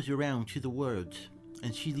travels around to the world,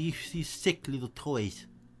 and she leaves these sick little toys,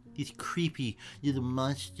 these creepy little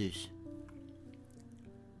monsters,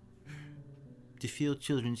 to fill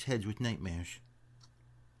children's heads with nightmares.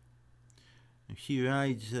 And she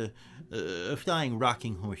rides a flying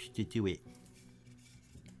rocking horse to do it.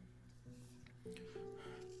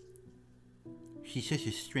 She's such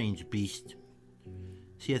a strange beast.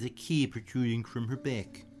 She has a key protruding from her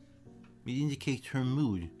back. It indicates her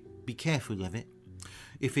mood. Be careful of it.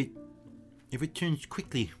 If it turns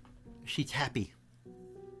quickly, she's happy.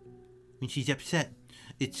 When she's upset,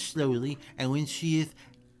 it's slowly, and when she is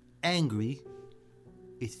angry,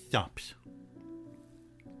 it stops.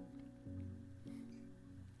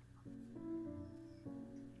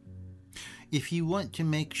 If you want to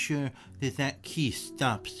make sure that key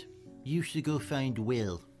stops, You should go find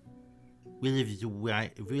Will. Will of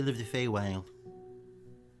the Feywild.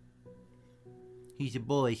 He's a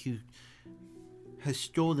boy who has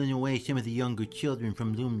stolen away some of the younger children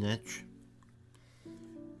from Loomlurch.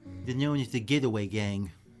 They're known as the Getaway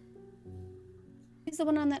Gang. He's the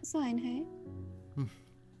one on that sign, hey?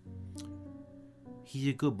 He's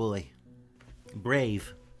a good boy.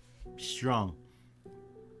 Brave. Strong.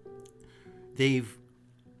 They've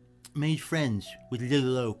made friends with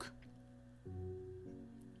Little Oak.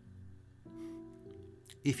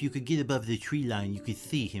 If you could get above the tree line, you could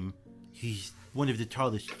see him. He's one of the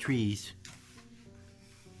tallest trees.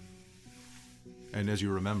 And as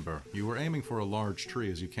you remember, you were aiming for a large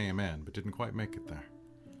tree as you came in, but didn't quite make it there.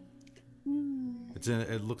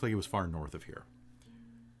 It looked like it was far north of here.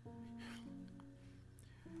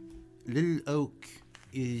 Little Oak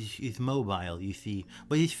is mobile, you see,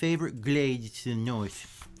 but his favorite glade is to the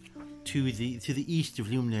north, to the east of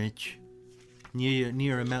Loomlurch,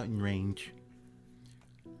 near a mountain range.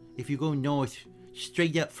 If you go north,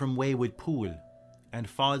 straight up from Wayward Pool, and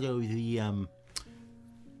follow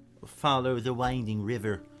the winding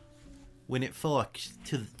river, when it forks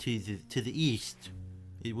to the east,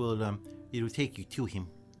 it'll take you to him.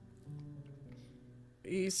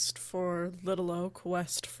 East for Little Oak,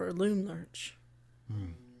 west for Loomlurch.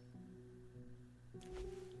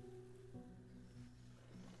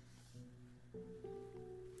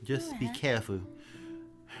 Just be careful.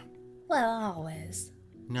 Well, always.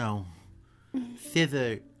 No.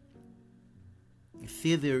 Thither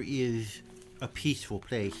is a peaceful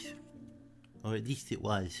place. Or at least it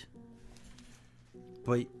was.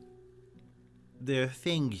 But there are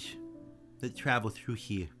things that travel through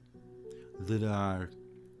here that are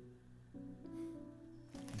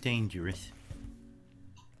dangerous.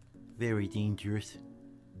 Very dangerous.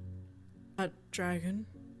 A dragon?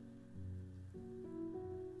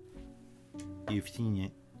 You've seen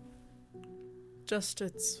it. Just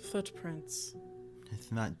its footprints.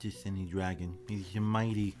 It's not just any dragon. It's a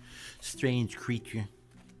mighty, strange creature.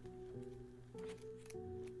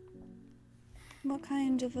 What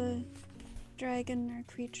kind of a dragon or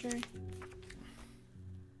creature?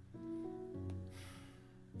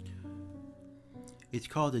 It's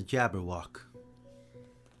called a Jabberwock.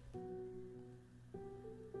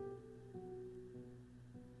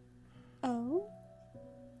 Oh?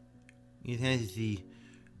 It has the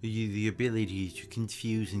ability to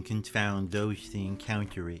confuse and confound those that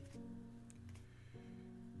encounter it.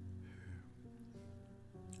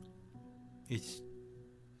 It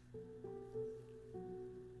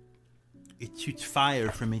shoots fire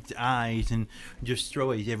from its eyes and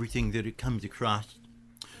destroys everything that it comes across.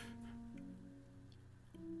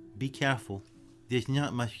 Be careful. There's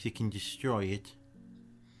not much that can destroy it.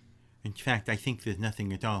 In fact, I think there's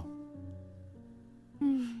nothing at all.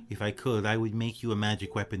 If I could, I would make you a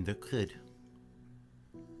magic weapon that could.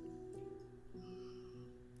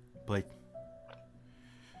 But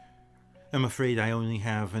I'm afraid I only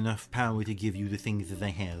have enough power to give you the things that I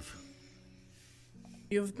have.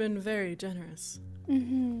 You've been very generous.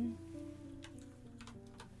 Good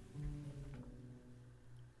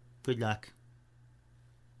luck.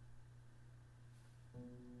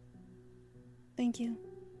 Thank you.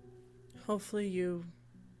 Hopefully you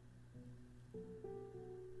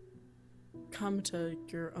come to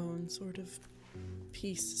your own sort of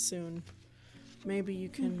peace soon. Maybe you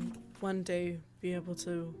can one day be able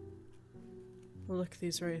to look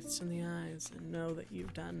these wraiths in the eyes and know that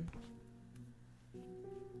you've done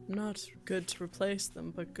not good to replace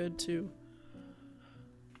them, but good to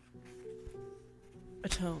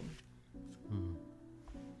atone.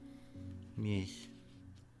 Yes.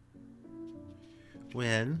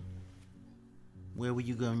 Well, where will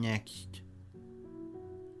you go next?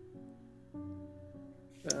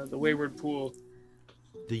 The Wayward Pool.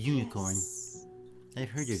 The Unicorn. I've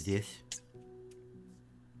heard of this.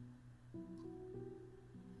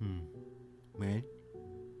 Well,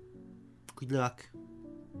 good luck.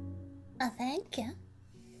 Thank you.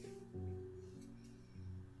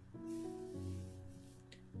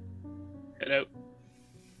 Head out.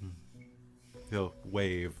 He'll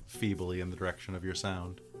wave feebly in the direction of your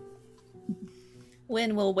sound.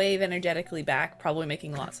 Wynn will wave energetically back, probably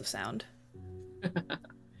making lots of sound.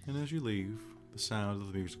 And as you leave, the sound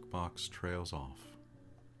of the music box trails off.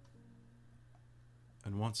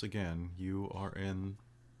 And once again, you are in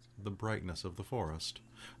the brightness of the forest.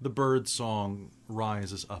 The bird song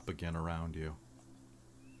rises up again around you.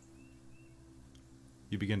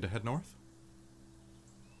 You begin to head north?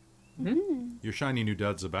 Your shiny new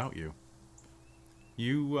duds about you.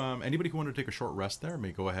 You, anybody who wanted to take a short rest there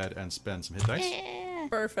may go ahead and spend some hit dice. Yeah.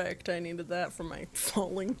 Perfect. I needed that for my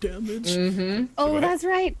falling damage. Mm-hmm. Oh, ahead. that's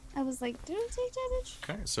right. I was like, did I take damage?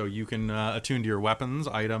 Okay, so you can attune to your weapons,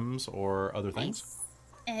 items, or other things.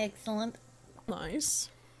 Nice. Excellent. Nice.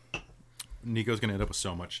 Nico's gonna end up with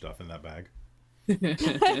so much stuff in that bag.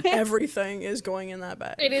 Everything is going in that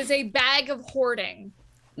bag. It is a bag of hoarding.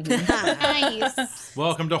 Nice.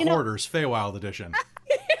 Welcome to You know- Hoarders, Feywild Edition.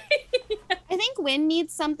 I think Wynn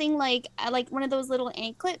needs something like one of those little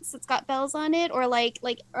anklets that's got bells on it, or like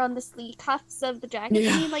on the sleeve cuffs of the jacket.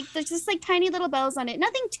 Yeah. Like there's just like tiny little bells on it.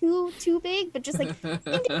 Nothing too big, but just like ding,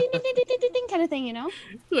 ding, ding, ding, ding, ding, ding, ding, kind of thing, you know.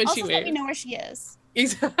 When Also, she let me waves. know where she is.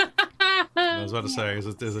 I was about to say, is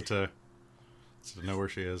it to know where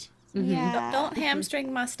she is? Yeah. Don't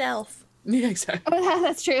hamstring my stealth. Yeah, exactly. Oh,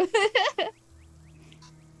 that's true.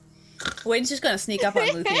 Wayne's just gonna sneak up on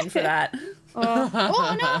Luthien for that.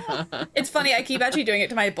 Oh no. It's funny, I keep actually doing it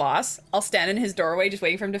to my boss. I'll stand in his doorway just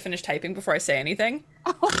waiting for him to finish typing before I say anything.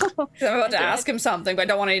 'Cause I'm about to ask him something, but I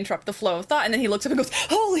don't want to interrupt the flow of thought, and then he looks up and goes,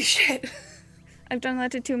 holy shit! I've done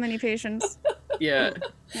that to too many patients. Yeah,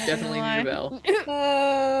 definitely lie. need a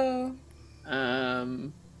bell.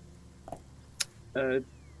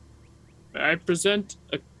 I present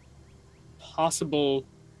a possible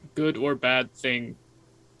good or bad thing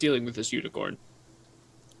dealing with this unicorn.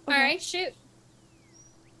 All right, shoot.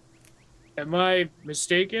 Am I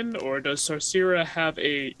mistaken, or does Sarcera have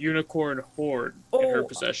a unicorn horde in her Oh.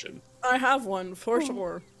 possession? I have one for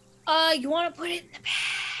sure. You want to put it in the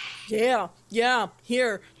bag? Yeah.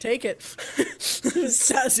 Here, take it.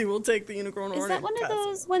 Sassy will take the unicorn Is horn. that and one of pass it.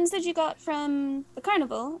 those ones that you got from the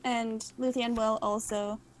carnival? And Luthien will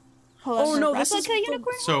also pull out Oh, her no, this is replica the-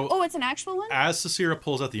 unicorn? So- oh, it's an actual one? As Cicera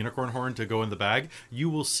pulls out the unicorn horn to go in the bag, you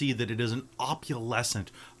will see that it is an opulescent,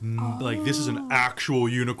 like this is an actual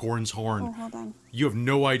unicorn's horn. Oh, hold on. You have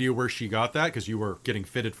no idea where she got that because you were getting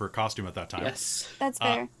fitted for a costume at that time. Yes. That's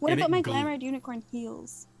fair. What and about it my gl- glamored unicorn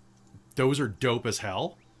heels? Those are dope as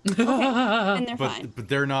hell, And they're but fine. but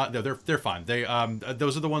they're not. They're fine. They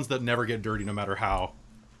those are the ones that never get dirty no matter how.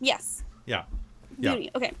 Yes. Yeah. Yeah. Beauty.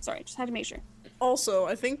 Okay, sorry. Just had to make sure. Also,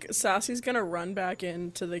 I think Sassy's gonna run back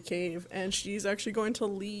into the cave, and she's actually going to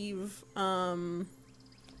leave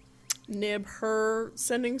Nib her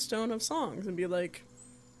sending stone of songs and be like,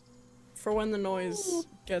 for when the noise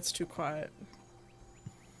gets too quiet.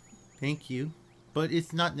 Thank you. But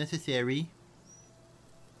it's not necessary.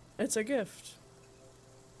 It's a gift.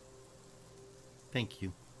 Thank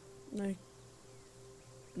you. I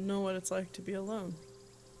know what it's like to be alone.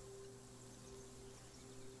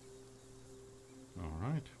 All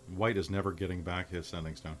right. White is never getting back his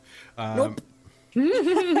sending stone. Nope.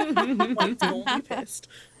 White's gonna be pissed.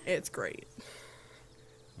 It's great.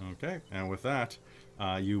 Okay. And with that,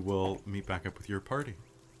 you will meet back up with your party.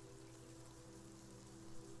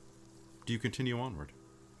 Do you continue onward?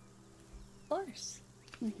 Of course.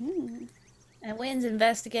 And Wynn's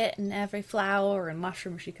investigating every flower and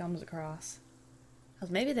mushroom she comes across.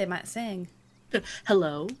 Because maybe they might sing.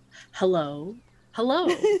 Hello.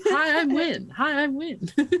 Hi, I'm Wynn.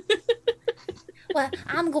 Well,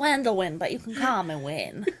 I'm Gwendolyn, but you can call me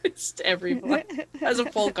Wynn. Just everyone has a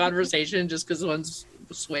full conversation just because one's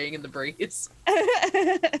swaying in the breeze.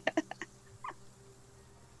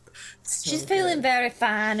 She's feeling very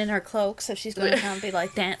fine in her cloak, so she's going to kind of be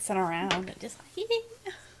like dancing around and just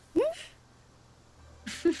like,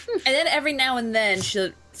 and then every now and then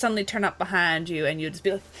she'll suddenly turn up behind you and you'll just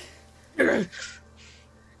be like,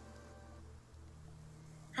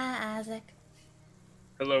 hi, Isaac.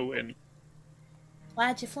 Hello, Wynn.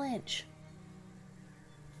 Why'd you flinch?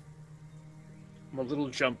 I'm a little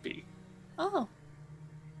jumpy. Oh,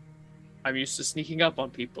 I'm used to sneaking up on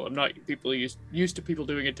people. I'm not used to people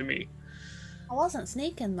doing it to me. I wasn't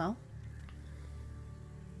sneaking though.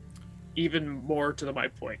 Even more to my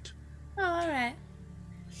point. Oh, alright.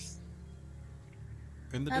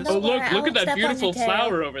 In the Now distance, Oh, Don't worry, look I won't at that step on your beautiful tail.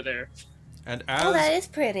 flower over there. and Oh, that as is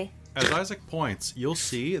pretty. Isaac points, you'll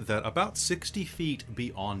see that about 60 feet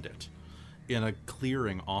beyond it, in a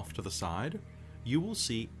clearing off to the side, you will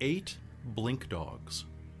see 8 blink dogs.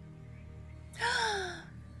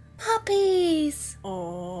 Puppies!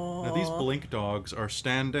 Oh. Now, these blink dogs are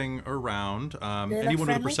standing around. look Anyone with a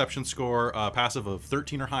friendly? perception score passive of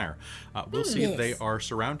 13 or higher will see Yes. they are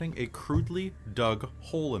surrounding a crudely dug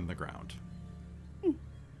hole in the ground. Do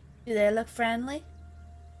they look friendly?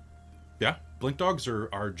 Yeah, blink dogs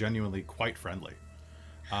are genuinely quite friendly.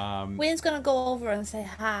 Wynn's gonna go over and say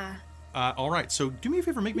hi. All right, so do me a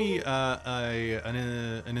favor, make me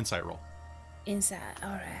an insight roll. Inside,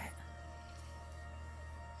 alright.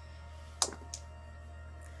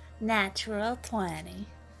 Natural 20.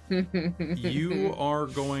 You are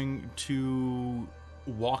going to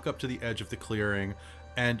walk up to the edge of the clearing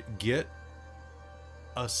and get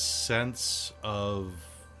a sense of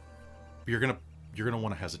you're gonna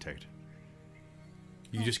want to hesitate.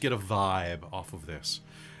 You just get a vibe off of this.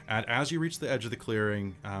 And as you reach the edge of the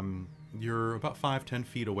clearing, you're about 5-10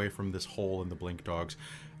 feet away from this hole in the blink dogs.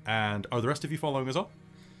 And are the rest of you following as well?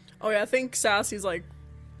 Oh yeah, I think Sassy's like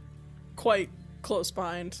quite close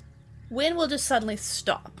behind. Wynn will just suddenly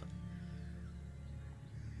stop.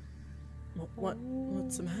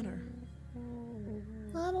 What's the matter?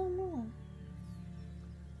 I don't know.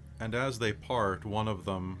 And as they part, one of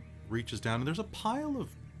them reaches down, and there's a pile of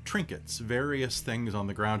trinkets, various things on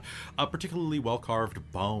the ground, a particularly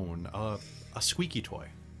well-carved bone, a squeaky toy.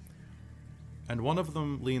 And one of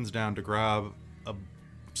them leans down to grab a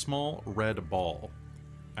small red ball.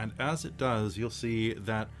 And as it does, you'll see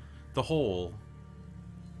that the hole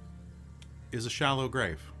is a shallow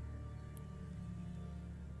grave.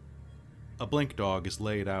 A blink dog is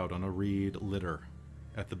laid out on a reed litter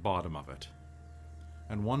at the bottom of it.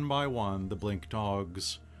 And one by one, the blink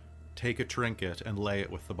dogs take a trinket and lay it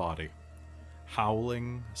with the body,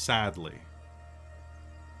 howling sadly,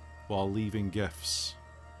 while leaving gifts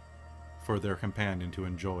for their companion to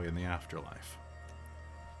enjoy in the afterlife.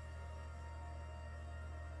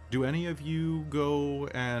 Do any of you go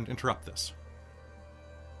and interrupt this?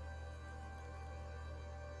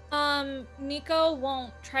 Nico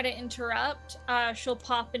won't try to interrupt. She'll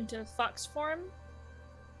pop into fox form.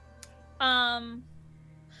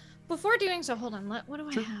 Before doing so, hold on. What do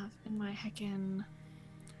I have in my heckin'?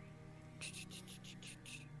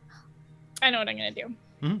 I know what I'm gonna do.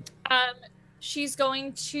 Mm-hmm. She's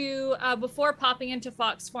going to, before popping into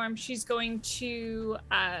fox form, she's going to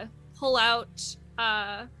pull out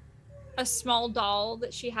a small doll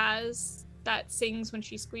that she has that sings when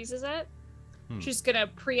she squeezes it. She's gonna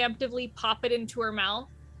preemptively pop it into her mouth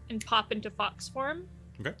and pop into fox form.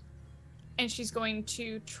 Okay. And she's going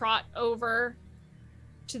to trot over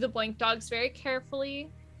to the blink dogs very carefully.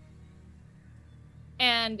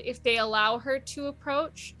 And if they allow her to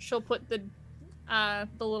approach, she'll put the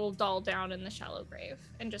little doll down in the shallow grave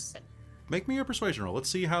and just sit. Make me a persuasion roll. Let's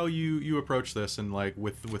see how you approach this, and like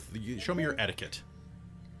show me your etiquette.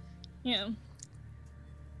 Yeah.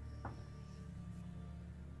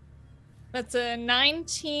 That's a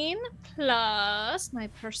 19 plus my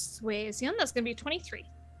persuasion. That's going to be 23.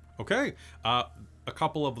 Okay. A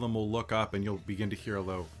couple of them will look up, and you'll begin to hear a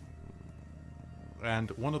low.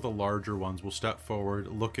 And one of the larger ones will step forward,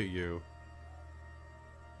 look at you,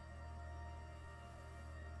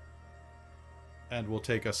 and will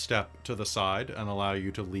take a step to the side and allow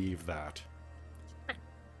you to leave that.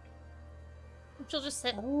 She'll just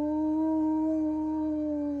sit. And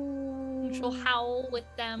she'll howl with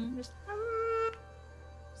them. Just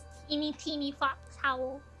teeny fox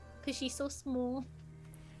howl, because she's so small.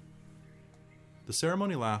 The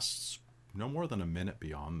ceremony lasts no more than a minute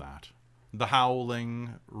beyond that. The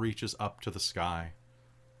howling reaches up to the sky.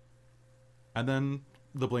 And then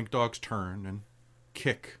the blink dogs turn and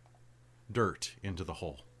kick dirt into the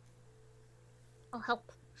hole, I'll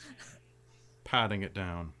help. patting it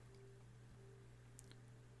down.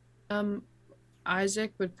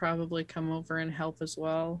 Isaac would probably come over and help as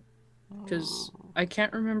well, because I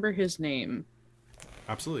can't remember his name.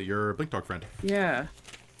 Absolutely, your blink dog friend. Yeah.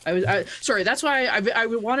 Sorry, that's why I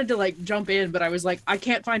wanted to like jump in, but I was like, I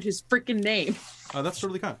can't find his freaking name. That's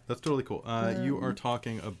totally kind. That's totally cool. You are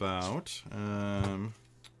talking about.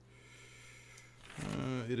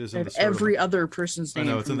 It is in the every other person's name.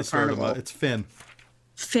 I know it's in the carnival. It's Finn.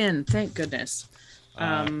 Finn, thank goodness.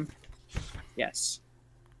 Yes.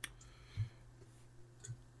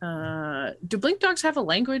 Do blink dogs have a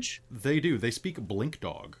language? They do. They speak blink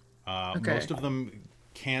dog. Okay. Most of them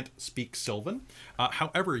can't speak Sylvan.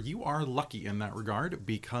 However, you are lucky in that regard,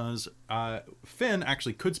 because Finn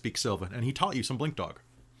actually could speak Sylvan, and he taught you some blink dog.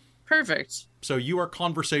 Perfect. So you are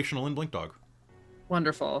conversational in blink dog.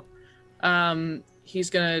 Wonderful. He's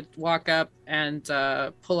gonna walk up and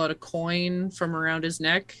pull out a coin from around his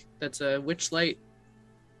neck. That's a witchlight.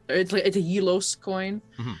 It's a Yelos coin.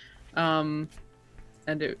 Mm-hmm.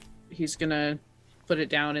 And he's gonna put it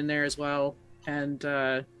down in there as well,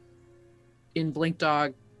 and in blink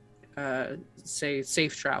dog, say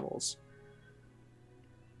safe travels,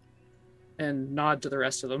 and nod to the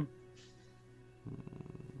rest of them.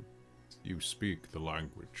 You speak the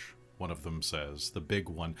language, one of them says. The big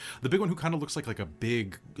one who kind of looks like a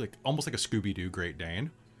big, like almost like a Scooby-Doo Great Dane,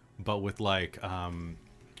 but with like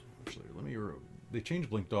actually they change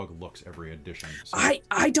blink dog looks every edition. So.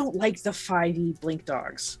 I don't like the 5e blink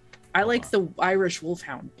dogs. I like the Irish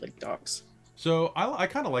Wolfhound blink dogs. So I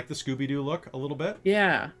kind of like the Scooby-Doo look a little bit.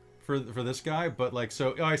 Yeah. for this guy, but like,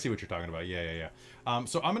 so I see what you're talking about. Yeah.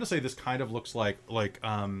 So I'm gonna say this kind of looks like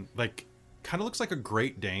kind of looks like a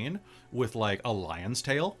Great Dane with like a lion's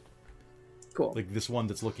tail. Cool. Like this one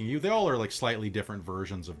that's looking at you. They all are like slightly different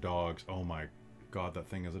versions of dogs. Oh my god, that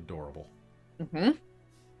thing is adorable. Mm-hmm.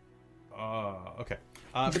 Okay.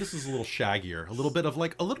 But this is a little shaggier. A little bit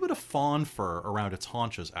of fawn fur around its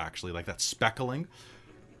haunches, actually, like that speckling.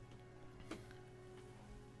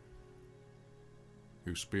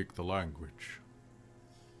 You speak the language.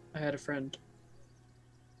 I had a friend.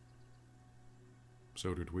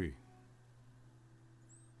 So did we.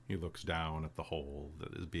 He looks down at the hole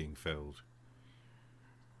that is being filled.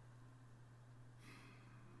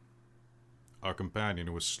 Our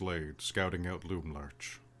companion was Slade, scouting out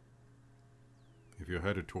Loomlarch. If you're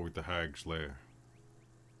headed toward the Hag's lair,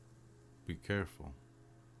 be careful.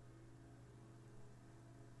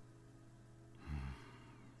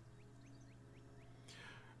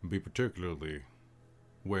 Be particularly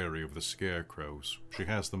wary of the scarecrows. She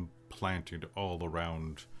has them planted all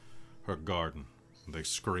around her garden. They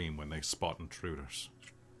scream when they spot intruders.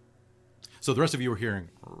 So the rest of you are hearing...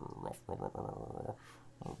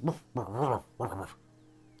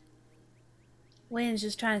 Wynn's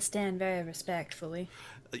just trying to stand very respectfully.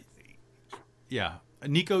 Yeah.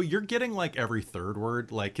 Nico, you're getting like every third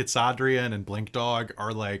word. Like Kitsadrian and Blink Dog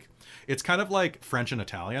are like... It's kind of like French and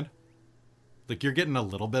Italian. Like you're getting a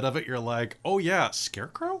little bit of it. You're like, oh yeah,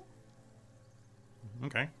 scarecrow?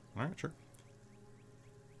 Okay. All right, sure.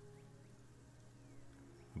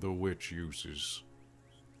 The witch uses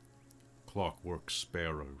clockwork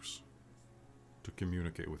sparrows to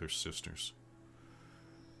communicate with her sisters.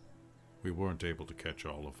 We weren't able to catch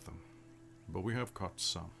all of them, but we have caught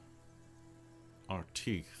some. Our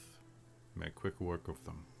teeth make quick work of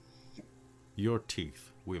them. Your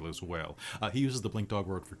teeth will as well. He uses the Blink Dog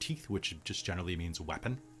word for teeth, which just generally means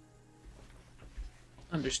weapon.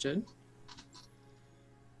 Understood.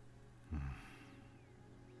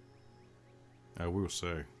 I will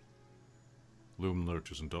say,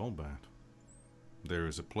 Loomlarch isn't all bad. There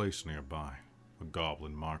is a place nearby, a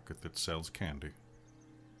goblin market that sells candy.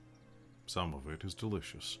 Some of it is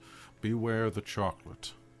delicious. Beware the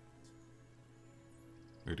chocolate.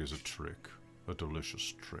 It is a trick, a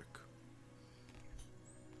delicious trick.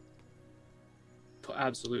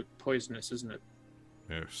 Absolute poisonous, isn't it?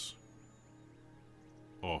 Yes.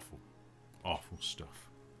 Awful, awful stuff.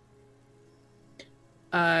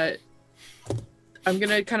 I'm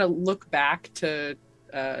gonna kind of look back to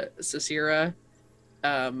Sasira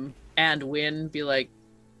and Wynn, be like,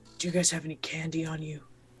 do you guys have any candy on you?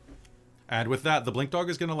 And with that, the Blink Dog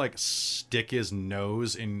is gonna like stick his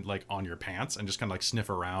nose in like on your pants and just kind of like sniff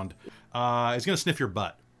around. He's gonna sniff your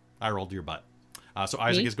butt. I rolled your butt. So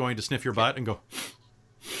Isaac is going to sniff your butt and go.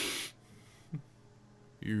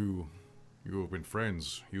 You have been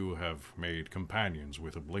friends. You have made companions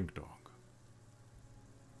with a Blink Dog.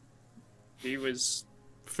 He was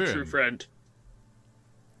Finn. a true friend.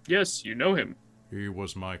 Yes, you know him. He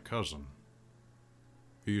was my cousin.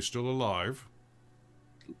 He is still alive.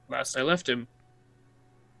 Last I left him.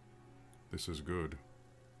 This is good.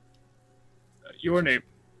 Your name?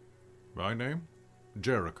 My name?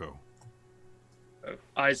 Jericho.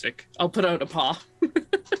 Isaac. I'll put out a paw.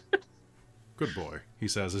 Good boy, he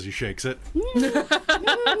says as he shakes it.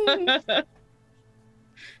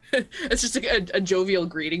 It's just a jovial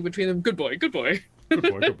greeting between them. Good boy, good boy. Good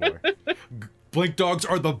boy, good boy. Blink Dogs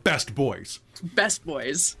are the best boys. Best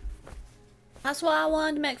boys. That's why I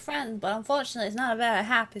wanted to make friends, but unfortunately it's not a very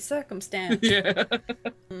happy circumstance. Yeah.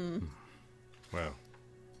 Well.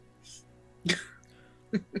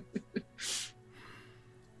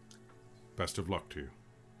 Best of luck to you.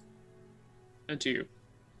 And to you.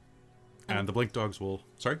 And the Blink Dogs will...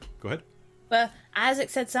 Sorry, go ahead. Well, Isaac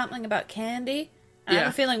said something about candy. I have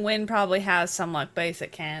a feeling Wynn probably has some like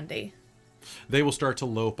basic candy. They will start to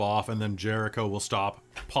lope off, and then Jericho will stop,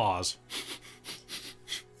 pause,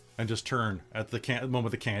 and just turn at the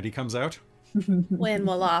moment the candy comes out. Wynn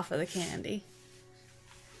will offer the candy.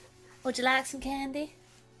 Would you like some candy?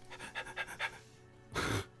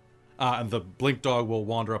 And the Blink Dog will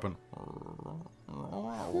wander up and...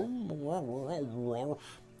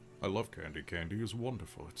 I love candy. Candy is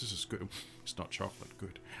wonderful. This is good. It's not chocolate.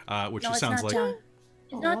 Good. Which just sounds like...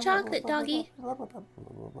 It's not chocolate, doggy.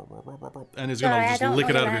 And he's going to just lick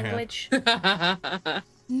it out of your hand.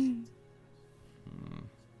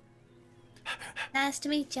 Nice to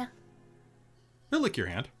meet you. He'll lick your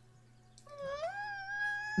hand.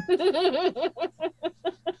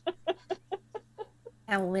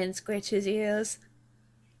 And Wynn squitch his ears.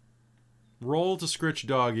 Roll to scritch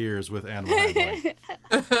dog ears with animal handling.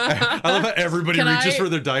 I love how everybody Can reaches I- for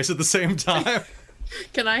their dice at the same time.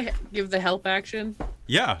 Can I give the help action?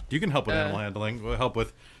 Yeah, you can help with animal handling. We'll help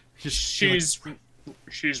with. She's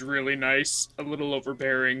really nice, a little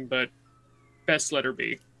overbearing, but best let her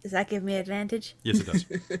be. Does that give me advantage? Yes, it does.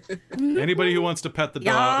 Anybody who wants to pet the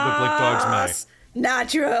dog, the blink dogs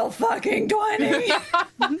Natural fucking 20. may.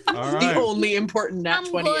 All The right. only important nat I'm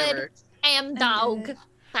 20 good. ever. I am dog.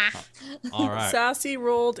 All right. Sassy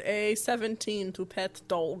rolled a 17 to pet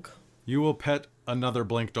dog. You will pet another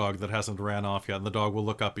blink dog that hasn't ran off yet, and the dog will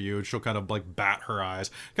look up at you, and she'll kind of like bat her eyes,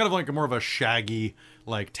 kind of like more of a shaggy,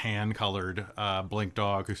 like tan-colored blink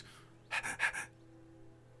dog. Who's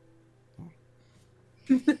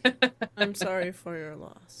I'm sorry for your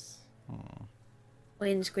loss.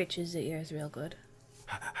 Wind scritches the ears real good.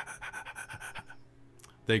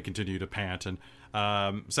 They continue to pant, and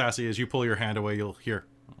Sassy, as you pull your hand away, you'll hear.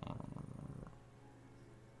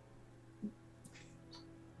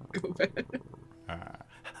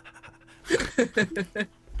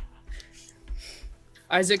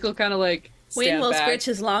 Isaac will kind of like Wind stand will back. scritch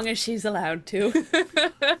as long as she's allowed to.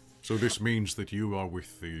 So this means that you are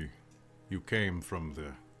with you came from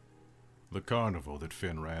the carnival that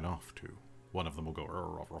Finn ran off to. One of them will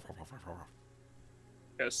go.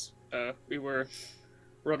 Yes, we were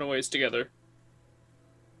runaways together.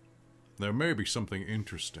 There may be something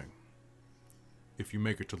interesting if you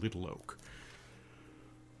make it to Little Oak.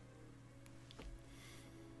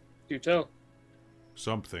 Do tell.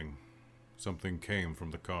 Something came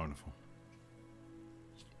from the carnival.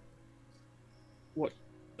 What?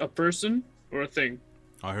 A person or a thing?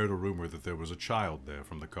 I heard a rumor that there was a child there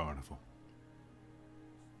from the carnival.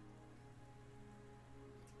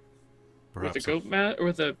 With a Perhaps goat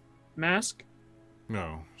with a mask?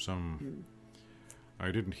 No,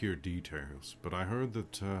 I didn't hear details, but I heard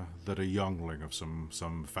that a youngling of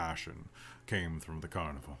some fashion came from the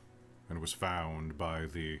carnival, and was found by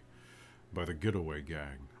the getaway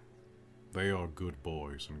gang. They are good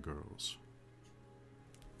boys and girls.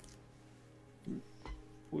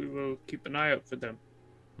 We will keep an eye out for them.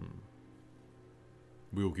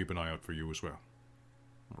 We will keep an eye out for you as well.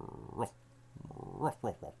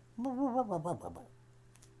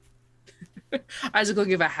 Isaac will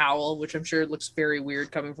give a howl, which I'm sure looks very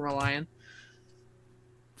weird coming from a lion.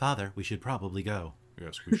 Father, we should probably go.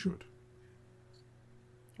 Yes, we should.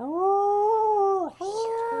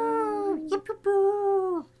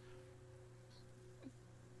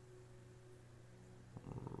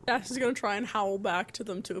 Sassy's gonna try and howl back to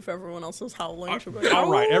them too if everyone else is howling. She'll be like,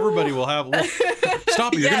 All right, everybody will have. Well,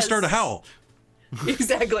 stop it! You're gonna Yes. start a howl.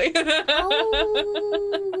 Exactly.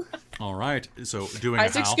 All right, so doing a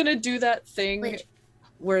Isaac's howl. gonna do that thing Wait.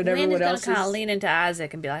 where Wind is everyone gonna else kind of is. lean into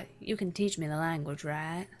Isaac and be like, "You can teach me the language,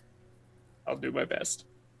 right?" I'll do my best.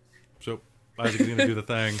 So Isaac's gonna do the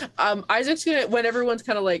thing. Isaac's gonna, when everyone's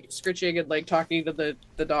kind of like scritching and like talking to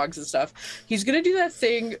the dogs and stuff, he's gonna do that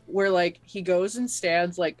thing where like he goes and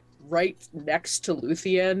stands like right next to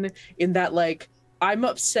Luthien in that like, I'm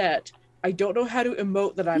upset. I don't know how to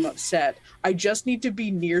emote that I'm upset. I just need to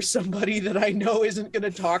be near somebody that I know isn't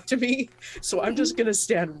gonna talk to me. So I'm just gonna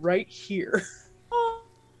stand right here.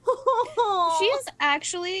 She is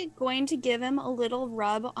actually going to give him a little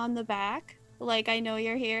rub on the back, like I know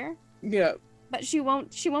you're here. Yeah. But she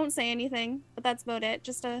won't say anything, but that's about it.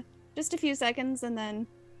 Just a few seconds and then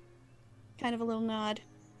kind of a little nod.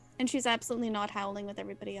 And she's absolutely not howling with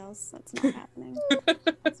everybody else. That's not happening.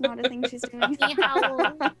 That's not a thing she's doing. He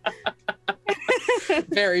howl.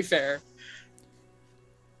 Very fair.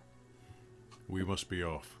 We must be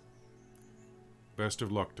off. Best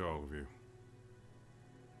of luck to all of you.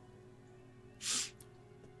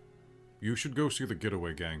 You should go see the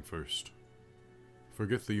getaway gang first.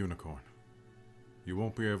 Forget the unicorn. You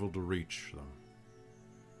won't be able to reach them.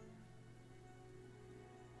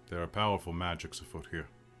 There are powerful magics afoot here,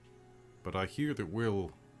 but I hear that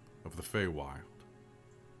Will of the Feywild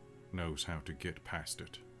knows how to get past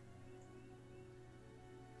it.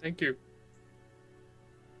 Thank you.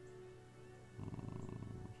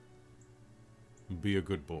 Be a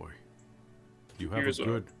good boy. You have Here's a what-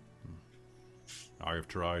 good... I have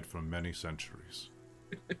tried for many centuries.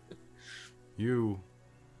 You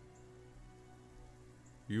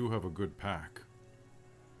have a good pack.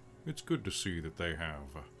 It's good to see that they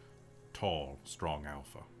have a tall, strong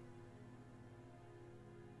alpha.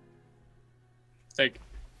 Thank you.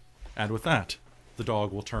 And with that, the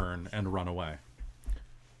dog will turn and run away,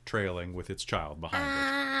 trailing with its child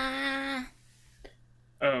behind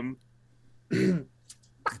it.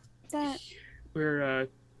 That We're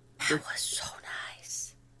That was so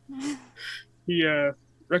nice. he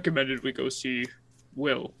recommended we go see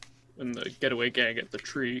Will and the getaway gang at the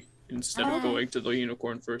tree instead of going to the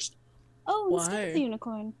unicorn first. Oh, instead Why? of the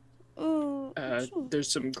unicorn. Oh, sure. There's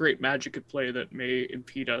some great magic at play that may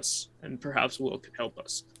impede us, and perhaps Will can help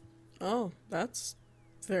us. Oh, that's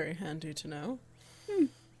very handy to know.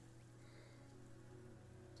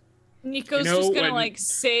 Nico's You know, just gonna when- like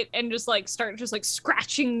sit and just like start just like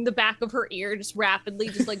scratching the back of her ear, just rapidly,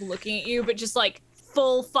 just like looking at you, but just like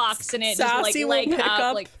full fox in it, Sassy just will like leg pick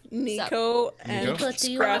up like Nico and Nico? Nico,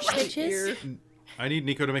 do you want scratch the stitches? ear. I need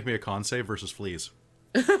Nico to make me a con save versus fleas.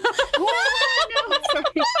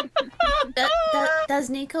 Does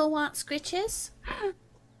Nico want scritches?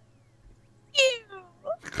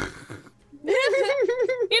 You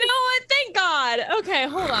know what? Thank God. Okay,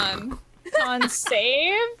 hold on. Con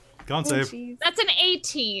save. Con Oh, save. jeez. That's an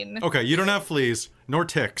 18. Okay, you don't have fleas, nor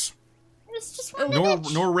ticks, It's just one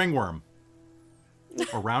nor ringworm.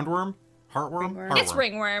 Or roundworm? Heartworm? Ringworm. Heartworm. It's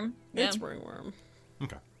ringworm. Yeah. It's ringworm.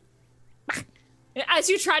 Okay. As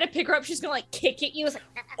you try to pick her up, she's gonna like kick at you. It's like,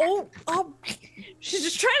 Oh, she's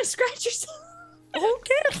just trying to scratch herself. okay.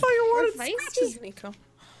 I thought you wanted We're feisty. scratches, Nico.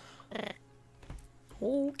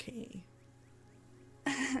 Okay.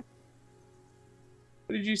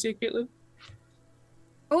 What did you say, Caitlin?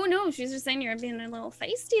 Oh no, she's just saying you're being a little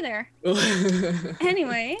feisty there.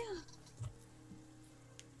 Anyway,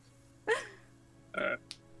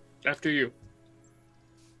 After you.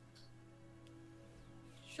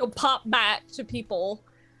 She'll pop back to people,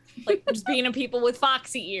 like just being a people with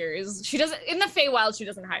foxy ears. She doesn't in the Feywild. She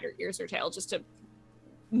doesn't hide her ears or tail just to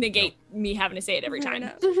negate me having to say it every Fair time.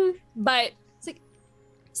 enough. But it's like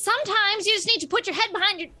sometimes you just need to put your head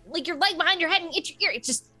behind your leg behind your head and itch your ear. It's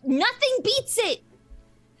just nothing beats it.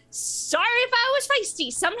 Sorry if I was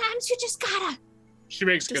feisty. Sometimes you just gotta. She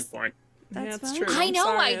makes a Just- good point. That's That's fine. true. I I'm know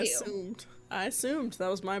sorry, I do. I assumed. That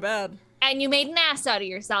was my bad. And you made an ass out of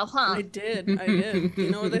yourself, huh? I did. I did.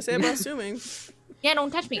 You know what they say about assuming. Yeah,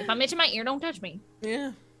 don't touch me. If I'm itching my ear, don't touch me.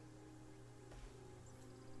 Yeah.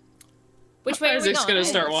 Which way are we Isaac's going? gonna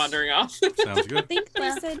start wandering off. Sounds good. I think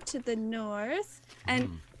they said to the north,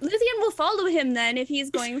 and Luthien will follow him then if he's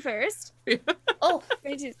going first. Oh,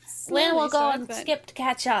 Right, just Lynn will slowly go start, and but- skip to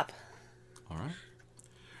catch up. All right.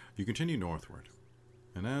 You continue northward,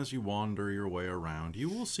 and as you wander your way around, you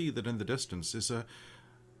will see that in the distance is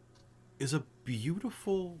a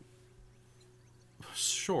beautiful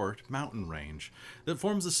short mountain range that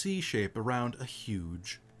forms a C shape around a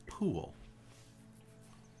huge pool.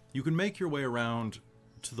 You can make your way around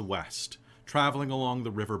to the west, traveling along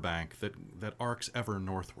the riverbank that arcs ever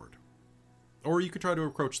northward. Or you could try to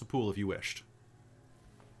approach the pool if you wished.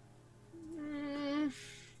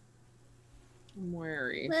 I'm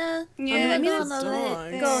wary. Well, Yeah, I'm I mean, gonna it's let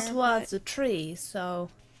dark go there, towards the tree, so.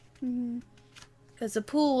 Mhm. Because the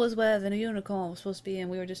pool was where the unicorn was supposed to be, and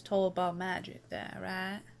we were just told about magic there,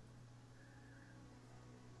 right?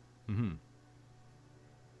 Mm-hmm.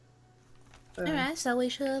 Alright, so we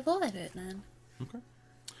should avoid it then. Okay.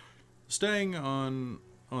 Staying on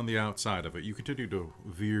the outside of it, you continue to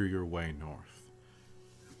veer your way north.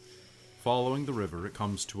 Following the river, it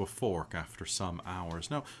comes to a fork after some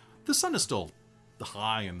hours. Now, the sun is still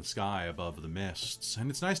high in the sky above the mists,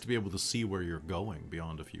 and it's nice to be able to see where you're going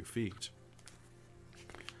beyond a few feet.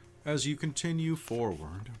 As you continue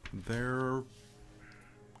forward, there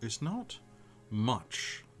is not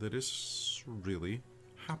much that is really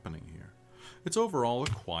happening here. It's overall a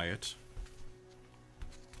quiet,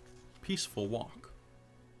 peaceful walk.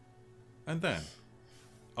 And then,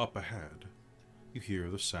 up ahead, you hear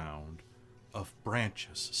the sound of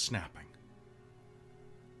branches snapping.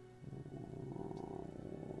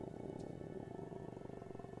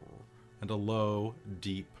 And a low,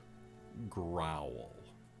 deep growl.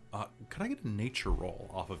 Could I get a nature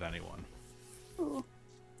roll off of anyone? Ooh,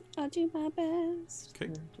 I'll do my best.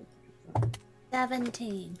 Okay.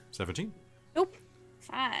 17. 17? Nope.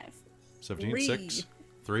 5. 17, Three. 6,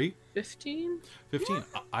 3, 15? 15.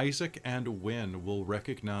 Isaac and Wynn will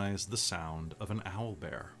recognize the sound of an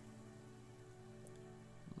owlbear.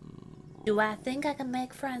 Do I think I can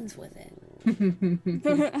make friends with it?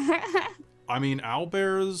 I mean,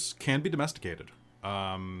 owlbears can be domesticated,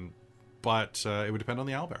 but it would depend on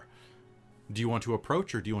the owlbear. Do you want to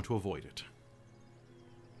approach or do you want to avoid it?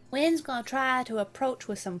 Wynn's gonna try to approach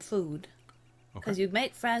with some food. Because Okay. you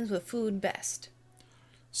make friends with food best.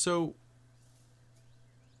 So,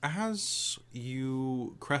 as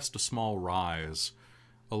you crest a small rise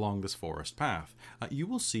along this forest path, you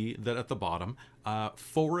will see that at the bottom,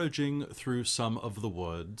 foraging through some of the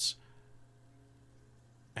woods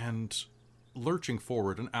and lurching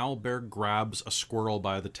forward, an owlbear grabs a squirrel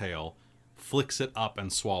by the tail, flicks it up,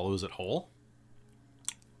 and swallows it whole.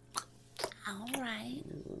 right.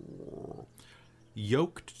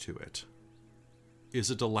 Yoked to it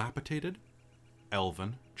is a dilapidated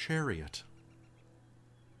elven chariot.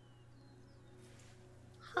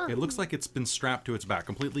 It looks like it's been strapped to its back,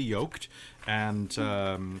 completely yoked, and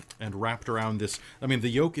wrapped around this. I mean, the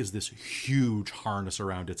yoke is this huge harness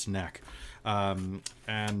around its neck, and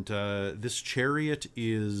this chariot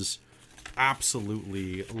is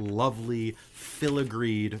absolutely lovely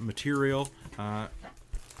filigreed material.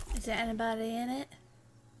 Is there anybody in it?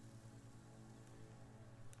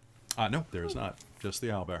 No, there is not. Just the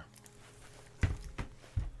owlbear.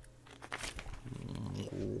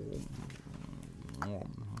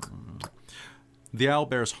 The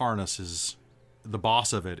owlbear's harness is, the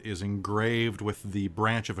boss of it is engraved with the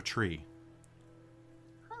branch of a tree.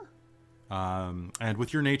 And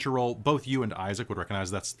with your nature roll, both you and Isaac would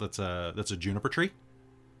recognize that's a juniper tree.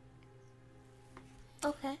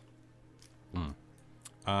 Okay.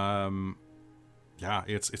 Yeah,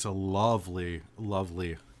 it's a lovely.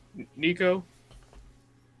 Nico,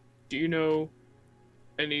 do you know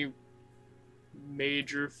any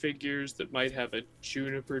major figures that might have a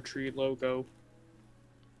juniper tree logo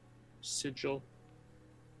sigil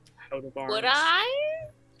out of arms? Would I?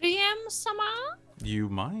 DM Sama? You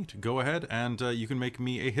might. Go ahead and you can make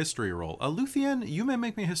me a history roll. Luthien, you may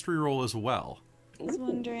make me a history roll as well. I was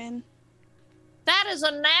wondering. That is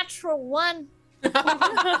a natural one.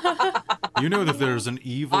 You know that there's an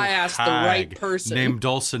evil I asked the hag right person. named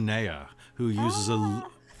Dulcinea who uses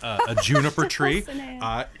a juniper tree.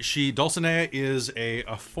 Dulcinea is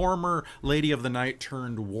a former Lady of the Night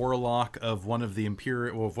turned warlock of one of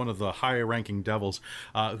the high-ranking devils,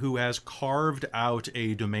 who has carved out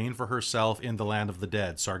a domain for herself in the land of the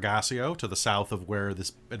dead, Sargassio, to the south of where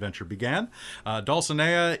this adventure began.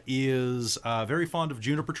 Dulcinea is very fond of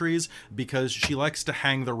juniper trees because she likes to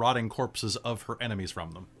hang the rotting corpses of her enemies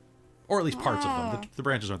from them, or at least parts of them. The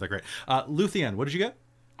branches aren't that great. Luthien, what did you get?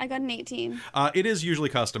 I got an 18. It is usually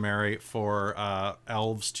customary for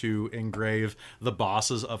elves to engrave the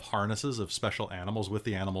bosses of harnesses of special animals with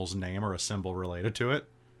the animal's name or a symbol related to it.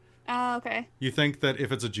 Oh, okay. You think that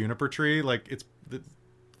if it's a juniper tree, like it's the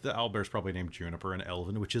owlbear's probably named Juniper in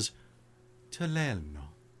Elven, which is Teleno.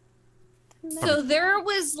 So there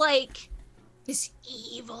was like this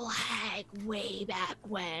evil hag way back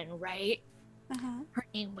when, right? Uh-huh. Her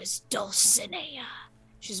name was Dulcinea.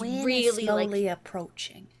 She's When really slowly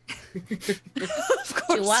approaching.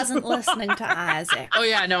 She wasn't listening to Isaac. Oh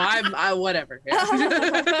yeah, no, I whatever.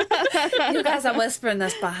 Yeah. You guys are whispering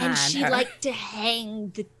this behind and she her. liked to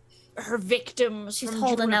hang her victims She's from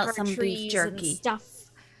holding out juniper some beef trees jerky. and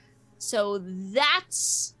stuff. So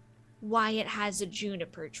that's why it has a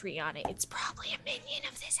juniper tree on it. It's probably a minion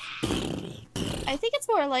of this hag. I think it's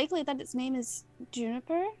more likely that its name is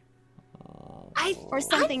Juniper or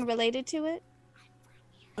something related to it.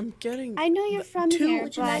 I'm getting. I know you're from two here,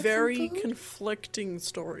 but very conflicting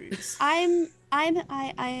stories. I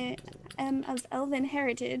am of elven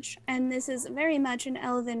heritage, and this is very much an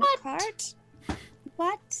elven cart.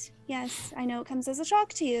 What? Yes, I know it comes as a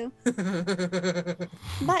shock to you.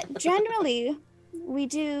 But generally, we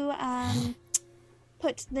do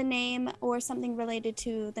put the name or something related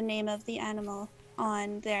to the name of the animal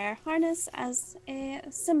on their harness as a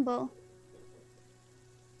symbol.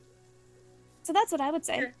 So that's what I would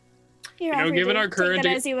say. You're You know, given our current,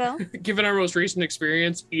 take it as you will. given our most recent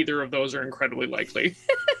experience, either of those are incredibly likely.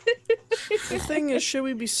 The thing is, should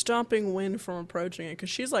we be stopping Wynn from approaching it?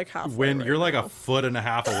 Because she's like halfway. When right you're like now. a foot and a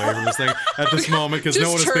half away from this thing at this moment, because no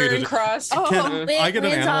one is Just paying turn attention. cross. Can I get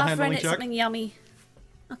an Lynn's animal offering handling it check? something yummy.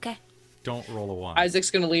 Okay. Don't roll a 1.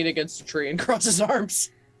 Isaac's gonna lean against a tree and cross his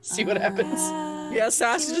arms. See what happens. Yeah,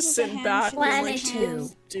 Sassy just sitting back, and like 22.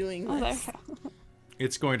 she's doing Oh, there this. we go.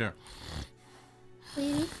 It's going to,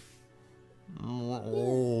 Sweetie.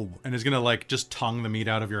 and it's gonna like just tongue the meat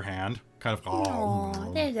out of your hand, kind of.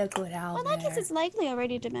 Aw, there's a good owl Well, that there. means it's likely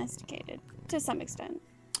already domesticated to some extent.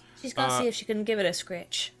 She's gonna see if she can give it a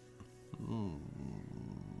scritch.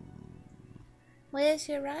 Where's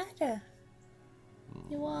your rider?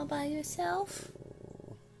 You all by yourself?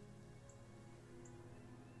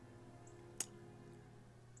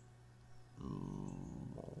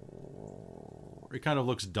 It kind of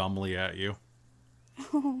looks dumbly at you.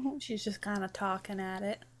 She's just kind of talking at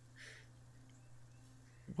it.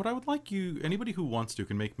 What I would like anybody who wants to,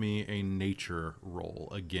 can make me a nature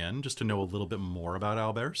roll again, just to know a little bit more about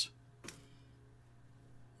owlbears.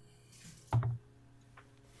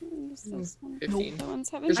 This one. 15. The ones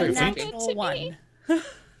haven't Here's been your that 15. good to One. me.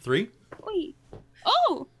 3? Wait.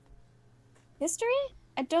 Oh! History?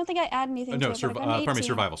 I don't think I add anything No, to it. but I got an pardon me, 18.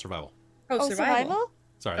 survival. Oh, survival?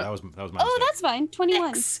 Sorry, that was my Oh, mistake. that's fine. 21.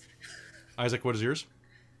 X. Isaac, what is yours?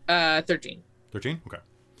 13. 13? Okay.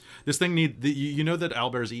 This thing you know that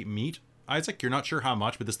owlbears eat meat, Isaac? You're not sure how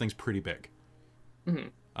much, but this thing's pretty big.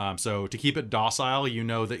 Mm-hmm. So to keep it docile, you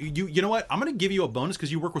know that you know what? I'm going to give you a bonus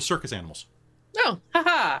because you work with circus animals. Oh,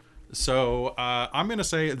 haha. So I'm going to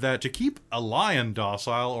say that to keep a lion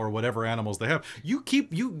docile or whatever animals they have, you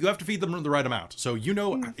have to feed them the right amount. So you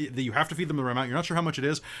know that you have to feed them the right amount. You're not sure how much it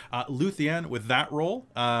is. Luthien, with that roll,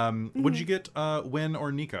 what did you get, Win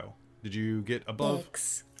or Nico? Did you get above?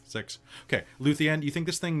 6. Okay, Luthien, you think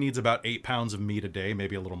this thing needs about 8 pounds of meat a day,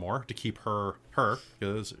 maybe a little more, to keep her,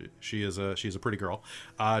 because she's a pretty girl,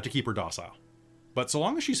 to keep her docile. But so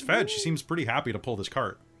long as she's fed, she seems pretty happy to pull this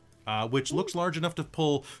cart, which looks large enough to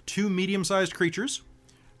pull 2 medium-sized creatures,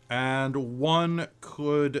 and one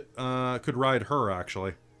could ride her,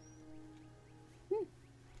 actually.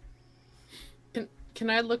 Can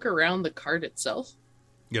I look around the cart itself?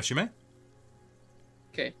 Yes, you may.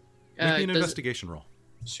 Okay. Make me an investigation roll.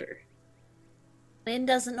 Sure. Lynn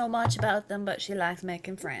doesn't know much about them, but she likes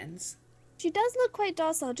making friends. She does look quite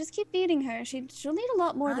docile. Just keep feeding her. She'll need a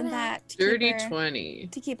lot more than that. To Dirty keep her, 20.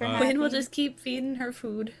 To keep her happy. Lynn will just keep feeding her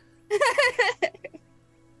food.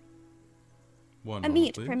 One A moment,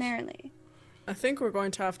 meat, please. primarily. I think we're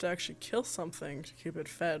going to have to actually kill something to keep it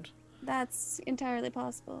fed. That's entirely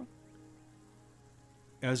possible.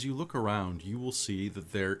 As you look around, you will see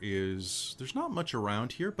that there's not much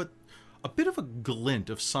around here, but a bit of a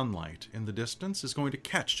glint of sunlight in the distance is going to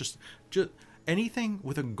catch just anything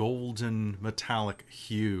with a golden metallic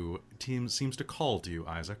hue seems to call to you,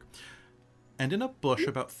 Isaac. And in a bush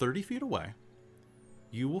about 30 feet away,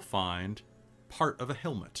 you will find part of a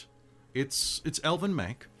helmet. It's elven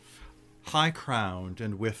make, high crowned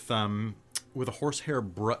and with a horsehair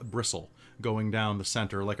bristle going down the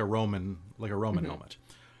center like a Roman helmet.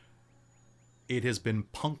 It has been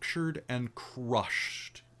punctured and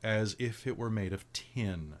crushed as if it were made of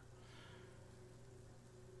tin.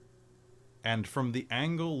 And from the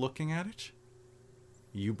angle looking at it,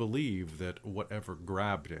 you believe that whatever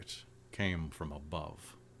grabbed it came from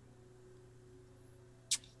above.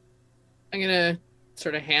 I'm gonna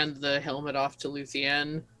sort of hand the helmet off to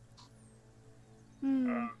Luthien.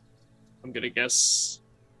 Hmm. I'm gonna guess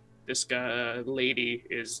this lady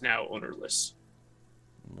is now ownerless.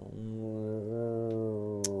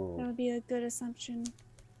 That would be a good assumption.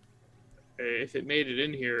 If it made it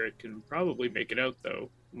in here, it can probably make it out, though.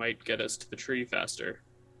 Might get us to the tree faster.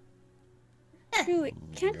 True, it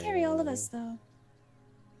can't carry all of us, though.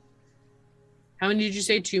 How many did you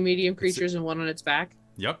say? 2 medium creatures and 1 on its back?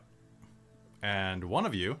 Yep. And one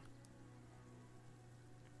of you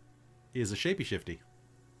is a shapey shifty.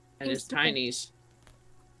 And it's tinies.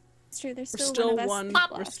 It's true, there's We're still, still one of us one.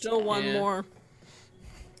 left. We're still one Yeah. more.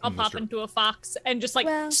 I'll pop Mr. into a fox and just like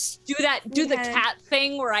Well, do the yeah. cat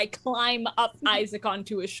thing where I climb up Isaac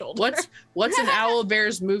onto his shoulder. What's an owl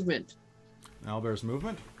bear's movement? Owlbear's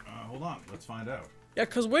movement? Hold on, let's find out. Yeah,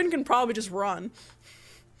 because Wynn can probably just run.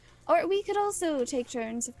 Or we could also take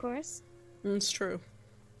turns, of course. It's true.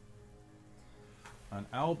 An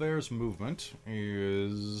owlbear's movement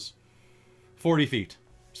is 40 feet.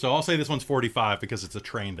 So I'll say this one's 45 because it's a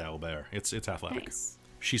trained owlbear. It's athletic. Nice.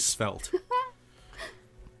 She's svelte.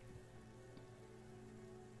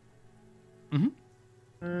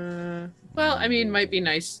 Well, I mean, might be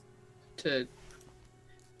nice to.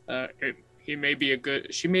 She may be a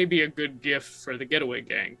good gift for the getaway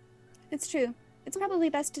gang. It's true. It's probably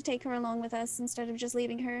best to take her along with us instead of just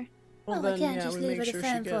leaving her. Well, then, we can't yeah, just we leave make her to sure she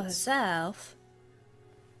fend for gets- herself.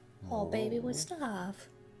 Poor baby would starve.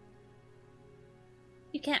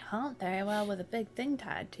 You can't hunt very well with a big thing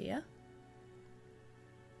tied to you.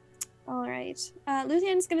 All right.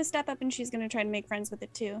 Luthien's going to step up and she's going to try to make friends with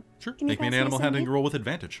it too. Sure. Can you Make me an pass me animal some handling meat? roll with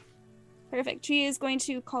advantage. Perfect. She is going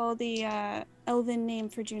to call the elven name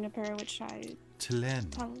for Juniper, which I... Teleno.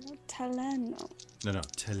 Teleno. No,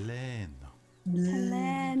 Teleno.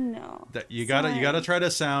 Teleno. That you gotta Sorry. try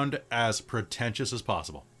to sound as pretentious as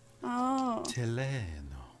possible. Oh. Teleno.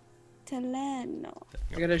 Teleno.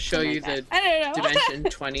 I gotta show Something you like the that. I don't know. Dimension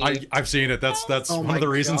 20. I've seen it. That's Oh one my of the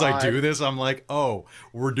reasons I do God. this. I'm like, oh,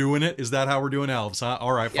 we're doing it. Is that how we're doing elves? Huh?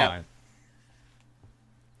 All right, Yep. fine.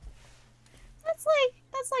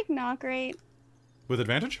 That's like not great. With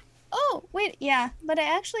advantage? Oh, wait, yeah. But I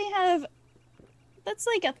actually have... That's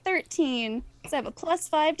like a 13. So I have a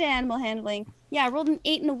 +5 to animal handling. Yeah, I rolled an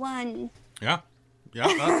 8 and a 1. Yeah.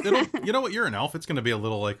 It'll. You know what? You're an elf. It's going to be a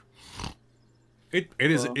little like. It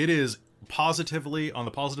is positively on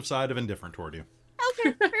the positive side of indifferent toward you.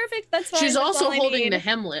 Okay, perfect. That's fine. She's That's also all I holding need. the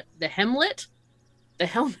helmet. The helmet? The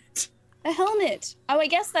helmet. A helmet. Oh, I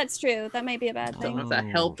guess that's true. That might be a bad Don't know thing. if that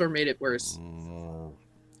helped or made it worse.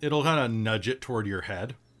 it'll kind of nudge it toward your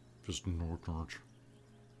head. Just nudge.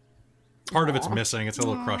 Part of it's missing. It's a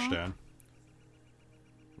little crushed in.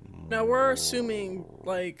 Now we're assuming,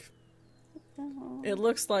 like, it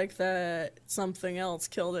looks like that something else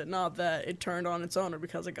killed it, not that it turned on its owner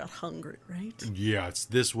because it got hungry, right? Yeah, it's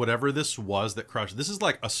this, whatever this was that crushed. This is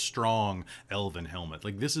like a strong elven helmet.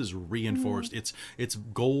 Like, this is reinforced. It's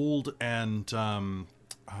gold and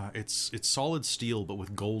it's solid steel, but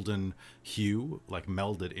with golden hue, like,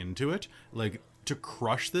 melded into it. Like, to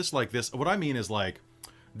crush this like this, what I mean is, like,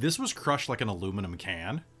 this was crushed like an aluminum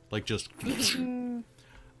can. Like, just...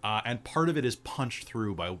 and part of it is punched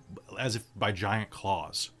through as if by giant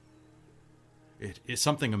claws. It is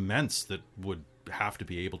something immense that would have to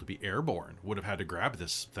be able to be airborne. Would have had to grab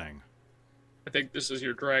this thing. I think this is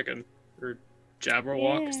your dragon. Or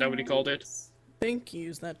Jabberwock, is that what he called it? I think he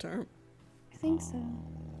used that term. I think so.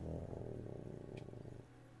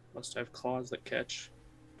 Must have claws that catch.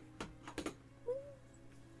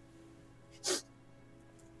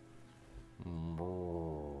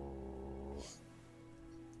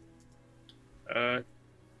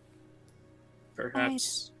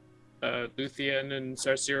 Perhaps Luthien and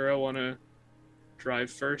Sarcera want to drive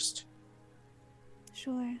first.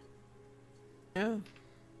 Sure. Yeah.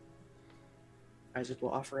 Isaac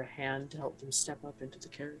will offer a hand to help them step up into the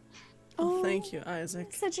carriage. Oh, thank you,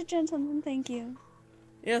 Isaac. Such a gentleman, thank you.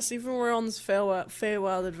 Yes, even we're on this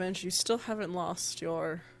Feywild adventure, you still haven't lost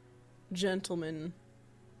your gentleman.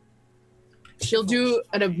 She'll do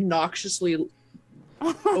an obnoxiously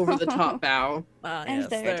over-the-top bow. Ah, And yes,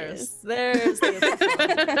 there it is. there's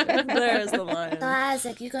the lion. So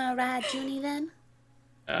Isaac, you gonna ride Junie then?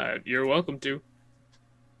 You're welcome to.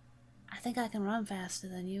 I think I can run faster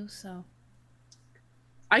than you, so.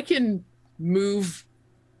 I can move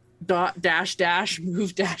dash dash,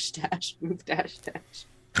 move dash dash, move dash dash.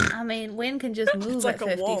 I mean, Wynn can just move like at a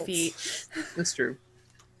 50 waltz. feet. That's true.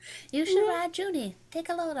 You should ride Junie. Take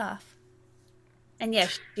a load off. And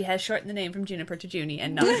yes, she has shortened the name from Juniper to Junie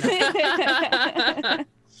and not enough.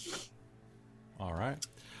 All right.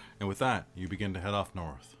 And with that, you begin to head off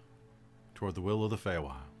north toward the will of the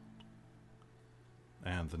Feywild.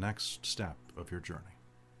 And the next step of your journey,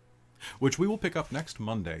 which we will pick up next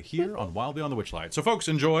Monday here on Wild Beyond the Witchlight. So, folks,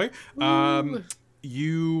 enjoy.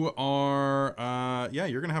 You are,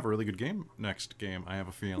 you're going to have a really good game next game, I have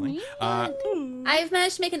a feeling. I've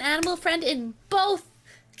managed to make an animal friend in both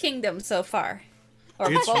kingdoms so far.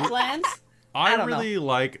 Or It's both re- lands. I don't know. really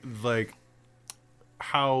like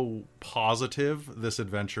how positive this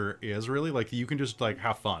adventure is, really. Like, you can just, like,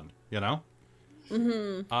 have fun, you know?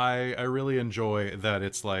 Mm-hmm. I really enjoy that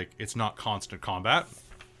it's, like, it's not constant combat.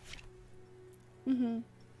 Mm-hmm.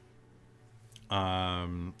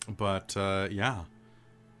 Yeah.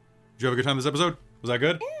 Did you have a good time this episode? Was that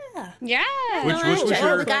good? Yeah. Which was Oh,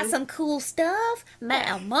 your... we got some cool stuff. Met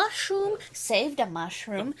a mushroom, saved a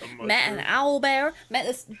mushroom, met an owlbear, met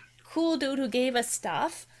this cool dude who gave us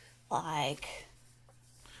stuff. Like,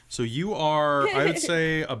 So you are, I would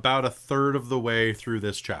say, about a third of the way through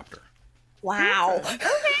this chapter. wow.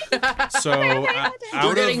 So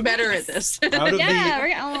We're getting better at this. out of Yeah, the, we're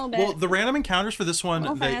getting a little bit. well, the random encounters for this one,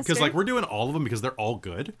 little because faster. like we're doing all of them because they're all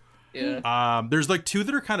good. Yeah. There's like two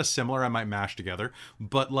that are kind of similar I might mash together,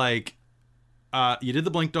 but like you did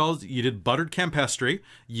the Blink Dolls, you did Buttered Campestry,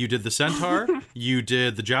 you did the Centaur, you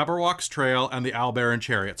did the Jabberwock's Trail, and the Owlbear and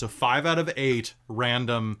Chariot. So 5 out of 8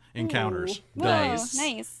 random encounters. Whoa, Nice.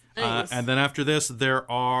 nice. And then after this,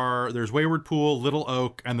 there's Wayward Pool, Little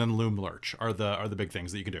Oak, and then Loom Lurch are the big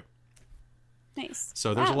things that you can do. Nice.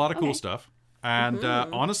 So there's a Wow, lot of cool okay. stuff. And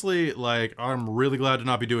honestly, like, I'm really glad to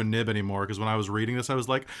not be doing Nib anymore, because when I was reading this, I was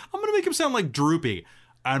like, I'm gonna make him sound like Droopy,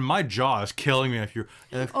 and my jaw is killing me. After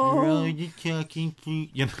all you talking,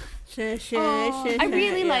 you know. Oh, I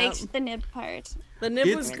really Yeah. liked the Nib part. The nib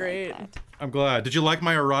It's- was great. I'm glad. Did you like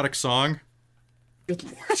my erotic song? Good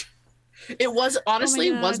lord. It was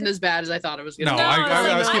honestly God. wasn't as bad as I thought it was gonna No, be.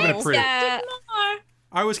 I was keeping it pretty. Yeah.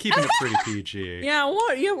 I was keeping it pretty PG. Yeah,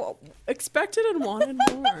 what? Yeah, expected and wanted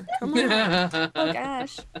more. Come on. Oh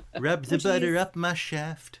gosh. Rub the butter up my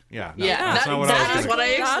shaft. Yeah, no, Yeah, that's that- not what that I was is doing. what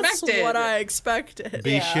I That's expected. what I expected.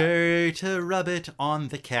 Be sure to rub it on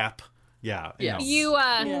the cap. Yeah, Yeah. no. You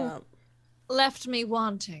Yeah. left me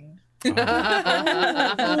wanting.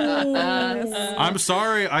 I'm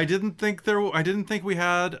sorry. I didn't think we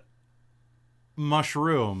had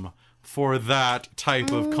mushroom for that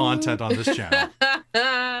type of content on this channel.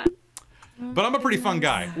 But I'm a pretty fun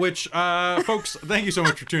guy, which, folks, thank you so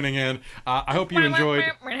much for tuning in. I hope you enjoyed.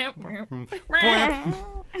 My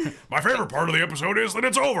favorite part of the episode is that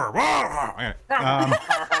it's over.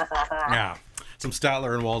 Yeah. some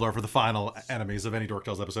Statler and Waldorf are the final enemies of any Dork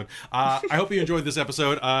Tales episode. I hope you enjoyed this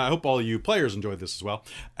episode. I hope all you players enjoyed this as well.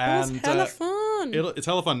 And It's hella fun. it's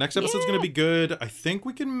hella fun. Next episode's going to be good. I think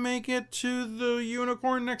we can make it to the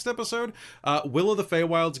unicorn next episode. Will of the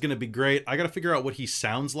Feywild's going to be great. I got to figure out what he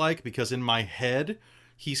sounds like, because in my head,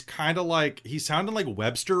 he's sounding like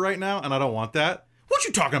Webster right now, and I don't want that. What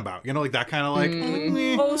you talking about? You know, like that kind of like.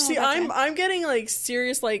 Oh, see, I'm getting like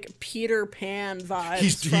serious like Peter Pan vibes.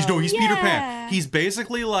 He's Peter Pan. He's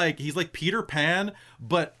basically like Peter Pan,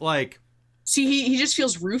 but like. See, he just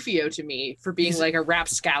feels Rufio to me for being like a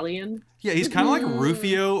rapscallion. Yeah, he's kind of like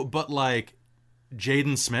Rufio, but like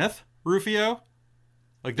Jaden Smith Rufio.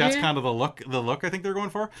 Like that's kind of the look I think they're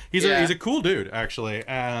going for. He's a cool dude actually,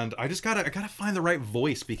 and I gotta find the right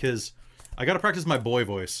voice, because I gotta practice my boy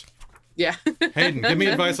voice. Yeah. Hayden, give me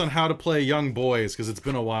advice on how to play young boys, because it's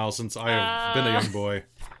been a while since I have been a young boy.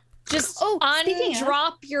 Just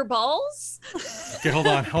undrop your balls. Okay, hold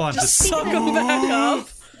on. Just suck them back up.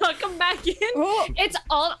 Suck them back in. It's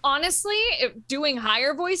all honestly doing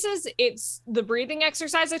higher voices. It's the breathing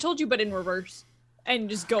exercise I told you, but in reverse, and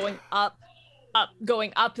just going up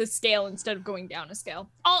the scale instead of going down a scale.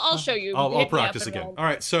 I'll show you. I'll practice again. All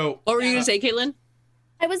right. So what were you gonna say, Caitlin?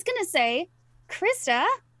 I was gonna say, Krista,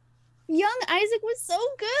 young Isaac was so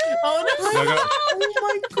good. Oh my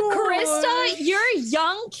god, Krista, your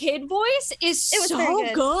young kid voice is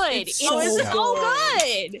so good. It's so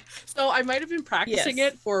good. So I might have been practicing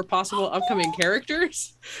it for possible upcoming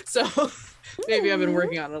characters. So maybe I've been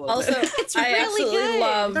working on it a little bit. Also, It's I really absolutely good.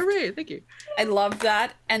 love. All right, thank you. I love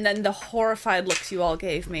that, and then the horrified looks you all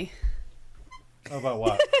gave me about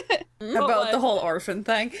what? about the whole orphan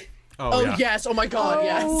thing. Oh yes! Oh my god!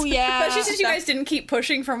 Yes! Oh yeah. Especially since you guys didn't keep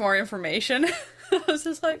pushing for more information. I was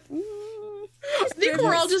just like, I think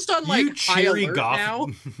we're all just on like You high cheery alert goth. now.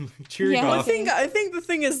 Cheery Yeah. goth. I think the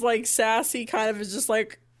thing is like Sassy kind of is just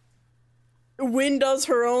like Wynn does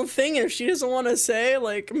her own thing, and if she doesn't want to say,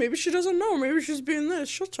 like maybe she doesn't know, maybe she's being this,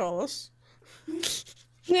 she'll tell us.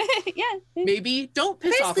 Yeah. Maybe don't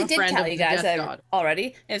piss off basically a did friend tell of you the guys death god.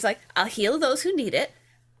 already. And it's like, I'll heal those who need it,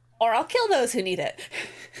 or I'll kill those who need it.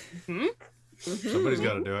 Somebody's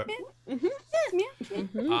got to do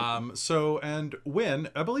it. So, and Wynn,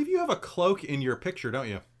 I believe you have a cloak in your picture, don't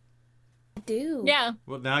you? I do. Yeah.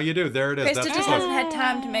 Well, now you do. There it is. Krista That's the just cloak. hasn't had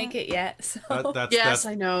time to make it yet. So Yes,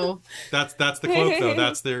 I know. That's the cloak, though.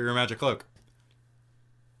 That's your magic cloak.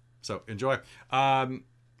 So enjoy.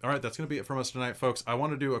 All right, that's going to be it from us tonight, folks. I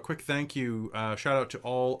want to do a quick thank you, shout out to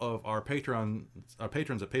all of our patrons at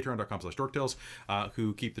patreon.com/dorktales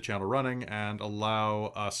who keep the channel running and allow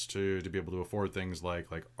us to be able to afford things like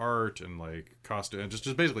art and like costume and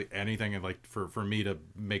just basically anything, and like for me to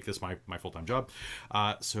make this my full-time job.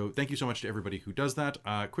 So thank you so much to everybody who does that.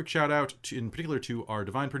 Quick shout out in particular to our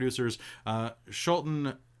divine producers,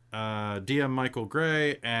 Shulton, DM Michael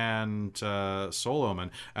Gray, and Soul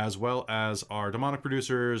Omen, as well as our demonic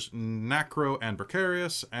producers Nacro and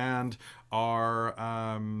Precarious, and our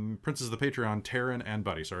Princes of the Patreon, Taryn and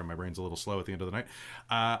Buddy. Sorry, my brain's a little slow at the end of the night.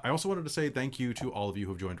 I also wanted to say thank you to all of you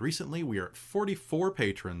who have joined recently. We are at 44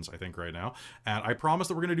 patrons, I think, right now, and I promise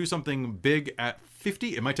that we're going to do something big at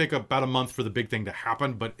 50. It might take about a month for the big thing to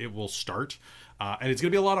happen, but it will start. And it's going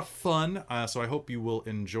to be a lot of fun, so I hope you will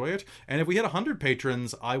enjoy it. And if we hit 100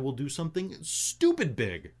 patrons, I will do something stupid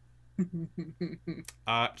big.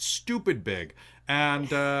 Stupid big.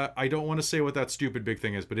 And I don't want to say what that stupid big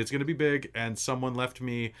thing is, but it's going to be big. And someone left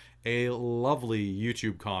me a lovely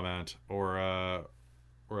YouTube comment or a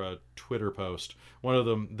Twitter post, one of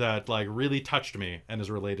them that like really touched me and is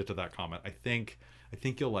related to that comment. I think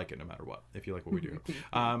you'll like it no matter what, if you like what we do.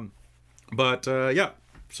 Yeah.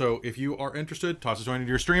 So if you are interested, toss a join into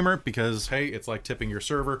your streamer, because hey, it's like tipping your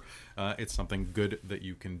server. It's something good that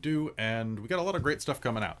you can do, and we got a lot of great stuff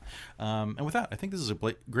coming out. And with that, I think this is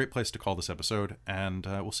a great place to call this episode, and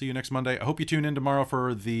we'll see you next Monday. I hope you tune in tomorrow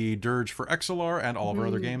for the Dirge for Exelar and all of our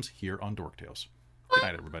other games here on Dork Tales. Good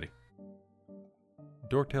night, everybody.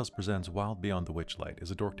 Dork Tales presents Wild Beyond the Witchlight is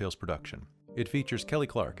a Dork Tales production. It features Kelly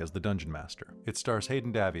Clark as the Dungeon Master. It stars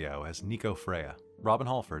Hayden Davio as Nico Freya, Robin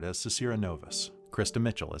Halford as Cicera Novus, Krista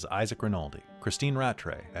Mitchell as Isaac Rinaldi, Christine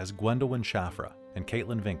Rattray as Gwendolyn Shafra, and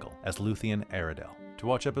Caitlin Vinkel as Luthien Aradel. To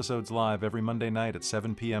watch episodes live every Monday night at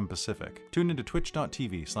 7 p.m. Pacific, tune into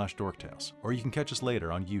twitch.tv/dorktales, or you can catch us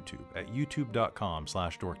later on YouTube at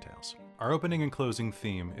youtube.com/dorktales. Our opening and closing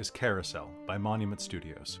theme is Carousel by Monument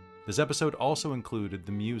Studios. This episode also included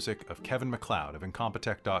the music of Kevin MacLeod of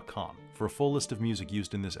Incompetech.com. For a full list of music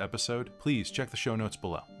used in this episode, please check the show notes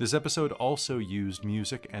below. This episode also used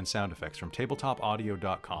music and sound effects from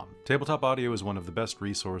TabletopAudio.com. Tabletop Audio is one of the best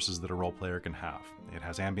resources that a role player can have. It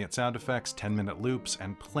has ambient sound effects, 10-minute loops,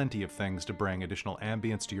 and plenty of things to bring additional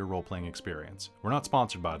ambience to your role-playing experience. We're not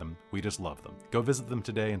sponsored by them, we just love them. Go visit them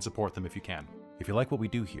today and support them if you can. If you like what we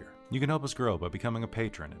do here, you can help us grow by becoming a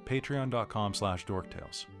patron at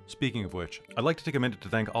patreon.com/dorktales. Speaking of which, I'd like to take a minute to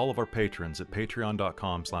thank all of our patrons at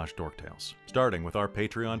patreon.com/dorktales, starting with our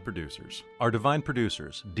Patreon producers. Our divine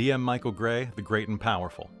producers, DM Michael Gray, the great and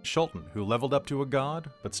powerful, Shulton, who leveled up to a god,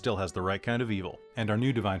 but still has the right kind of evil, and our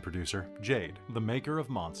new divine producer, Jade, the maker of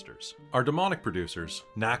monsters. Our demonic producers,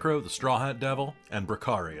 Nacro, the Straw Hat Devil, and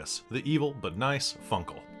Bracarius, the evil but nice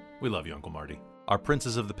Funkle. We love you, Uncle Marty. Our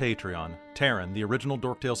princes of the Patreon, Taryn, the original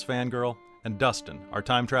Dorktales fangirl, and Dustin, our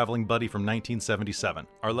time-traveling buddy from 1977.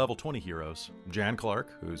 Our level 20 heroes, Jan Clark,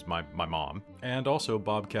 who's my mom, and also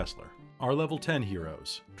Bob Kessler. Our level 10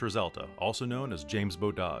 heroes, Trizelta, also known as James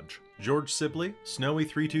Bododge, George Sibley,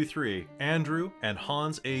 Snowy323, Andrew, and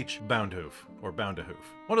Hans H. Boundhoof, or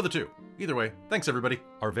Boundahoof. One of the two. Either way, thanks everybody.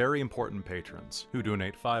 Our very important patrons, who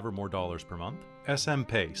donate $5 or more per month. SM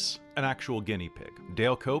Pace, an actual guinea pig.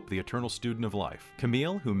 Dale Cope, the eternal student of life.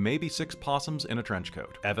 Camille, who may be 6 possums in a trench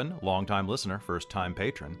coat. Evan, longtime listener, first-time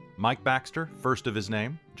patron. Mike Baxter, first of his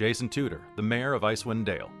name. Jason Tudor, the mayor of Icewind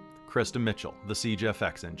Dale. Krista Mitchell, the Siege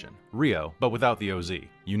FX engine. Rio, but without the OZ.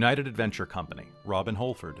 United Adventure Company. Robin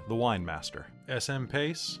Holford, the wine master. SM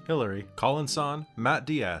Pace, Hillary, Colin San, Matt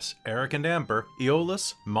Diaz, Eric and Amber,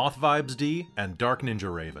 Eolus, Moth Vibes D, and Dark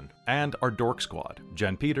Ninja Raven. And our Dork Squad.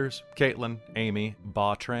 Jen Peters, Caitlin, Amy,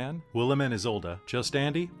 Ba Tran, Willem and Isolda, Just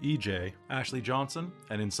Andy, EJ, Ashley Johnson,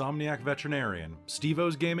 and Insomniac Veterinarian,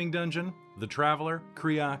 Steve-O's Gaming Dungeon, The Traveler,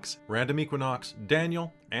 Creox, Random Equinox,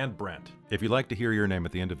 Daniel, and Brent. If you'd like to hear your name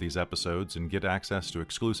at the end of these episodes and get access to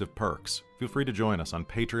exclusive perks, feel free to join us on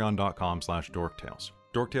patreon.com/dorktales.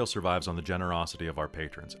 Dorktales survives on the generosity of our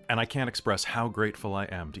patrons, and I can't express how grateful I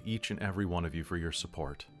am to each and every one of you for your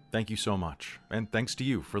support. Thank you so much, and thanks to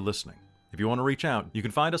you for listening. If you want to reach out, you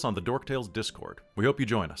can find us on the Dorktales Discord. We hope you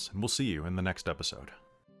join us, and we'll see you in the next episode.